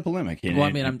always been a polemic. Well,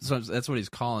 I mean, so that's what he's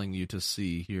calling you to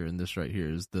see here in this right here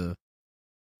is the.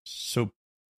 So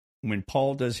when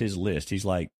Paul does his list, he's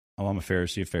like, "Oh, I'm a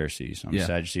Pharisee of Pharisees. I'm a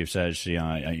Sadducee of Sadducee."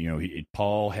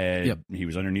 Paul had he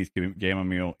was underneath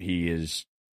Gamaliel. He is,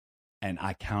 and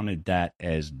I counted that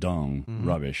as dung,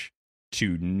 rubbish,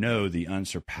 to know the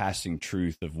unsurpassing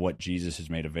truth of what Jesus has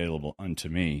made available unto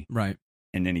me. Right,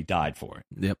 and then he died for it.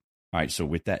 Yep. All right. So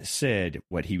with that said,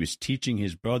 what he was teaching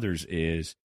his brothers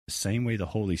is the same way the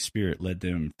Holy Spirit led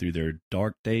them through their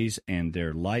dark days and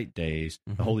their light days.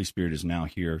 Mm-hmm. The Holy Spirit is now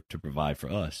here to provide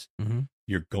for us. Mm-hmm.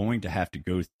 You're going to have to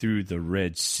go through the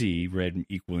Red Sea, red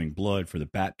equaling blood, for the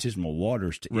baptismal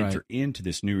waters to enter into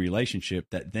this new relationship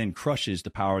that then crushes the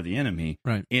power of the enemy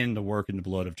in the work and the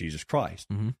blood of Jesus Christ.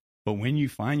 Mm-hmm. But when you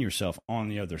find yourself on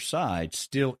the other side,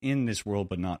 still in this world,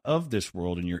 but not of this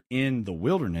world, and you're in the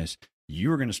wilderness,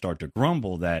 you're going to start to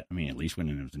grumble that, I mean, at least when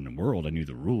I was in the world, I knew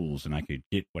the rules and I could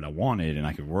get what I wanted and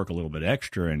I could work a little bit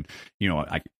extra. And,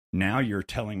 now you're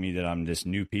telling me that I'm this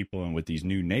new people and with these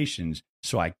new nations.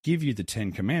 So I give you the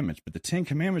 10 commandments, but the 10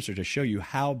 commandments are to show you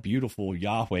how beautiful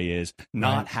Yahweh is,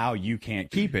 not how you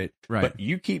can't keep it. Right. But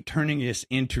you keep turning this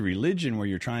into religion where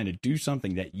you're trying to do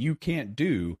something that you can't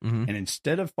do. Mm-hmm. And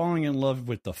instead of falling in love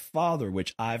with the Father,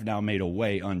 which I've now made a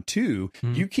way unto,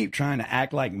 you keep trying to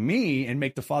act like me and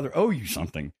make the Father owe you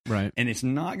something. Right. And it's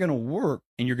not going to work.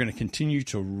 And you're going to continue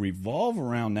to revolve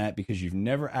around that because you've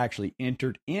never actually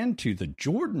entered into the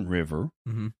Jordan River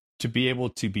to be able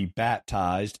to be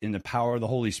baptized in the power of the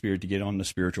Holy Spirit to get on the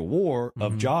spiritual war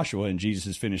of Joshua in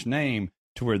Jesus' finished name,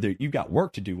 to where you've got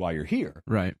work to do while you're here.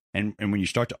 Right. And when you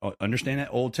start to understand that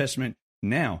Old Testament,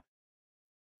 now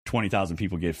 20,000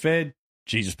 people get fed.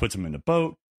 Jesus puts them in the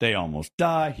boat. They almost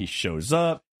die. He shows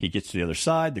up. He gets to the other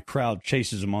side. The crowd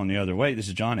chases him on the other way. This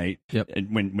is John 8. Yep.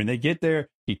 And when they get there,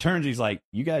 he turns. He's like,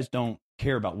 you guys don't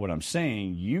care about what I'm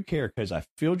saying. You care because I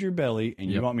filled your belly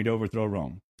and you want me to overthrow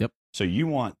Rome. Yep. So you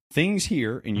want things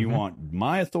here and you want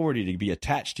my authority to be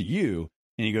attached to you.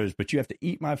 And he goes, but you have to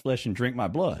eat my flesh and drink my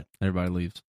blood. Everybody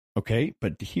leaves. Okay,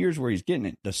 but here's where he's getting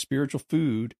it. The spiritual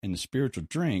food and the spiritual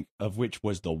drink, of which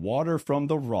was the water from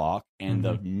the rock and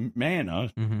the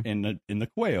manna in the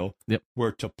quail,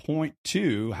 were to point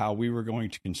to how we were going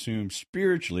to consume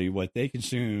spiritually what they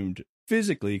consumed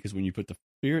physically, because when you put the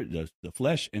spirit, the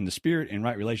flesh and the spirit in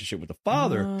right relationship with the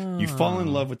Father, you fall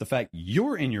in love with the fact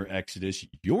you're in your Exodus,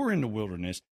 you're in the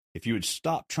wilderness. If you would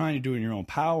stop trying to do it in your own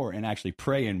power and actually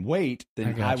pray and wait,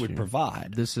 then I would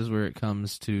provide. This is where it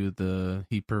comes to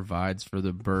he provides for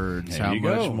the birds. There How you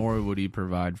much go. more would he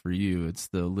provide for you? It's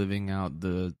the living out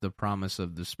the promise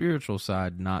of the spiritual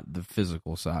side, not the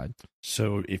physical side.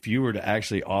 So if you were to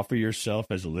actually offer yourself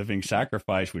as a living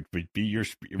sacrifice, which would be your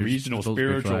reasonable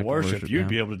spiritual worship, you'd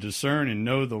be able to discern and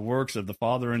know the works of the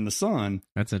Father and the Son.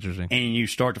 That's interesting. And you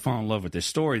start to fall in love with this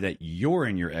story that you're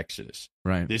in your Exodus.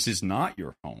 Right. This is not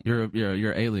your home. You're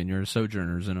alien. You're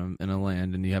sojourners in a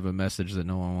land, and you have a message that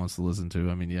no one wants to listen to.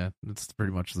 I mean, yeah, that's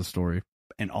pretty much the story.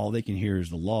 And all they can hear is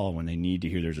the law when they need to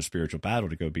hear there's a spiritual battle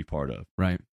to go be part of.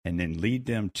 Right. And then lead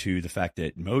them to the fact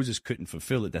that Moses couldn't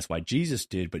fulfill it. That's why Jesus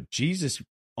did. But Jesus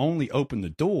only opened the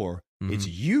door. It's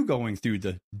you going through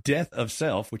the death of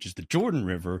self, which is the Jordan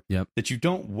River, that you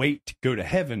don't wait to go to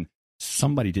heaven.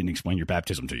 Somebody didn't explain your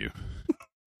baptism to you.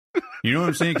 You know what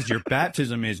I'm saying? Because your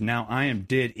baptism is now I am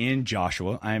dead in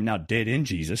Joshua. I am now dead in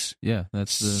Jesus. Yeah,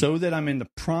 that's so that I'm in the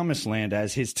promised land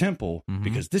as his temple,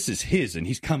 because this is his and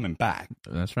he's coming back.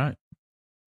 That's right.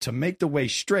 To make the way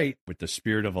straight with the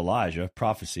spirit of Elijah,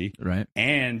 prophecy,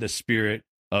 and the spirit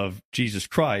of Jesus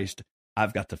Christ,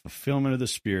 I've got the fulfillment of the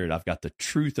Spirit. I've got the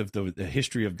truth of the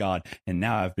history of God. And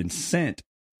now I've been sent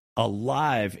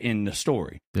alive in the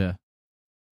story. Yeah.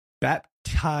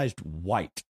 Baptized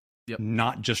white,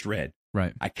 not just red.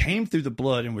 Right. I came through the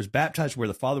blood and was baptized where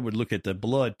the Father would look at the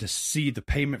blood to see the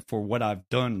payment for what I've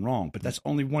done wrong. But that's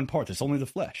only one part. That's only the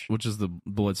flesh. Which is the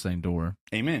bloodstained door.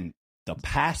 Amen. The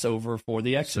Passover for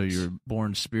the Exodus. So you're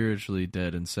born spiritually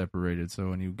dead and separated.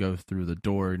 So when you go through the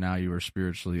door, now you are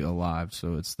spiritually alive.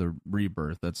 So it's the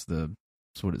rebirth. That's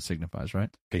what it signifies,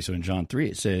 right? Okay, so in John 3,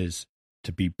 it says,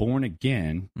 to be born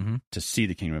again Mm-hmm. to see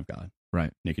the kingdom of God.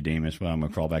 Right. Nicodemus, well, I'm going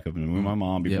to crawl back up in the womb of my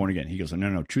mom, be born again. He goes,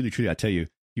 no, truly, truly, I tell you,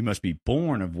 you must be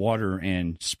born of water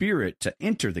and spirit to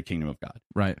enter the kingdom of God.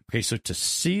 Right. Okay, so to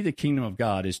see the kingdom of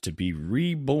God is to be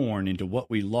reborn into what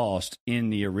we lost in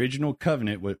the original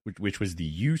covenant, which was the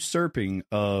usurping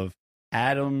of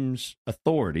Adam's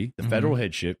authority, the federal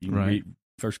headship. You can read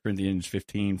 1 Corinthians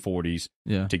 15:40s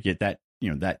to get that,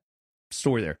 that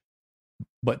story there.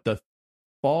 But the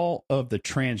fall of the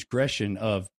transgression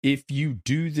of if you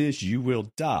do this, you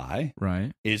will die,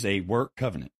 is a work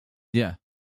covenant. Yeah.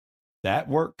 That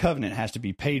work covenant has to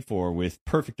be paid for with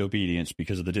perfect obedience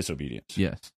because of the disobedience.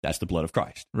 Yes. That's the blood of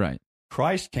Christ. Right.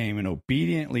 Christ came and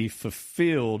obediently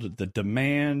fulfilled the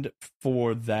demand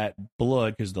for that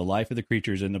blood because the life of the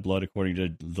creature is in the blood according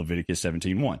to Leviticus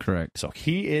 17:1. Correct. So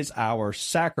he is our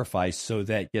sacrifice so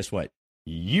that, guess what?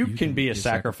 You can be a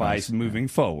sacrifice moving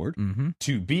forward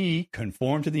to be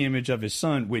conformed to the image of his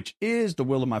son, which is the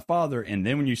will of my Father. And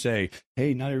then when you say,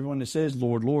 hey, not everyone that says,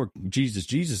 Lord, Lord,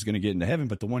 Jesus is going to get into heaven,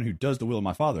 but the one who does the will of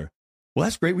my Father. Well,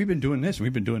 that's great. We've been doing this, and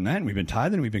we've been doing that, and we've been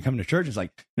tithing, and we've been coming to church. It's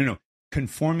like, no.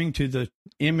 Conforming to the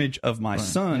image of my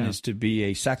son is to be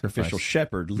a sacrificial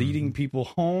shepherd, leading people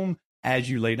home as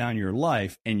you lay down your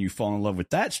life, and you fall in love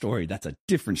with that story. That's a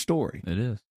different story. It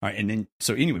is. All right, and then,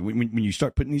 so anyway, when you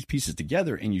start putting these pieces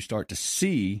together and you start to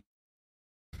see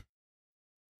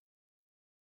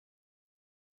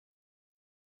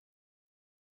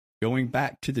going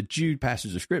back to the Jude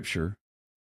passage of Scripture,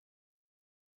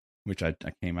 which I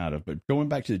came out of, but going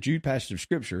back to the Jude passage of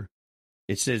Scripture,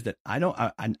 it says that I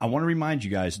want to remind you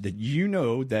guys that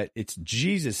that it's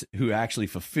Jesus who actually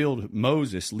fulfilled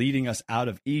Moses leading us out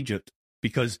of Egypt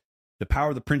because the power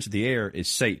of the prince of the air is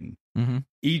Satan.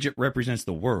 Egypt represents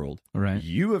the world. Right.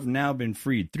 You have now been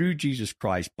freed through Jesus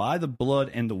Christ by the blood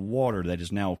and the water that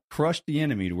has now crushed the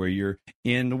enemy to where you're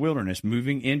in the wilderness,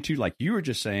 moving into, like you were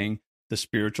just saying, the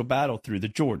spiritual battle through the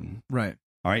Jordan. Right.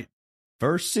 All right.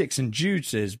 Verse 6 in Jude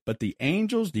says, but the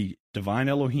angels, the divine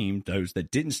Elohim, those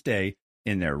that didn't stay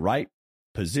in their right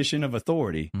position of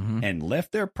authority and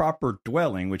left their proper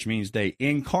dwelling, which means they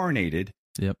incarnated,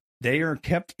 they are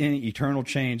kept in eternal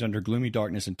chains under gloomy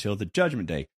darkness until the judgment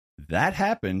day. That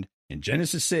happened in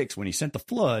Genesis 6 when he sent the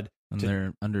flood. And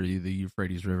they're under the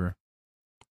Euphrates River.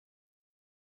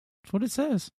 That's what it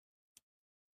says.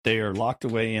 They are locked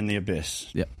away in the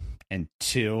abyss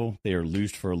until they are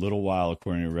loosed for a little while,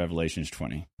 according to Revelations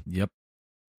 20.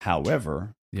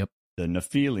 However, the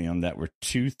Nephilim that were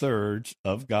 2/3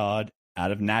 of God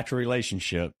out of natural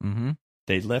relationship,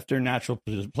 they left their natural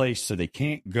place, so they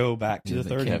can't go back to the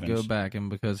third heavens. They can't go back, and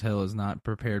because hell is not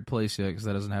prepared place yet, because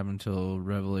that doesn't happen until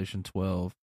Revelation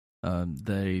 12,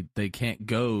 they can't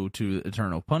go to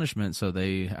eternal punishment, so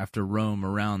they have to roam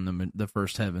around the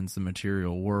first heavens, the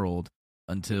material world,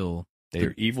 until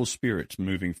they're evil spirits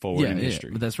moving forward in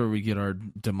history. But that's where we get our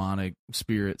demonic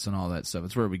spirits and all that stuff.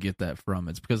 It's where we get that from.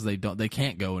 It's because they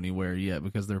can't go anywhere yet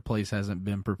because their place hasn't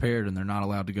been prepared, and they're not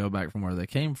allowed to go back from where they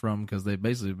came from because they've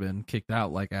basically been kicked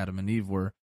out like Adam and Eve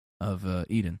were of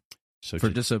Eden for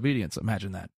disobedience.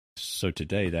 Imagine that. So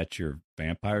today, that's your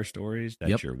vampire stories,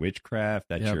 that's your witchcraft,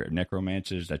 that's your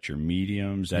necromancers, that's your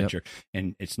mediums, that's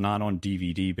and it's not on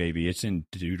DVD, baby. It's in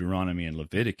Deuteronomy and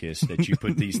Leviticus that you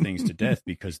put these things to death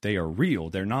because they are real.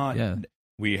 They're not,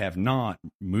 we have not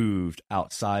moved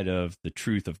outside of the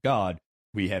truth of God.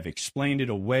 We have explained it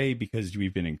away because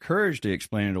we've been encouraged to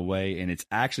explain it away, and it's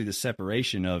actually the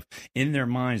separation of, in their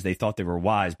minds, they thought they were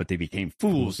wise, but they became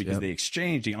fools because they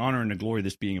exchanged the honor and the glory of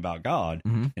this being about God,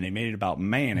 and they made it about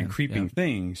man and creeping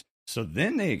things. So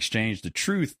then they exchanged the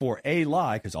truth for a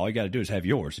lie, because all you got to do is have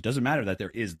yours. It doesn't matter that there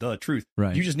is the truth.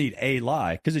 Right. You just need a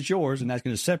lie because it's yours, and that's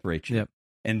going to separate you.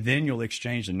 And then you'll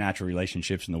exchange the natural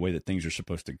relationships and the way that things are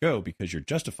supposed to go because you're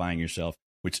justifying yourself,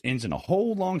 which ends in a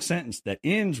whole long sentence that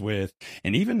ends with,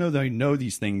 and even though they know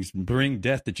these things bring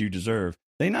death that you deserve,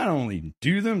 they not only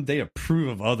do them, they approve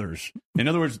of others. In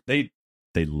other words, they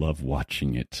love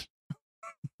watching it,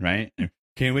 right?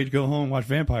 Can't wait to go home and watch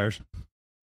vampires.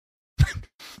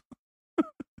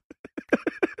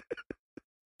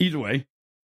 Either way,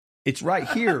 it's right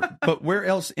here, but where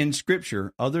else in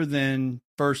Scripture, other than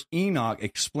First Enoch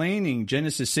explaining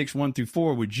Genesis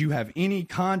 6:1-4, would you have any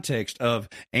context of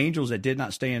angels that did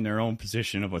not stay in their own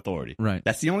position of authority? Right.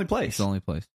 That's the only place. It's the only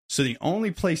place. So the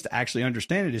only place to actually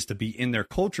understand it is to be in their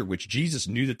culture, which Jesus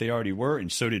knew that they already were,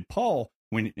 and so did Paul,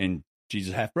 and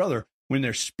Jesus' half-brother. When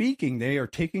they're speaking, they are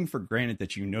taking for granted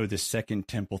that you know this Second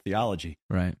Temple theology.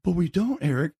 Right. But we don't,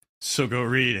 Eric. So go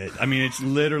read it. I mean, it's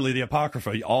literally the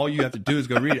Apocrypha. All you have to do is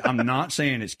go read it. I'm not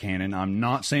saying it's canon. I'm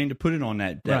not saying to put it on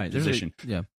that depth position.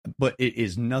 But it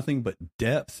is nothing but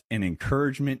depth and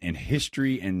encouragement and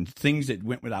history and things that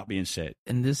went without being said.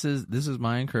 And this is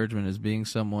my encouragement as being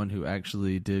someone who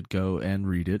actually did go and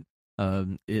read it.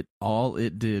 All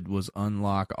it did was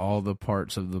unlock all the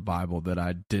parts of the Bible that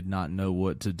I did not know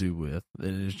what to do with.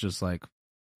 And it's just like,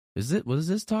 was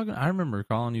this talking? I remember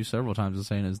calling you several times and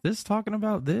saying, is this talking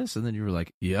about this? And then you were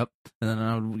like, yep. And then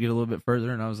I would get a little bit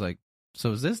further and I was like,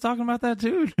 so is this talking about that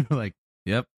too? And you're like,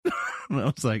 yep. And I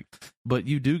was like, but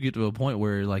you do get to a point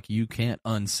where like you can't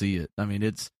unsee it. I mean,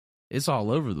 it's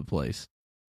all over the place.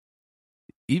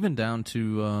 Even down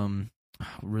to, I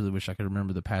really wish I could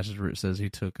remember the passage where it says he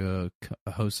took a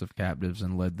host of captives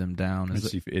and led them down.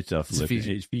 It's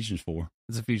Ephesians 4.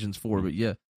 It's Ephesians 4, but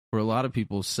yeah. Where a lot of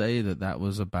people say that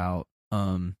was about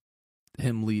him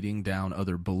leading down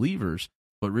other believers,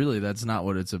 but really that's not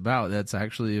what it's about. That's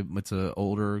actually it's an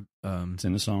older. It's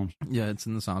in the Psalms. Yeah, it's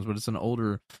in the Psalms, but it's an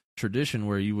older tradition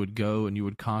where you would go and you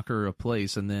would conquer a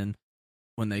place, and then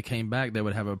when they came back, they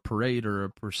would have a parade or a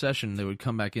procession. They would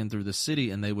come back in through the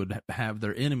city, and they would have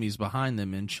their enemies behind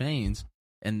them in chains,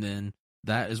 and then.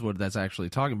 That is what that's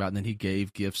actually talking about. And then he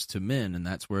gave gifts to men, and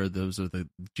that's where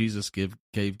Jesus gave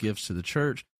gifts to the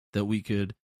church that we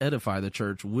could edify the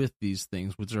church with these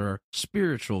things, which are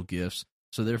spiritual gifts.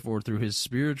 So therefore, through his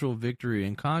spiritual victory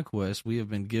and conquest, we have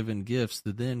been given gifts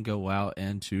to then go out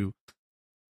and to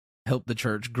help the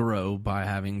church grow by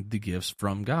having the gifts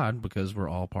from God, because we're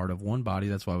all part of one body.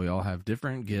 That's why we all have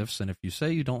different gifts. And if you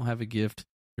say you don't have a gift,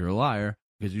 you're a liar,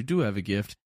 because you do have a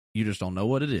gift. You just don't know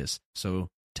what it is. So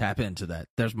tap into that.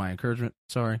 There's my encouragement.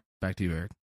 Sorry. Back to you,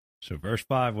 Eric. So verse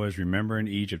 5 was, remember in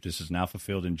Egypt, this is now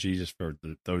fulfilled in Jesus for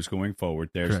those going forward.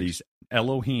 There's Correct. These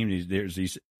Elohim, there's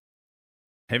these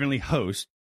heavenly hosts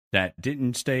that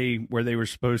didn't stay where they were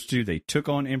supposed to. They took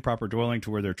on improper dwelling to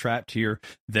where they're trapped here.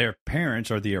 Their parents,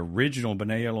 or the original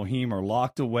B'nai Elohim, are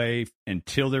locked away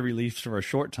until they're released for a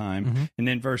short time. Mm-hmm. And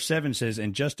then verse 7 says,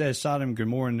 and just as Sodom and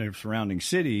Gomorrah and their surrounding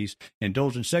cities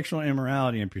indulged in sexual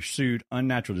immorality and pursued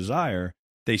unnatural desire,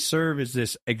 they serve as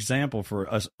this example for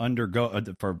us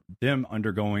for them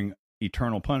undergoing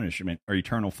eternal punishment or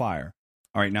eternal fire.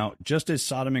 All right, now, just as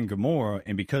Sodom and Gomorrah,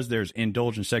 and because there's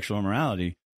indulged in sexual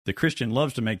immorality, the Christian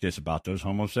loves to make this about those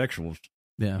homosexuals.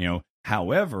 Yeah.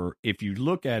 However, if you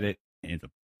look at it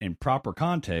in proper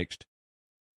context,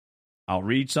 I'll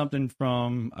read something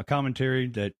from a commentary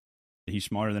that he's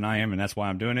smarter than I am, and that's why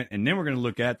I'm doing it. And then we're going to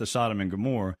look at the Sodom and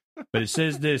Gomorrah. But it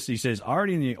says this, he says,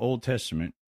 already in the Old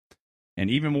Testament, and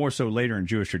even more so later in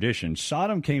Jewish tradition,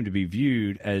 Sodom came to be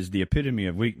viewed as the epitome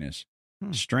of weakness.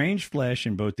 Strange flesh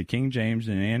in both the King James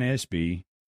and NASB,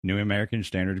 New American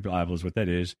Standard Bible is what that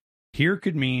is, here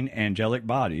could mean angelic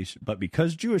bodies, but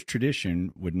because Jewish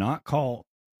tradition would not call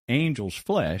angels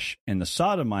flesh, and the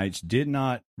Sodomites did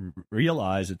not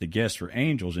realize that the guests were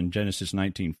angels in Genesis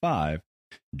 19:5,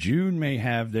 Jude may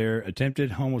have their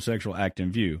attempted homosexual act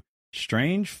in view.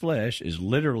 Strange flesh is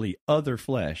literally other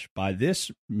flesh. By this,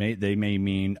 they may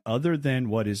mean other than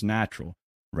what is natural,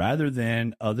 rather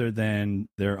than other than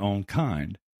their own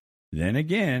kind. Then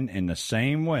again, in the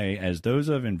same way as those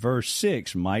of in verse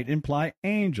 6 might imply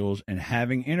angels and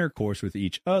having intercourse with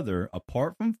each other,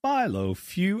 apart from Philo,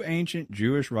 few ancient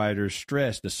Jewish writers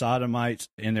stressed the Sodomites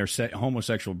in their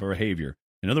homosexual behavior.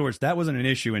 In other words, that wasn't an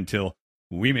issue until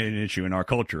we made an issue in our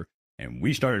culture. And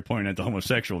we started pointing at the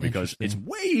homosexual because it's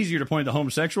way easier to point at the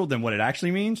homosexual than what it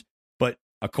actually means. But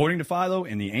according to Philo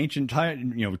and the ancient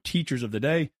teachers of the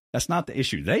day, that's not the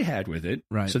issue they had with it.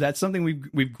 Right. So that's something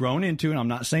we've grown into, and I'm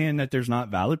not saying that there's not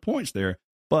valid points there,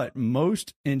 but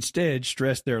most instead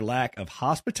stress their lack of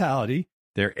hospitality,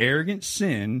 their arrogant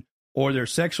sin, or their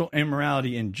sexual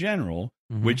immorality in general,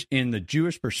 which in the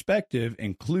Jewish perspective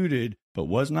included but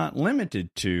was not limited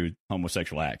to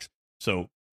homosexual acts. So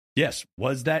yes,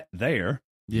 was that there?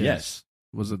 Yes.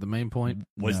 Was it the main point?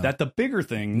 Was that the bigger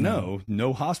thing?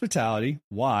 No hospitality.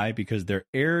 Why? Because their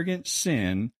arrogant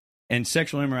sin and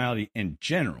sexual immorality in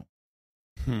general.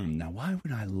 Now, why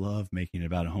would I love making it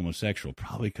about a homosexual?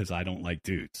 Probably because I don't like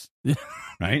dudes,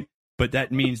 right? But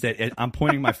that means that I'm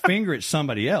pointing my finger at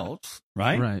somebody else,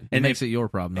 right? Right. It makes it your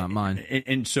problem, not mine.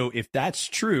 And so if that's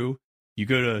true, you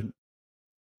go to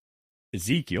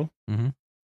Ezekiel,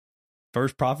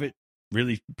 first prophet,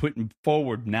 really putting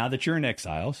forward now that you're in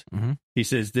exiles. He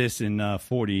says this in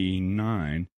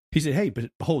 49. He said, hey,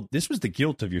 but behold, this was the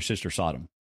guilt of your sister Sodom.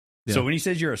 Yeah. So when he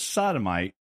says you're a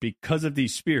sodomite because of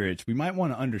these spirits, we might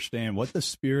want to understand what the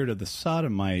spirit of the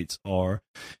sodomites are.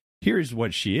 here's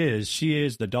what she is. She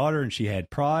is the daughter, and she had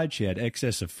pride, she had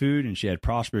excess of food, and she had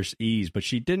prosperous ease. But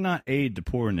she did not aid the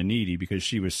poor and the needy, because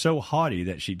she was so haughty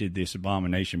that she did this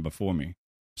abomination before me.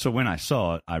 So when I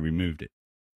saw it, I removed it.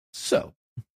 So,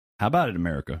 how about it,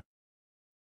 America?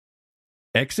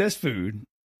 Excess food,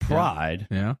 pride,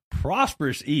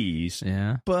 prosperous ease,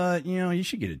 but, you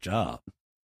should get a job.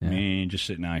 I mean, just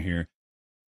sitting out here.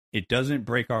 It doesn't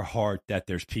break our heart that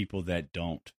there's people that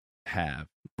don't have.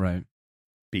 Right.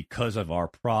 Because of our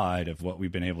pride of what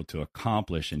we've been able to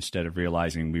accomplish, instead of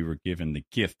realizing we were given the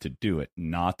gift to do it.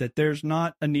 Not that there's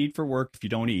not a need for work if you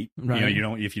don't eat. Right.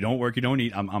 If you don't work, you don't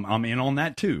eat. I'm in on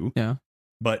that too. Yeah.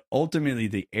 But ultimately,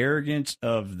 the arrogance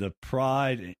of the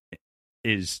pride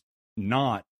is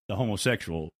not the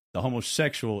homosexual. The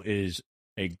homosexual is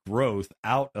a growth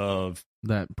out of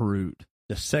that brute.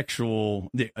 The sexual,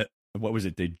 what was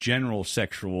it? The general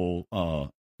sexual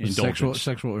indulgence.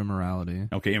 Sexual immorality.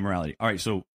 Okay, immorality. All right,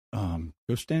 so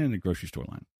go stand in the grocery store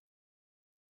line.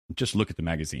 Just look at the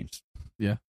magazines.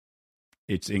 Yeah.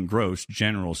 It's engrossed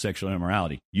general sexual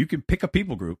immorality. You can pick a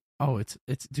people group. Oh, it's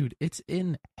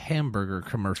in hamburger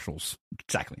commercials.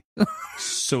 Exactly.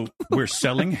 So we're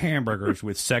selling hamburgers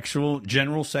with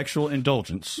general sexual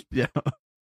indulgence. Yeah.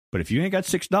 But if you ain't got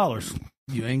 $6,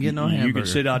 you ain't getting no hamburger. You can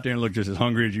sit out there and look just as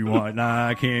hungry as you want. Nah,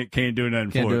 I can't do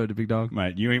nothing for it. Can't do it, big dog.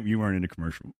 Right. You weren't in the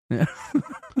commercial. Yeah.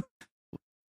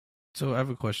 So I have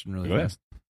a question really fast.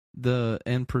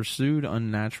 And pursued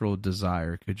unnatural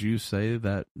desire, could you say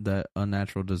that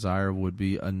unnatural desire would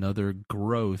be another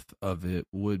growth of it,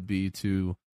 would be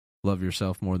to love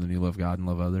yourself more than you love God and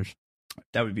love others?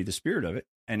 That would be the spirit of it.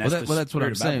 And that's that's what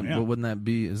I'm saying. Yeah. But wouldn't that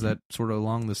be, is that sort of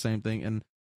along the same thing? And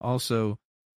also,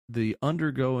 the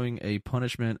undergoing a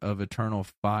punishment of eternal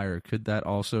fire, could that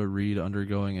also read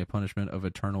undergoing a punishment of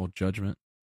eternal judgment?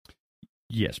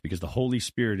 Yes, because the Holy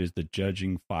Spirit is the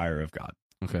judging fire of God.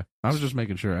 Okay, I was just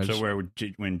making sure.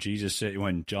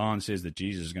 When John says that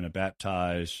Jesus is going to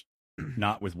baptize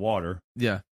not with water,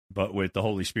 but with the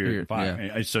Holy Spirit and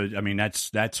fire. Yeah. So I mean,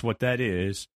 that's what that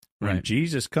is. When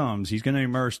Jesus comes, he's going to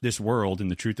immerse this world in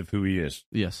the truth of who he is.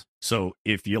 Yes. So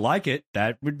if you like it,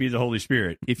 that would be the Holy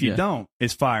Spirit. If you don't,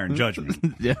 it's fire and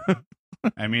judgment. Yeah.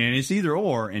 I mean, it's either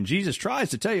or. And Jesus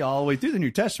tries to tell you all the way through the New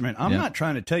Testament, I'm not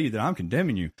trying to tell you that I'm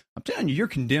condemning you. I'm telling you, you're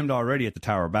condemned already at the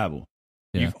Tower of Babel.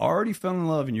 Yeah. You've already fell in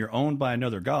love and you're owned by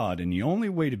another God. And the only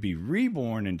way to be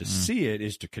reborn and to see it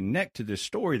is to connect to this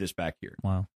story that's back here.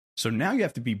 Wow. So now you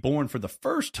have to be born for the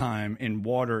first time in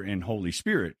water and Holy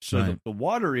Spirit. So the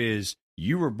water is,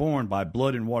 you were born by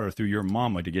blood and water through your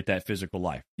mama to get that physical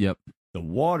life. Yep. The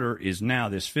water is now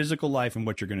this physical life and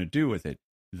what you're going to do with it.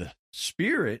 The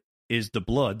Spirit is the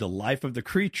blood, the life of the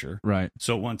creature. Right.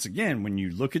 So once again, when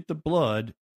you look at the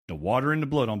blood, the water and the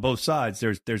blood on both sides,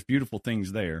 there's beautiful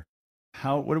things there.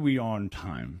 What are we on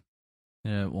time?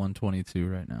 Yeah, 122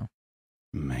 right now.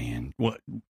 Man, well,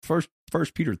 First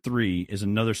Peter 3 is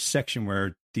another section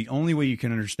where the only way you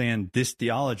can understand this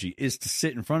theology is to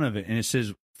sit in front of it, and it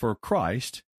says, "For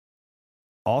Christ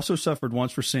also suffered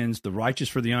once for sins, the righteous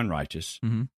for the unrighteous."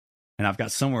 Mm-hmm. And I've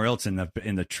got somewhere else in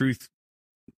the truth,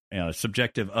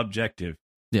 subjective, objective.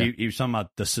 Yeah. He was talking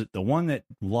about the one that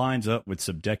lines up with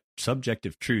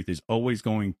subjective truth is always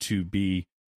going to be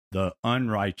the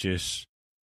unrighteous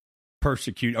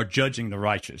persecute or judging the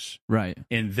righteous, right,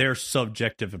 in their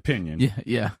subjective opinion.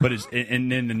 Yeah. But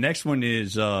and then the next one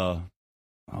is oh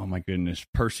my goodness,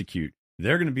 persecute.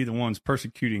 They're going to be the ones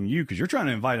persecuting you because you're trying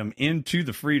to invite them into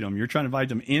the freedom. You're trying to invite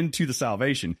them into the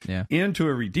salvation, into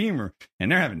a redeemer,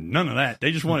 and they're having none of that.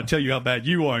 They just want to tell you how bad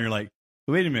you are. And you're like,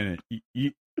 wait a minute,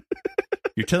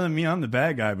 you're telling me I'm the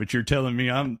bad guy, but you're telling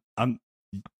me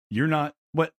you're not.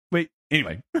 What? Wait.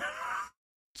 Anyway.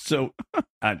 So,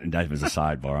 that was a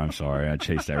sidebar. I'm sorry. I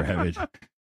chased that rabbit. All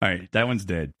right, that one's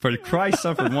dead. For Christ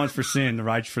suffered once for sin, the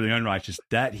righteous for the unrighteous,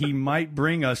 that he might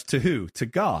bring us to who? To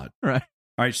God. Right.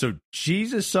 All right, so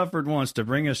Jesus suffered once to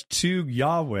bring us to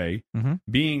Yahweh,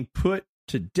 being put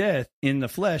to death in the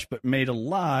flesh, but made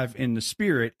alive in the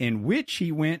spirit, in which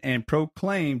he went and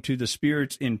proclaimed to the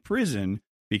spirits in prison,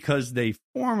 because they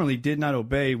formerly did not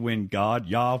obey when God,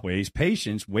 Yahweh's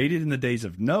patience, waited in the days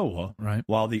of Noah,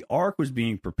 while the ark was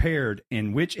being prepared,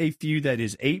 in which a few, that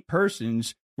is 8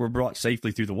 persons, were brought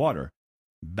safely through the water.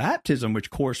 Baptism, which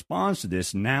corresponds to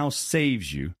this, now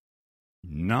saves you,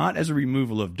 not as a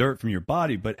removal of dirt from your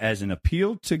body, but as an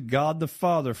appeal to God the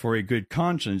Father for a good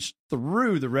conscience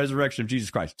through the resurrection of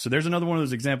Jesus Christ. So there's another one of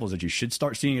those examples that you should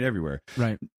start seeing it everywhere.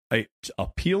 Right. A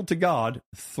appeal to God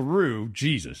through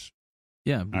Jesus.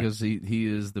 Yeah, because he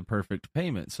is the perfect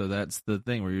payment. So that's the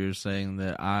thing where you're saying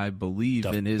that I believe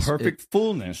in his perfect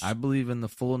fullness. I believe in the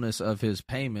fullness of his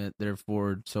payment,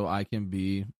 therefore, so I can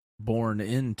be born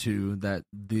into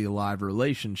the alive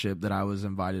relationship that I was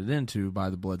invited into by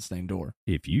the bloodstained door.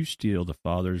 If you steal the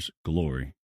Father's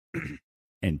glory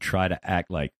and try to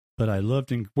act like, but I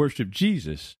loved and worshiped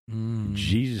Jesus,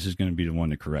 Jesus is going to be the one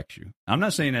that corrects you. I'm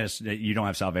not saying that you don't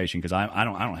have salvation, because I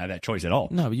don't have that choice at all.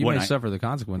 No, but you may suffer the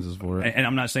consequences for it. And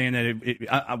I'm not saying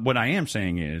that what I am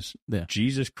saying is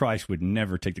Jesus Christ would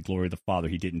never take the glory of the Father.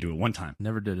 He didn't do it one time.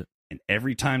 Never did it. And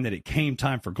every time that it came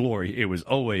time for glory, it was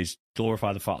always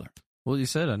glorify the Father. Well, he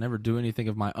said, I never do anything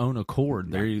of my own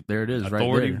accord. There it is,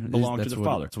 Authority right there. belongs to the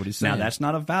Father. That's what he's saying. Now, that's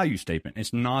not a value statement.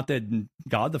 It's not that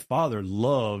God the Father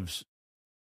loves.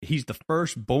 He's the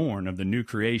firstborn of the new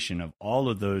creation of all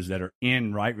of those that are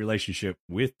in right relationship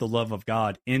with the love of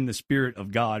God, in the Spirit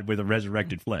of God, with a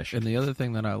resurrected flesh. And the other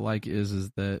thing that I like is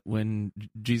that when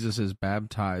Jesus is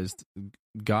baptized,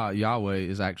 God,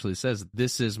 Yahweh, actually says,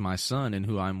 "This is my son in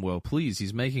whom I'm well pleased."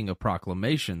 He's making a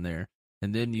proclamation there.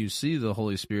 And then you see the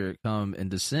Holy Spirit come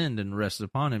and descend and rest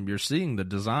upon him. You're seeing the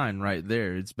design right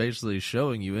there. It's basically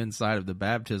showing you inside of the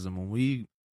baptism when we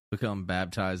become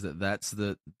baptized that's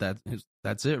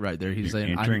it right there. He's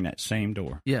saying, entering that same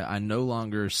door. Yeah, I no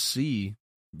longer see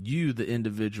you, the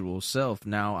individual self.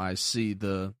 Now I see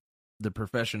the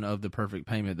profession of the perfect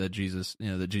payment that Jesus,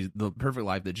 the perfect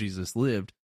life that Jesus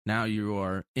lived. Now you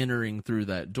are entering through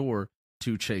that door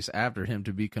to chase after him,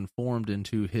 to be conformed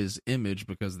into his image,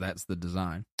 because that's the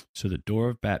design. So the door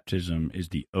of baptism is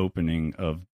the opening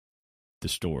of the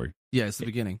story. Yeah, it's the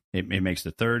beginning. It makes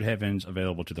the third heavens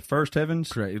available to the first heavens.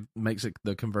 Correct. It makes it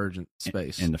the convergent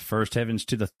space. And the first heavens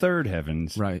to the third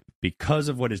heavens. Right. Because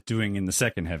of what it's doing in the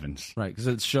second heavens. Right, because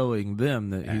it's showing them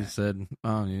that he said,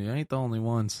 oh, you ain't the only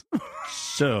ones.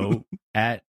 So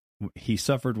he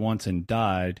suffered once and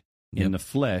died in the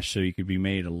flesh, so he could be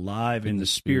made alive in the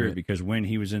spirit, because when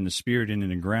he was in the spirit and in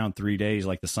the ground 3 days,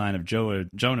 like the sign of Jonah,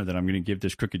 that I'm going to give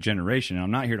this crooked generation. And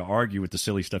I'm not here to argue with the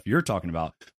silly stuff you're talking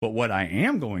about, but what I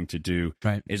am going to do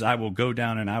is I will go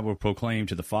down and I will proclaim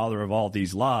to the father of all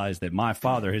these lies that my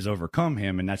Father has overcome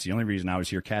him, and that's the only reason I was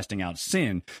here casting out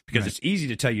sin, because it's easy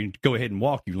to tell you, go ahead and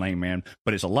walk, you lame man,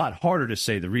 but it's a lot harder to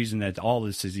say the reason that all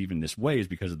this is even this way is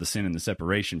because of the sin and the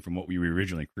separation from what we were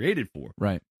originally created for.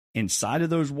 Right. Inside of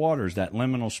those waters, that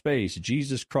liminal space,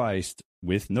 Jesus Christ,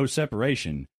 with no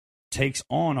separation, takes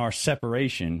on our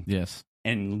separation. Yes.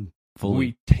 And fully.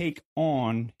 We take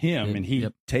on him, and he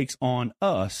takes on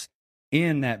us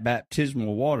in that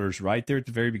baptismal waters right there at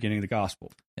the very beginning of the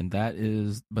gospel. And that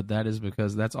is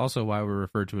because that's also why we're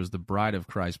referred to as the bride of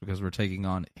Christ, because we're taking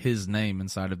on his name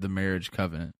inside of the marriage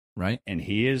covenant, right? And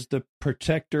he is the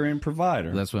protector and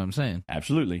provider. That's what I'm saying.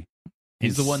 Absolutely.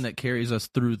 He's the one that carries us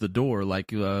through the door. Like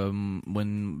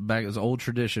when back as old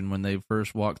tradition, when they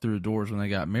first walked through the doors when they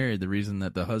got married, the reason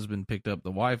that the husband picked up the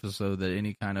wife is so that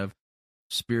any kind of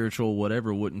spiritual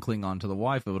whatever wouldn't cling on to the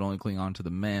wife; it would only cling on to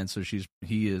the man. So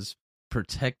he is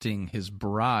protecting his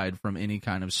bride from any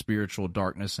kind of spiritual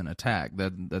darkness and attack.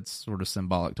 That's sort of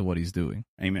symbolic to what he's doing.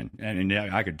 Amen. And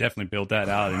I could definitely build that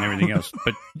out and everything else.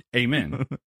 But amen.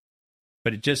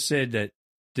 But it just said that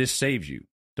this saves you.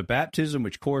 The baptism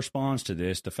which corresponds to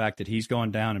this, the fact that he's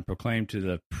gone down and proclaimed to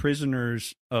the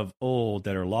prisoners of old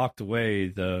that are locked away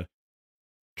the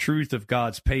truth of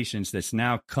God's patience that's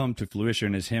now come to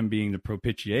fruition as him being the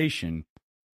propitiation.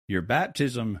 Your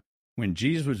baptism, when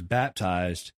Jesus was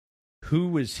baptized, who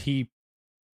was he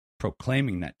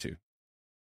proclaiming that to?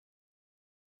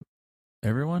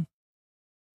 Everyone?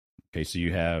 Okay, so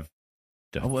you have...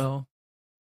 No,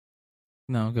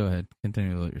 go ahead.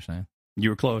 Continue what you're saying.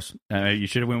 You were close. You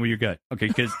should have went with your gut. Okay,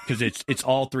 because it's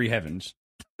all three heavens.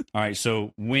 All right,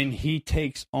 so when he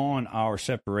takes on our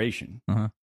separation,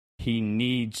 he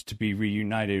needs to be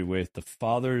reunited with the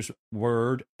Father's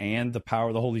word and the power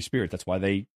of the Holy Spirit. That's why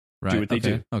they do what they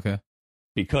do. Okay.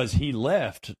 Because he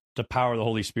left the power of the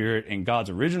Holy Spirit and God's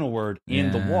original word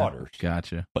in the waters.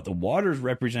 Gotcha. But the waters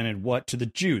represented what to the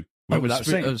Jew? Without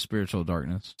saying of spiritual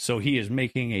darkness. So he is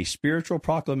making a spiritual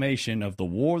proclamation of the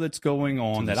war that's going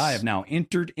on, that I have now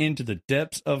entered into the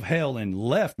depths of hell and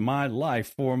left my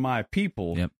life for my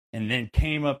people, and then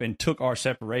came up and took our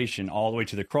separation all the way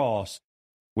to the cross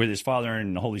with his Father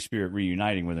and the Holy Spirit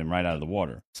reuniting with him right out of the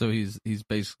water. So he's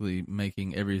basically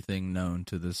making everything known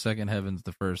to the second heavens,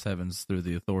 the first heavens, through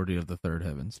the authority of the third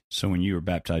heavens. So when you were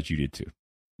baptized, you did too.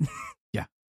 Yeah.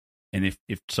 And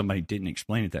if somebody didn't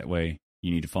explain it that way,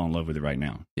 you need to fall in love with it right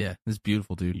now. Yeah, it's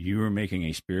beautiful, dude. You are making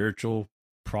a spiritual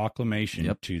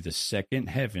proclamation to the second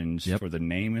heavens for the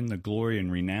name and the glory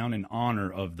and renown and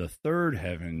honor of the third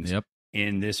heavens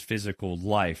in this physical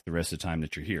life the rest of the time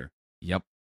that you're here. Yep.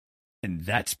 And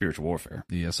that's spiritual warfare.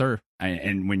 Yes, sir.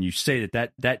 And when you say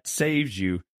that saves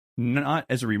you, not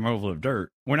as a removal of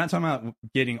dirt. We're not talking about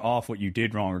getting off what you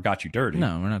did wrong or got you dirty.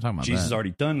 No, we're not talking about Jesus that. has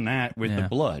already done that with the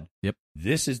blood. Yep.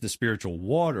 This is the spiritual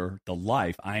water, the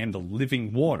life. I am the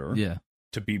living water. Yeah.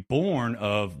 To be born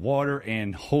of water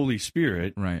and Holy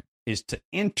Spirit Right. is to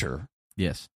enter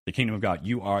Yes. the kingdom of God.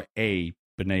 You are a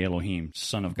B'nai Elohim,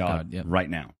 son of God, yep. right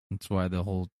now. That's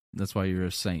why you're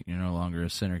a saint. You're no longer a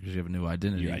sinner because you have a new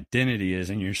identity. Your identity is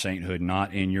in your sainthood,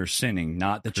 not in your sinning.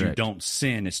 Not that Correct. you don't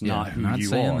sin. It's not who not you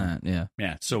saying are. That. Yeah.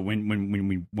 Yeah. So when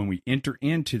we enter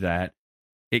into that,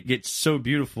 it gets so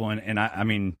beautiful, and I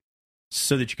mean,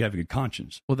 so that you can have a good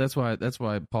conscience. Well, that's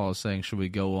why Paul is saying, should we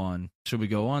go on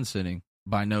sinning?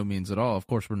 By no means at all. Of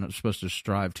course, we're not supposed to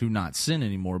strive to not sin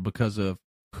anymore because of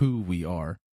who we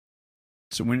are.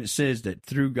 So when it says that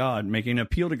through God, making an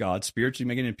appeal to God, spiritually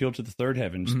making an appeal to the third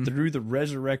heavens, through the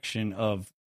resurrection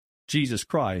of Jesus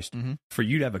Christ, for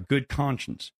you to have a good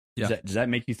conscience, does that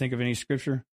make you think of any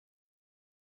scripture?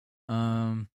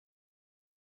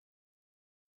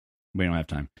 We don't have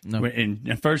time. No.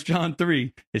 In 1 John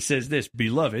 3, it says this,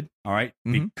 beloved, all right,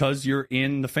 because you're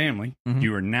in the family,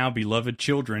 you are now beloved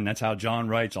children. That's how John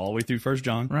writes all the way through 1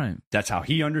 John. Right. That's how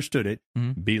he understood it.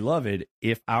 Beloved,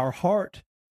 if our heart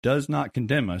does not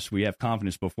condemn us, we have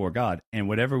confidence before God, and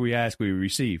whatever we ask, we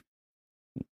receive.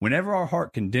 Whenever our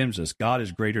heart condemns us, God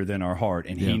is greater than our heart,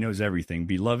 and he knows everything.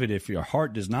 Beloved, if your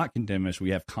heart does not condemn us,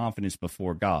 we have confidence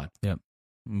before God. Yep.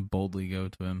 Boldly go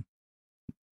to him.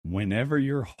 Whenever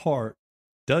your heart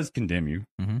does condemn you,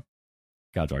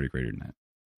 God's already greater than that.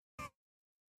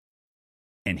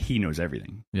 And he knows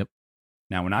everything. Yep.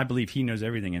 Now, when I believe he knows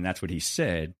everything and that's what he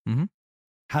said,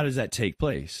 how does that take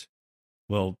place?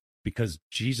 Well, because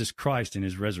Jesus Christ in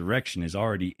his resurrection is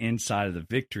already inside of the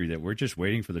victory, that we're just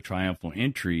waiting for the triumphal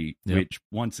entry, which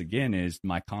once again is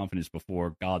my confidence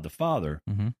before God the Father.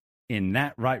 In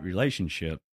that right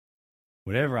relationship,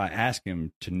 whatever I ask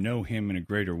him to know him in a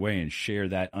greater way and share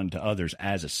that unto others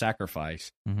as a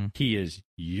sacrifice, he is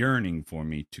yearning for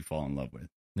me to fall in love with.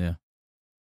 Yeah.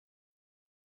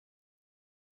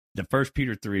 The 1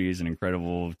 Peter 3 is an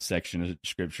incredible section of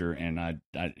scripture, and I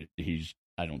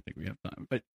don't think we have time,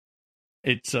 but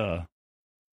it's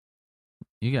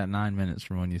You got 9 minutes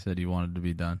from when you said you wanted to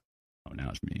be done. Oh, now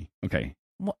it's me. Okay.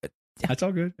 What? That's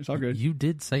all good. It's all good. You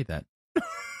did say that.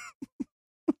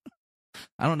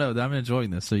 I don't know. I'm enjoying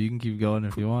this, so you can keep going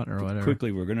if you want or whatever.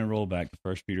 Quickly, we're going to roll back to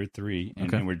 1 Peter 3,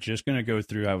 and we're just going to go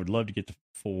through. I would love to get to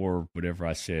 4, whatever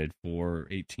I said,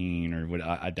 4:18, or what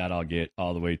I doubt I'll get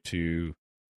all the way to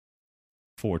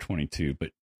 4:22,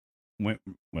 but no,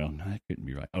 that couldn't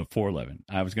be right. Oh, 4:11.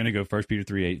 I was going to go 1 Peter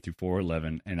 3:8 through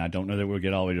 4:11, and I don't know that we'll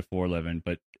get all the way to 4:11,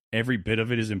 but every bit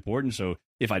of it is important. So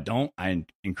if I don't, I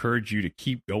encourage you to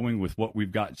keep going with what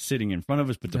we've got sitting in front of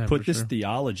us, but to put this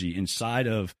theology inside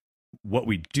of what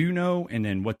we do know, and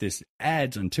then what this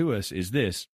adds unto us is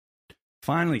this.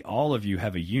 Finally, all of you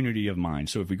have a unity of mind.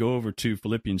 So if we go over to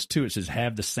Philippians 2, it says,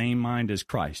 have the same mind as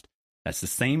Christ. That's the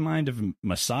same mind of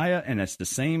Messiah, and that's the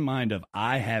same mind of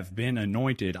I have been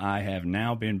anointed, I have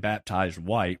now been baptized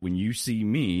white. When you see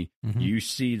me, you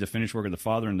see the finished work of the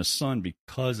Father and the Son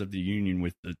because of the union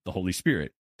with the Holy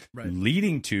Spirit. Right.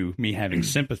 Leading to me having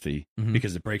sympathy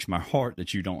because it breaks my heart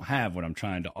that you don't have what I'm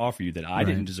trying to offer you that I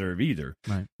didn't deserve either.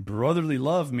 Right. Brotherly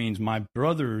love means my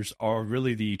brothers are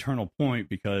really the eternal point,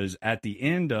 because at the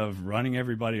end of running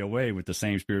everybody away with the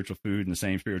same spiritual food and the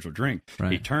same spiritual drink,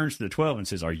 he turns to the 12 and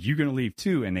says, are you going to leave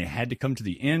too? And they had to come to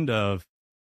the end of,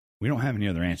 we don't have any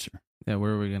other answer. Yeah,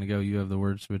 where are we going to go? You have the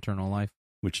words of eternal life.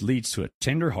 Which leads to a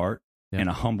tender heart and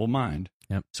a humble mind.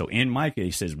 Yep. So in Micah,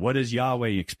 he says, what does Yahweh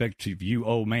expect of you,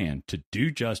 O man? To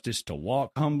do justice, to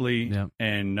walk humbly,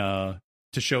 and to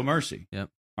show mercy. Yep.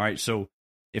 All right, so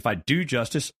if I do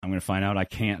justice, I'm going to find out I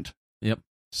can't. Yep.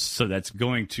 So that's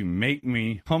going to make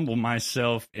me humble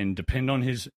myself and depend on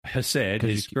his hesed,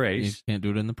 his grace. You can't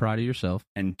do it in the pride of yourself.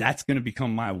 And that's going to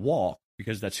become my walk,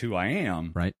 because that's who I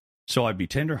am. Right. So I'd be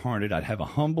tenderhearted. I'd have a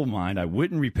humble mind. I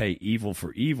wouldn't repay evil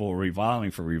for evil or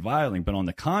reviling for reviling. But on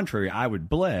the contrary, I would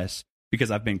bless, because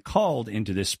I've been called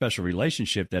into this special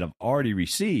relationship that I've already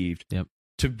received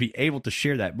to be able to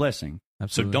share that blessing.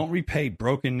 Absolutely. So don't repay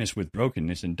brokenness with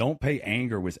brokenness, and don't pay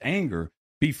anger with anger.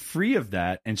 Be free of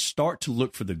that and start to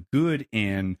look for the good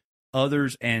in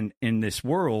others and in this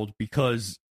world,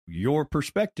 because your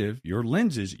perspective, your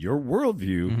lenses, your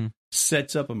worldview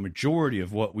sets up a majority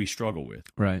of what we struggle with.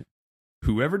 Right.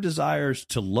 Whoever desires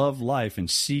to love life and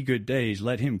see good days,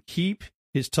 let him keep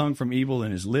his tongue from evil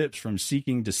and his lips from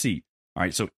seeking deceit. All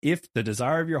right, so if the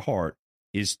desire of your heart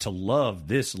is to love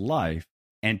this life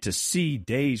and to see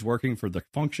days working for the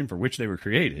function for which they were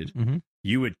created,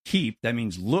 you would keep, that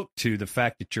means look to the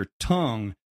fact that your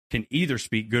tongue can either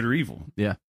speak good or evil.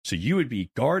 Yeah. So you would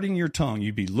be guarding your tongue.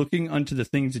 You'd be looking unto the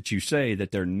things that you say,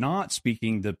 that they're not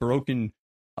speaking the broken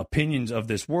opinions of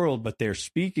this world, but they're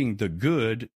speaking the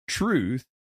good truth.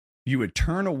 You would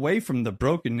turn away from the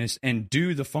brokenness and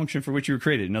do the function for which you were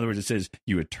created. In other words, it says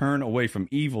you would turn away from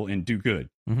evil and do good.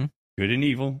 Mm-hmm. Good and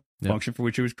evil, function for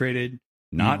which it was created,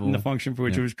 not Evil. in the function for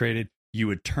which it was created. You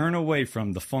would turn away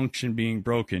from the function being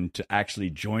broken to actually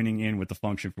joining in with the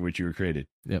function for which you were created.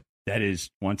 Yep. That is,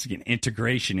 once again,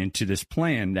 integration into this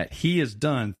plan that he has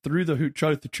done through the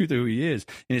truth of who he is.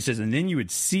 And it says, and then you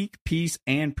would seek peace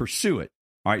and pursue it.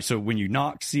 All right, so when you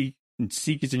knock, seek, and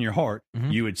seek is in your heart,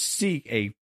 you would seek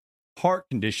a heart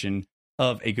condition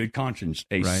of a good conscience,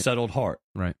 a settled heart.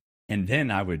 Right. And then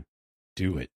I would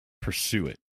do it, pursue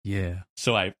it. Yeah.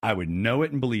 So I would know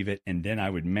it and believe it, and then I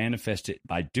would manifest it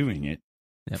by doing it.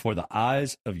 Yep. For the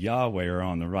eyes of Yahweh are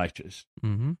on the righteous.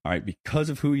 Mm-hmm. All right, because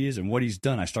of who he is and what he's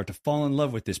done, I start to fall in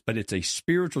love with this, but it's a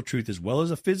spiritual truth as well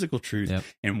as a physical truth. Yep.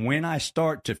 And when I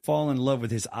start to fall in love with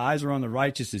his eyes are on the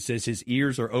righteous, it says his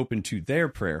ears are open to their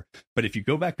prayer. But if you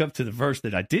go back up to the verse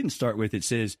that I didn't start with, it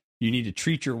says you need to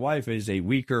treat your wife as a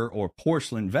weaker or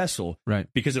porcelain vessel, right?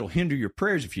 Because it'll hinder your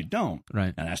prayers if you don't.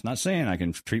 Right. And that's not saying I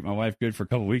can treat my wife good for a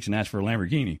couple of weeks and ask for a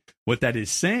Lamborghini. What that is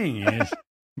saying is...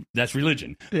 That's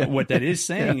religion. Yeah. What that is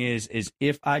saying is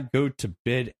if I go to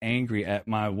bed angry at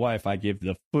my wife, I give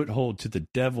the foothold to the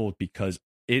devil because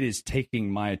it is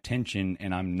taking my attention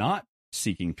and I'm not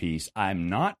seeking peace. I'm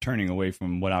not turning away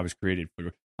from what I was created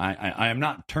for. I am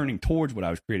not turning towards what I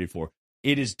was created for.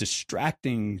 It is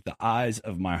distracting the eyes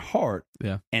of my heart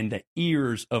and the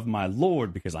ears of my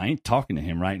Lord because I ain't talking to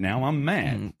him right now. I'm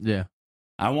mad. Yeah.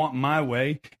 I want my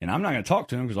way, and I'm not going to talk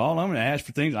to him because all I'm going to ask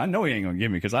for things I know he ain't going to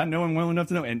give me because I know him well enough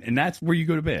to know. And that's where you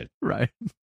go to bed. Right.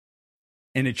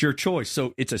 And it's your choice.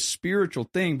 So it's a spiritual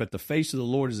thing, but the face of the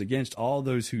Lord is against all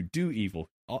those who do evil.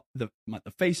 The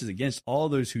face is against all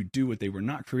those who do what they were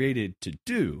not created to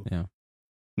do. Yeah.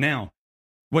 Now,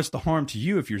 what's the harm to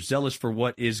you if you're zealous for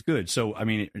what is good? So, I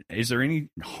mean, is there any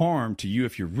harm to you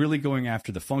if you're really going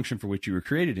after the function for which you were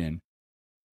created in?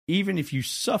 Even if you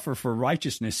suffer for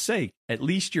righteousness' sake, at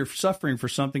least you're suffering for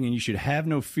something and you should have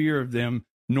no fear of them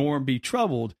nor be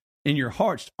troubled. In your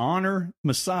hearts, honor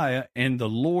Messiah and the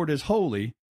Lord is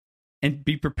holy, and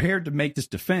be prepared to make this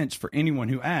defense for anyone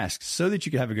who asks so that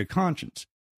you can have a good conscience.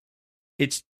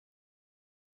 It's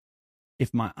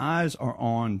if my eyes are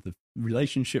on the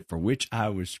relationship for which I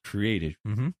was created,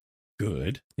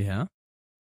 good. Yeah.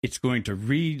 It's going to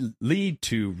lead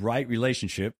to right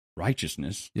relationship,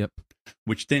 righteousness. Yep.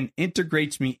 Which then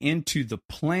integrates me into the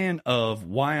plan of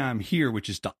why I'm here, which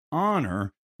is to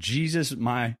honor Jesus,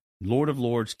 my Lord of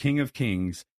Lords, King of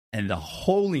Kings, and the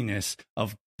holiness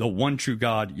of the one true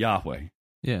God, Yahweh.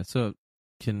 Yeah. So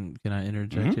can I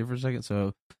interject here for a second?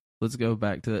 So let's go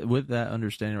back to with that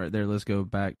understanding right there. Let's go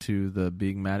back to the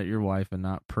being mad at your wife and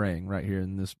not praying right here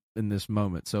in this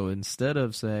moment. So instead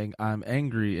of saying I'm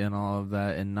angry and all of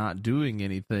that and not doing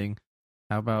anything,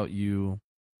 how about you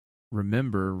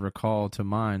recall to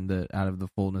mind that out of the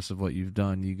fullness of what you've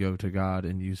done, you go to God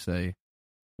and you say,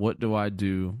 what do I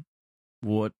do?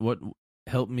 What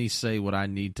help me say what I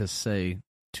need to say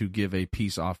to give a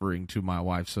peace offering to my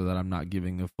wife so that I'm not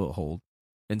giving a foothold?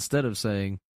 Instead of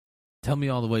saying, tell me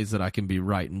all the ways that I can be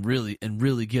right and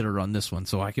really get her on this one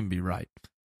so I can be right.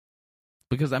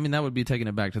 Because, I mean, that would be taking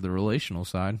it back to the relational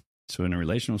side. So in the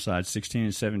relational side, 16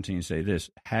 and 17 say this,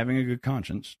 having a good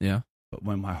conscience. Yeah. But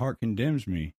when my heart condemns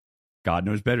me, God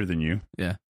knows better than you.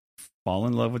 Yeah. Fall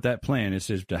in love with that plan. It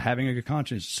says to having a good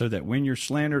conscience so that when you're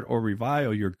slandered or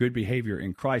revile, your good behavior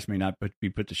in Christ may not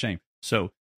be put to shame. So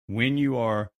when you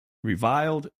are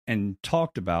reviled and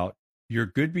talked about, your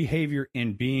good behavior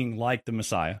in being like the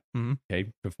Messiah,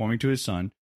 okay, conforming to his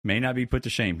son, may not be put to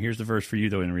shame. Here's the verse for you,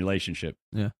 though, in a relationship.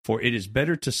 Yeah. For it is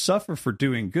better to suffer for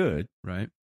doing good, right,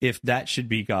 if that should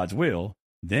be God's will,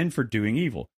 than for doing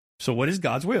evil. So what is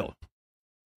God's will?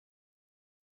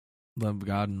 Love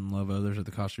God and love others at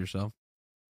the cost of yourself.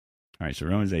 All right, so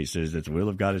Romans 8 says that the will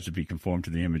of God is to be conformed to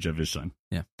the image of his son.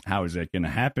 Yeah. How is that going to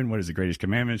happen? What is the greatest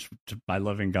commandments? By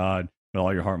loving God with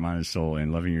all your heart, mind, and soul,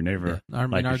 and loving your neighbor. Yeah.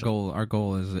 Our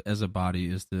goal as a body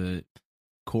is to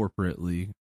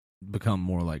corporately become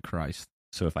more like Christ.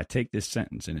 So if I take this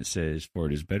sentence and it says, for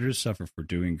it is better to suffer for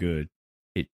doing good,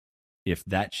 if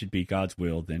that should be God's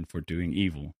will, than for doing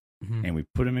evil, and we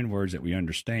put them in words that we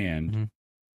understand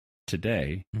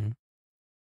today,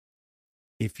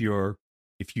 if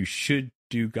you should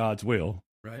do God's will,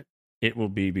 right, it will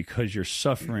be because you're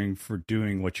suffering for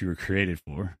doing what you were created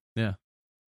for. Yeah.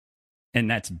 And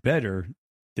that's better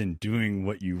than doing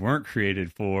what you weren't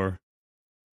created for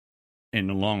in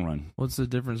the long run. What's the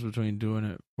difference between doing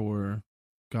it for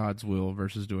God's will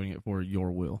versus doing it for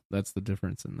your will. That's the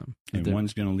difference in them. And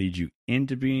one's going to lead you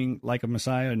into being like a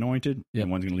Messiah anointed, Yep.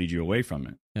 and one's going to lead you away from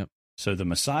it. Yep. So the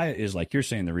Messiah is, like you're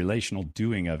saying, the relational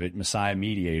doing of it, Messiah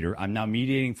mediator. I'm now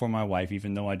mediating for my wife,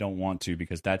 even though I don't want to,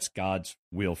 because that's God's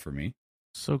will for me.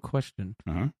 So question.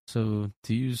 Uh-huh. So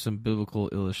to use some biblical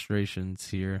illustrations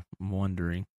here, I'm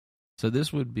wondering. So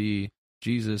this would be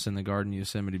Jesus in the Garden of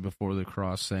Yosemite before the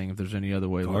cross saying, if there's any other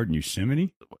way. Garden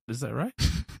Yosemite? Is that right?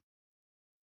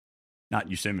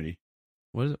 Not Yosemite.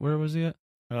 What is it? Where was he at?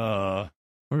 Where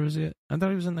was he at? I thought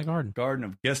he was in the garden. Garden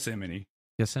of Gethsemane.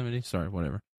 Yosemite? Sorry,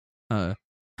 whatever.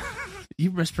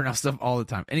 You mispronounce stuff all the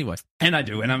time. Anyway. And I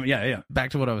do. And I'm, yeah.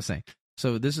 Back to what I was saying.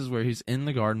 So this is where he's in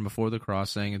the garden before the cross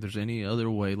saying, if there's any other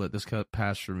way, let this cup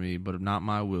pass from me, but not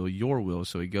my will, your will.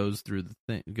 So he goes through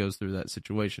goes through that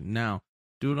situation. Now,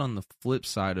 do it on the flip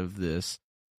side of this.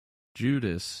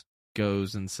 Judas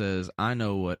goes and says, I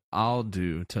know what I'll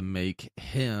do to make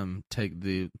him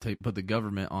put the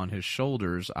government on his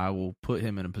shoulders. I will put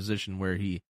him in a position where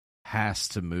he has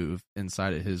to move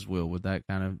inside of his will. Would that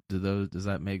kind of, does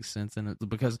that make sense in it?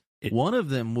 Because one of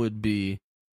them would be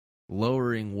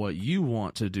lowering what you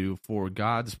want to do for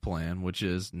God's plan, which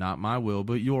is not my will,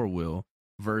 but your will,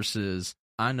 versus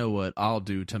I know what I'll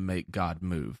do to make God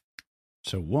move.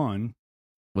 So one,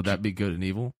 would that be good and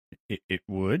evil? It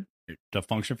would. The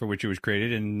function for which you was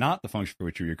created and not the function for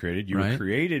which you were created. You were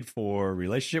created for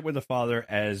relationship with the Father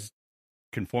as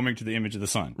conforming to the image of the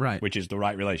Son, right? Which is the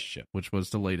right relationship. Which was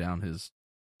to lay down his...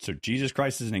 So Jesus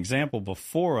Christ is an example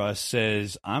before us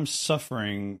says, I'm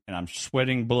suffering and I'm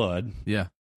sweating blood. Yeah.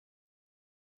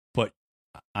 But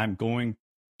I'm going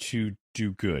to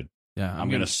do good. Yeah. I'm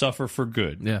going to suffer for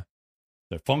good. Yeah.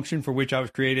 The function for which I was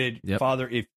created, Father,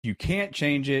 if you can't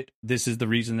change it, this is the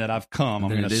reason that I've come. I'm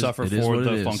going to suffer for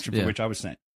the function for which I was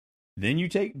sent. Then you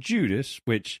take Judas,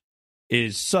 which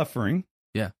is suffering.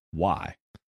 Yeah. Why?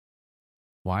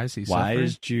 Why is he suffering? Why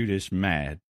is Judas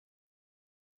mad?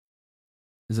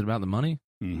 Is it about the money?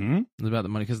 Mm-hmm. It's about the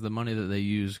money, because the money that they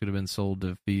used could have been sold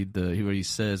to feed he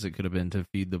says it could have been to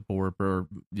feed the poor,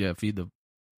 feed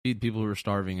people who were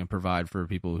starving and provide for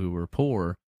people who were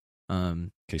poor.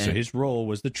 So his role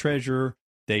was the treasurer.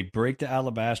 They break the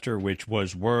alabaster, which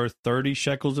was worth 30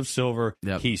 shekels of silver.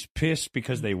 Yep. He's pissed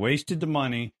because they wasted the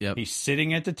money. Yep. He's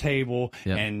sitting at the table,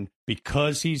 Yep. and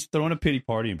because he's throwing a pity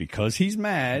party and because he's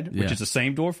mad, which is the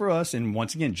same door for us, and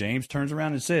once again, James turns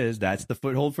around and says, that's the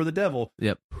foothold for the devil.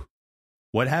 Yep.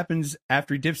 What happens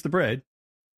after he dips the bread?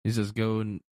 He says, go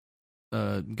and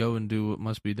do what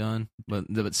must be done.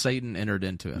 But Satan entered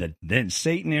into him. Then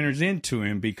Satan enters into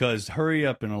him because hurry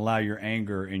up and allow your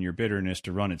anger and your bitterness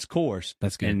to run its course.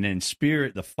 That's good. And then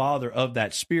Spirit, the Father of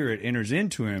that Spirit, enters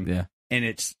into him. Yeah. And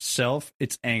it's self,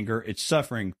 it's anger, it's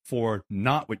suffering for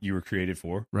not what you were created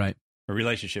for. Right. A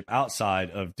relationship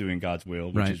outside of doing God's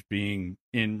will, which is being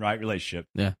in right relationship.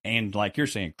 Yeah. And like you're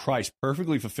saying, Christ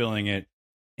perfectly fulfilling it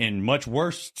in much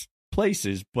worse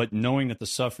places, but knowing that the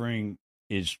suffering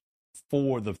is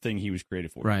for the thing he was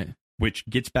created for. Right. Which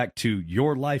gets back to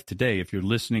your life today. If you're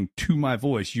listening to my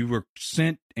voice, you were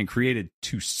sent and created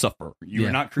to suffer. You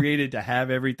were not created to have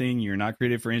everything. You're not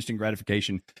created for instant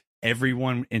gratification.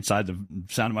 Everyone inside the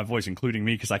sound of my voice, including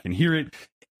me, because I can hear it,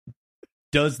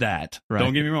 does that. Right.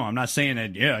 Don't get me wrong. I'm not saying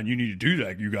that, you need to do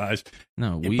that, you guys.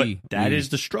 No, but that is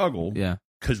the struggle. Yeah.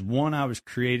 Because one, I was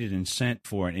created and sent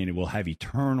for it, and it will have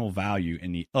eternal value,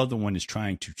 and the other one is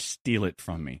trying to steal it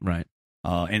from me. Right.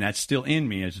 And that's still in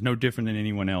me. It's no different than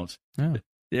anyone else. Yeah.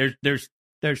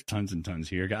 There's tons and tons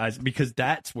here, guys, because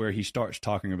that's where he starts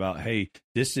talking about, hey,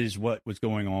 this is what was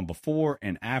going on before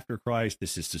and after Christ.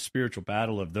 This is the spiritual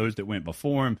battle of those that went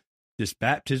before him. This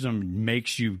baptism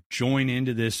makes you join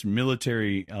into this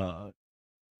military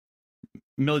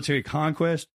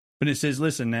conquest. But it says,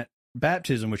 listen, that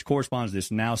baptism, which corresponds to this,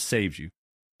 now saves you.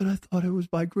 But I thought it was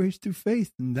by grace through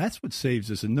faith, and that's what saves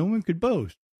us, and no one could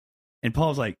boast. And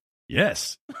Paul's like,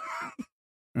 yes.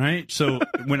 Right? So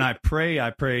when I pray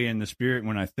in the Spirit.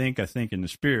 When I think in the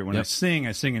Spirit. When I sing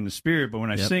in the Spirit. But when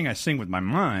I sing with my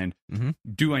mind. Mm-hmm.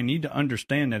 Do I need to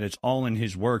understand that it's all in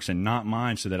his works and not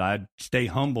mine, so that I stay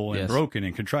humble and broken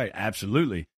and contrite?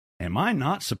 Absolutely. Am I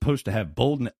not supposed to have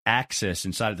bold access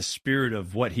inside of the Spirit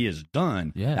of what he has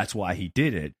done? Yeah. That's why he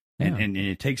did it. Yeah. And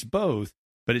it takes both.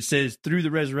 But it says, through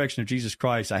the resurrection of Jesus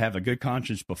Christ, I have a good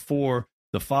conscience before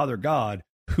the Father God,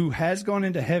 who has gone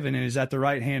into heaven and is at the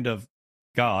right hand of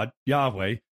God,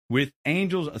 Yahweh, with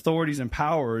angels, authorities, and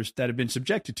powers that have been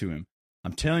subjected to him.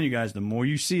 I'm telling you guys, the more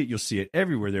you see it, you'll see it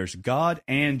everywhere. There's God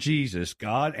and Jesus.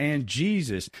 God and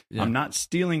Jesus. Yeah. I'm not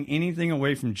stealing anything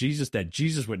away from Jesus that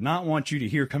Jesus would not want you to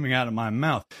hear coming out of my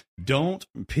mouth. Don't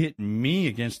pit me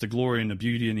against the glory and the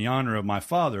beauty and the honor of my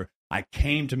Father. I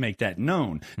came to make that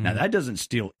known. Now, that doesn't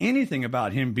steal anything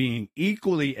about him being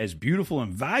equally as beautiful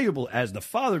and valuable as the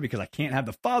Father, because I can't have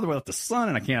the Father without the Son,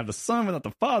 and I can't have the Son without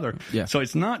the Father. Yeah. So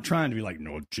it's not trying to be like,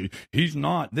 no, he's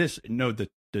not this. No, the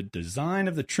design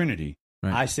of the Trinity,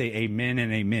 Right. I say amen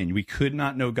and amen. We could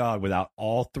not know God without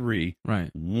all three. Right.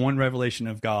 One revelation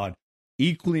of God,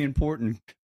 equally important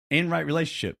in right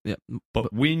relationship. Yeah.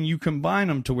 But when you combine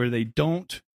them to where they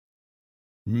don't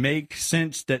make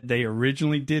sense that they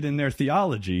originally did in their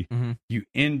theology, you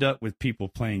end up with people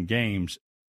playing games.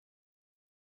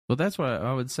 Well, that's why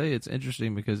I would say it's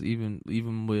interesting, because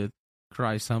even with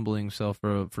Christ humbling himself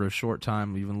for a short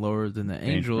time, even lower than the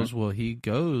angels, well, he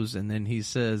goes and then he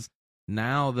says,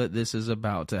 now that this is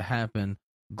about to happen,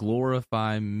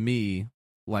 glorify me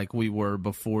like we were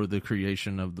before the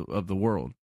creation of the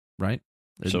world, right?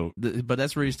 So, but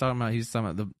that's where he's talking about. He's talking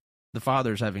about the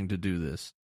Father's having to do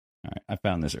this. All right, I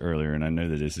found this earlier, and I know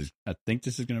that I think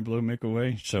this is going to blow Mick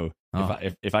away. So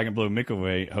if I can blow Mick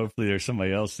away, hopefully there's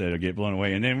somebody else that'll get blown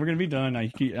away, and then we're going to be done.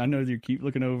 I know you keep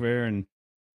looking over there, and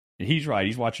he's right.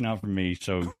 He's watching out for me.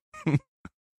 So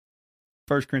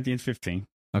 1 Corinthians 15.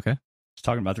 Okay. It's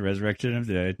talking about the resurrection of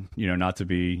the dead, not to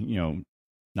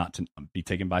be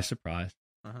taken by surprise.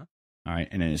 Uh-huh. All right.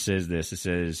 And then it says this, it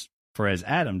says, for as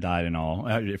Adam died in all,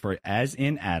 for as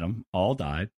in Adam, all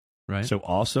died. Right. So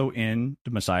also in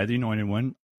the Messiah, the Anointed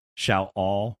One, shall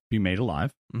all be made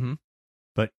alive. Mm-hmm.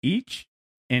 But each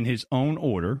in his own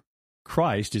order.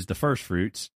 Christ is the first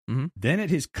fruits. Mm-hmm. Then at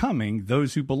his coming,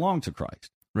 those who belong to Christ.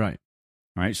 Right.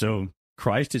 All right. So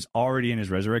Christ is already in his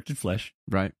resurrected flesh.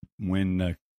 Right. When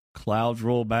the clouds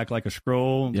roll back like a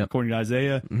scroll, according to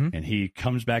Isaiah, and he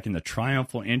comes back in the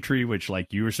triumphal entry, which,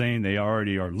 like you were saying, they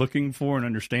already are looking for and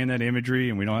understand that imagery,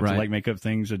 and we don't have to make up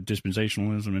things of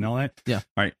dispensationalism and all that. Yeah.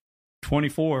 All right.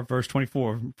 24, verse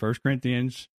 24, 1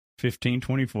 Corinthians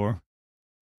 15:24.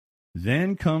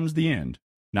 Then comes the end.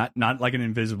 Not like an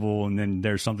invisible, and then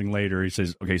there's something later. He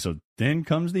says, okay, so then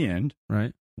comes the end.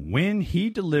 Right. When he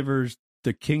delivers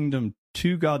the kingdom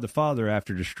to God the Father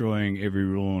after destroying every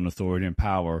rule and authority and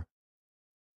power.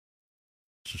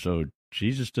 So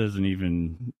Jesus doesn't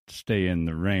even stay in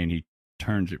the reign. He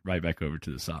turns it right back over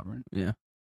to the sovereign. Yeah.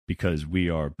 Because we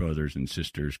are brothers and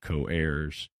sisters,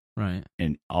 co-heirs. Right.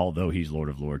 And although he's Lord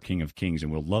of Lords, King of Kings,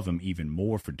 and we'll love him even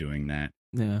more for doing that,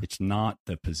 it's not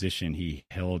the position he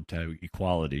held to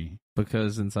equality.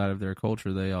 Because inside of their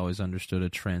culture, they always understood a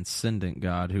transcendent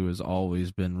God who has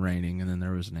always been reigning, and then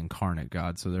there was an incarnate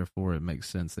God. So therefore, it makes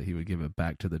sense that he would give it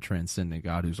back to the transcendent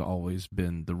God who's always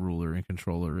been the ruler and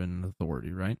controller and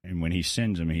authority, right? And when he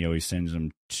sends them, he always sends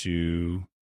them to,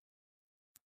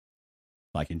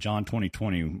 like in John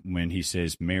 20:20, when he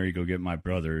says, Mary, go get my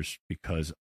brothers,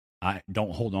 because I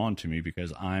don't hold on to me,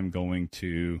 because I'm going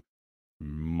to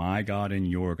my God and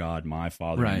your God, my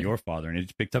Father and your Father. And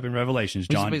it's picked up in Revelations.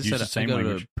 John uses the same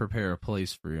language. To prepare a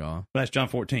place for y'all. Well, that's John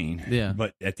 14. Yeah.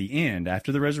 But at the end,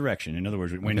 after the resurrection, in other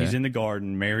words, when he's in the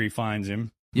garden, Mary finds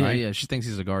him. Yeah, right? yeah. She thinks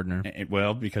he's a gardener.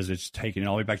 Well, because it's taken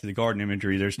all the way back to the garden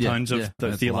imagery. There's tons of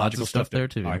the theological stuff there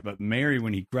too. All right, but Mary,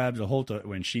 when she grabs a hold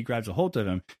of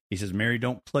him, he says, Mary,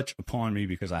 don't clutch upon me,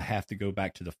 because I have to go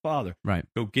back to the Father. Right.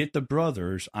 Go get the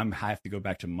brothers. I have to go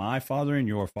back to my Father and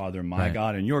your Father, my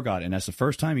God and your God. And that's the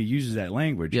first time he uses that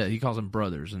language. Yeah, he calls them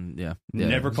brothers, and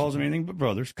never calls them anything but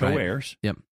brothers, co-heirs.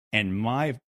 Yep. And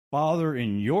my Father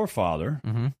and your Father.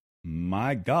 Mm-hmm.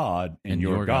 My God and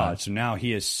your God. So now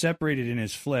he is separated in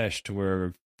his flesh to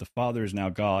where the Father is now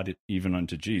God, even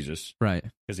unto Jesus. Right.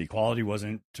 Because equality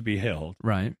wasn't to be held.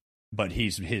 Right. But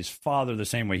he's his Father the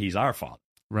same way he's our Father.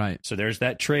 Right. So there's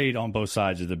that trade on both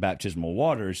sides of the baptismal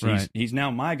waters. He's now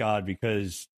my God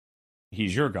because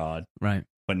he's your God. Right.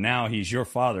 But now he's your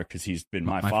Father because he's been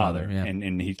my Father. Yeah.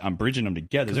 And I'm bridging them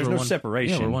together. There's no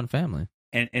separation. Yeah, we're one family.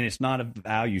 And it's not a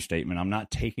value statement. I'm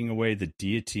not taking away the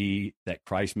deity that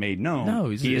Christ made known. No,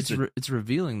 it's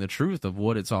revealing the truth of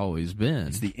what it's always been.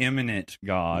 It's the immanent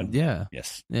God. Yeah.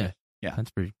 Yes. Yeah. Yeah.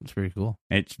 That's pretty cool.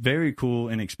 It's very cool,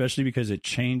 and especially because it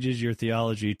changes your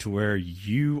theology to where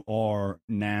you are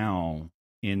now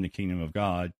in the kingdom of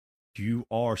God. You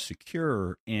are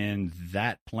secure in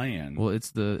that plan. Well,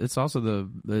 it's also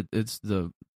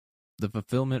the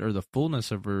fulfillment or the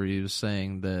fullness of where he was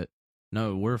saying that,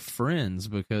 no, we're friends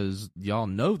because y'all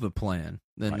know the plan.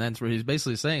 And that's where he's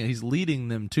basically saying he's leading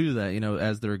them to that,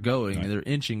 as they're going and they're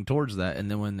inching towards that. And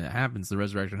then when it happens, the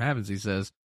resurrection happens, he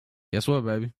says, guess what,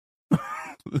 baby?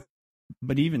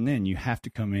 But even then, you have to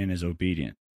come in as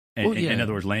obedient. And, in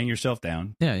other words, laying yourself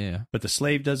down. Yeah. But the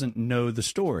slave doesn't know the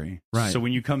story. Right. So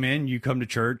when you come in, you come to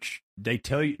church, they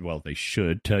tell you, well, they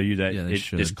should tell you that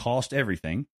it's cost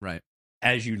everything. Right.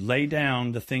 As you lay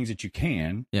down the things that you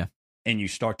can. Yeah. And you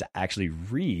start to actually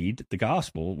read the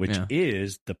gospel, which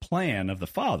is the plan of the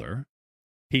Father.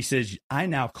 He says, I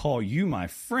now call you my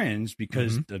friends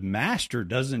because the master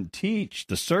doesn't teach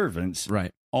the servants,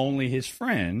 only his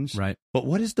friends. Right. But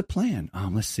what is the plan?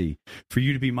 Let's see. For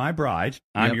you to be my bride,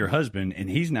 I'm your husband, and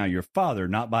he's now your father,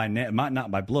 not by not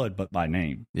by blood, but by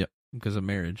name. Yep. Because of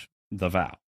marriage. The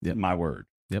vow. Yep. My word.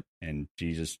 Yep. And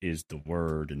Jesus is the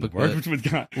Word, and the Word was with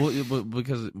God. Well,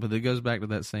 but it goes back to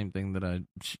that same thing that I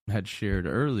had shared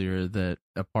earlier, that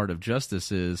a part of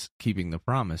justice is keeping the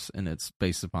promise, and it's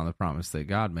based upon the promise that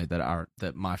God made, that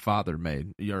my father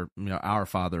made, our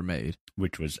father made,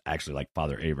 which was actually like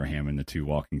Father Abraham and the two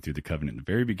walking through the covenant in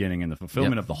the very beginning, and the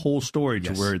fulfillment of the whole story,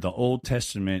 to where the Old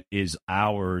Testament is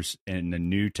ours, and the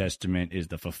New Testament is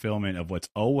the fulfillment of what's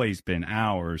always been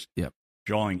ours. Yep.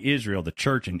 Drawing Israel, the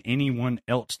church, and anyone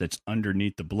else that's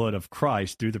underneath the blood of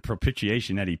Christ through the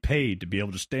propitiation that he paid to be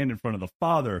able to stand in front of the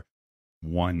Father,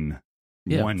 one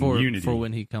unity. For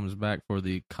when he comes back for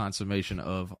the consummation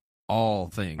of all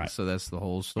things. Right. So that's the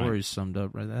whole story summed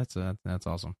up, right? That's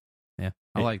awesome. Yeah,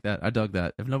 I like that. I dug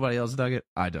that. If nobody else dug it,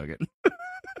 I dug it.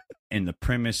 And the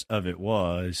premise of it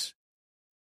was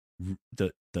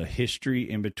the history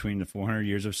in between the 400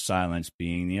 years of silence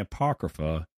being the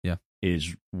Apocrypha. Yeah.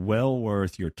 Is well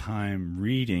worth your time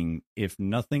reading, if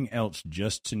nothing else,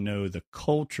 just to know the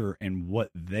culture and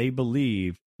what they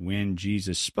believed when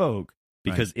Jesus spoke.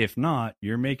 Because if not,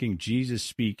 you're making Jesus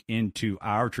speak into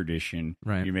our tradition.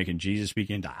 Right. You're making Jesus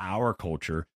speak into our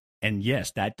culture. And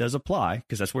yes, that does apply,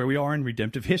 because that's where we are in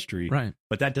redemptive history. Right.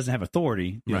 But that doesn't have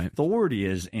authority. The authority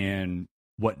is in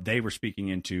what they were speaking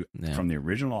into from the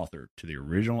original author to the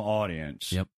original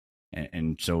audience. Yep.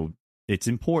 And so it's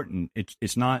important.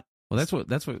 It's not. Well,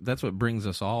 that's what brings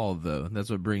us all, though. That's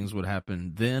what brings what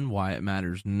happened then, why it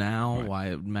matters now,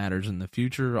 why it matters in the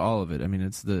future, all of it. I mean,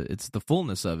 it's the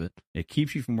fullness of it. It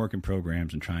keeps you from working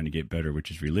programs and trying to get better, which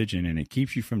is religion, and it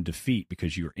keeps you from defeat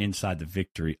because you're inside the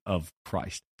victory of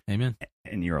Christ. Amen.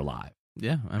 And you're alive.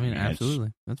 Yeah, I mean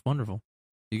absolutely. That's wonderful.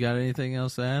 You got anything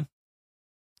else to add?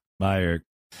 Bye, Eric.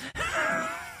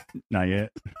 Not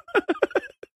yet.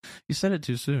 You said it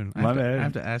too soon. My bad. I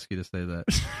have to ask you to say that.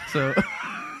 So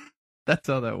that's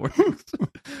how that works.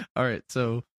 All right.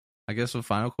 So I guess a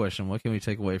final question. What can we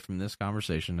take away from this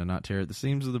conversation to not tear at the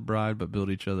seams of the bride, but build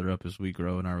each other up as we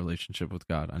grow in our relationship with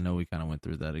God? I know we kind of went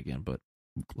through that again, but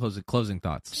closing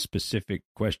thoughts. Specific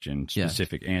question,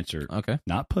 specific answer. Okay.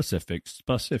 Not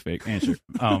specific answer.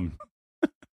 I'm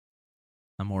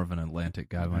more of an Atlantic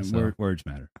guy myself. Words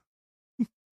matter.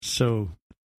 So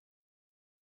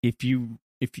if you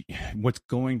what's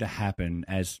going to happen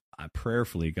as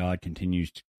prayerfully God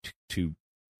continues to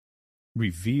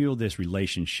reveal this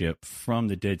relationship from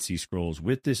the Dead Sea Scrolls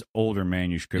with this older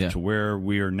manuscript to where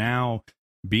we are now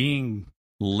being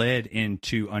led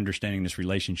into understanding this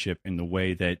relationship in the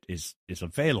way that is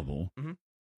available. Mm-hmm.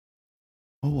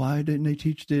 Oh, why didn't they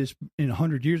teach this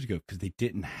 100 years ago? Because they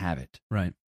didn't have it.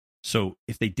 Right. So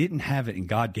if they didn't have it and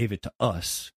God gave it to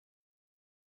us,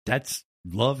 that's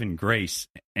love and grace,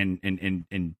 and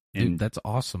Dude, that's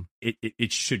awesome.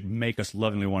 It should make us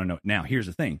lovingly want to know. Now, here's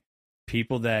the thing: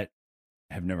 people that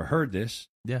have never heard this,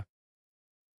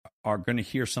 are going to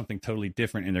hear something totally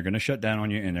different, and they're going to shut down on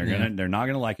you, and they're not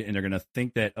going to like it, and they're going to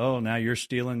think that, oh, now you're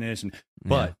stealing this,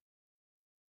 but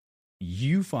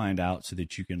you find out so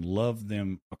that you can love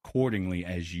them accordingly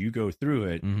as you go through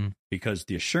it, because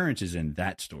the assurance is in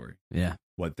that story. Yeah.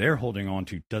 What they're holding on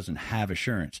to doesn't have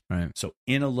assurance. Right. So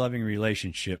in a loving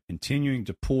relationship, continuing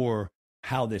to pour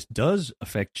how this does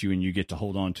affect you and you get to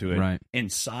hold on to it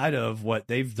inside of what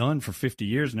they've done for 50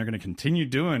 years and they're going to continue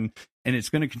doing, and it's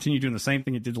going to continue doing the same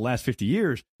thing it did the last 50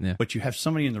 years. Yeah. But you have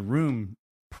somebody in the room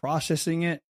processing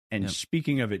it and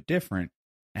speaking of it different.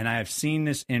 And I have seen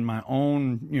this in my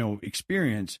own,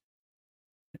 experience.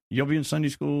 You'll be in Sunday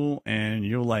school and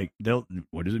you'll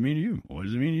what does it mean to you? What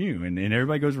does it mean to you? And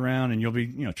everybody goes around and you'll be,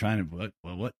 trying to,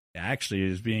 what actually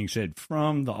is being said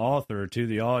from the author to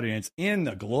the audience in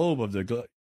the globe of the globe.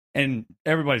 And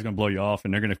everybody's going to blow you off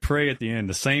and they're going to pray at the end,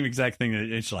 the same exact thing.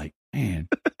 It's like, man,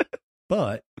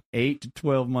 but 8 to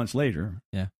 12 months later,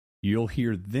 you'll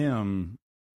hear them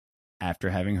after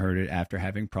having heard it, after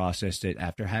having processed it,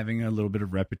 after having a little bit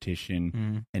of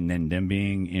repetition, and then them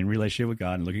being in relationship with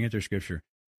God and looking at their scripture,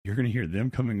 you're going to hear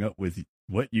them coming up with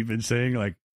what you've been saying.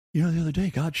 Like, the other day,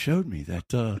 God showed me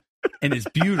that And it's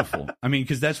beautiful. I mean,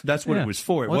 because that's what it was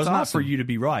for. It was not for you to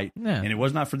be right, and it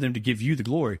was not for them to give you the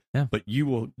glory. Yeah. But you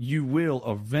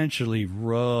will eventually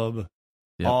rub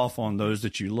off on those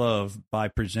that you love by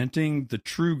presenting the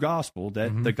true gospel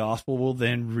that the gospel will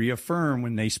then reaffirm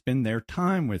when they spend their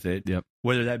time with it. Yep.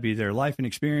 Whether that be their life and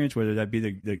experience, whether that be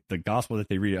the gospel that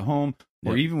they read at home,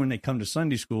 or even when they come to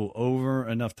Sunday school over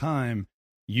enough time,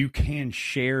 you can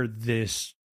share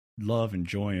this love and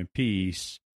joy and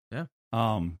peace. Yeah.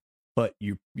 But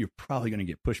you're probably going to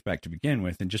get pushback to begin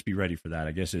with, and just be ready for that.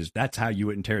 I guess that's how you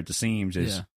wouldn't tear at the seams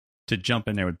is to jump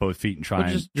in there with both feet and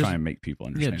try and make people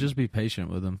understand. Yeah, just be patient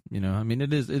with them. You know, I mean,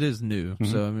 it is new,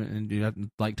 so I mean, and you have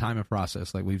like time and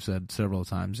process, like we've said several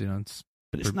times. You know,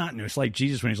 but it's not new. It's like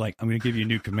Jesus when he's like, "I'm going to give you a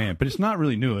new command," but it's not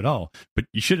really new at all. But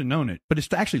you should have known it. But it's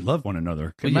to actually love one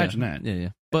another. Imagine that. Yeah.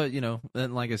 But you know,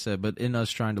 and like I said, but in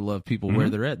us trying to love people where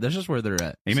they're at, that's just where they're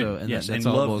at. Amen. So, and yes, that's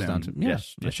and all it love boils them. down to.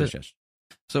 Yes.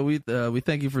 So we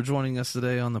thank you for joining us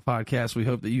today on the podcast. We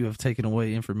hope that you have taken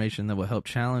away information that will help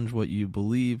challenge what you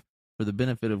believe for the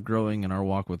benefit of growing in our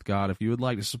walk with God. If you would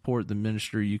like to support the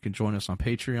ministry, you can join us on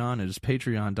Patreon. It is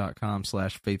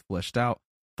patreon.com/faithfleshedout.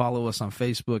 Follow us on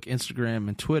Facebook, Instagram,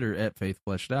 and Twitter at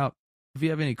faithfleshedout. If you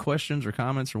have any questions or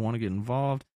comments or want to get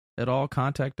involved at all,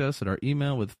 contact us at our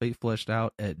email with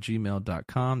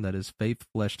faithfleshedout@gmail.com. That is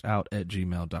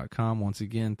faithfleshedout@gmail.com. Once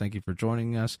again, thank you for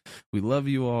joining us. We love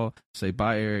you all. Say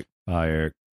bye, Eric. Bye,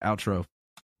 Eric. Outro.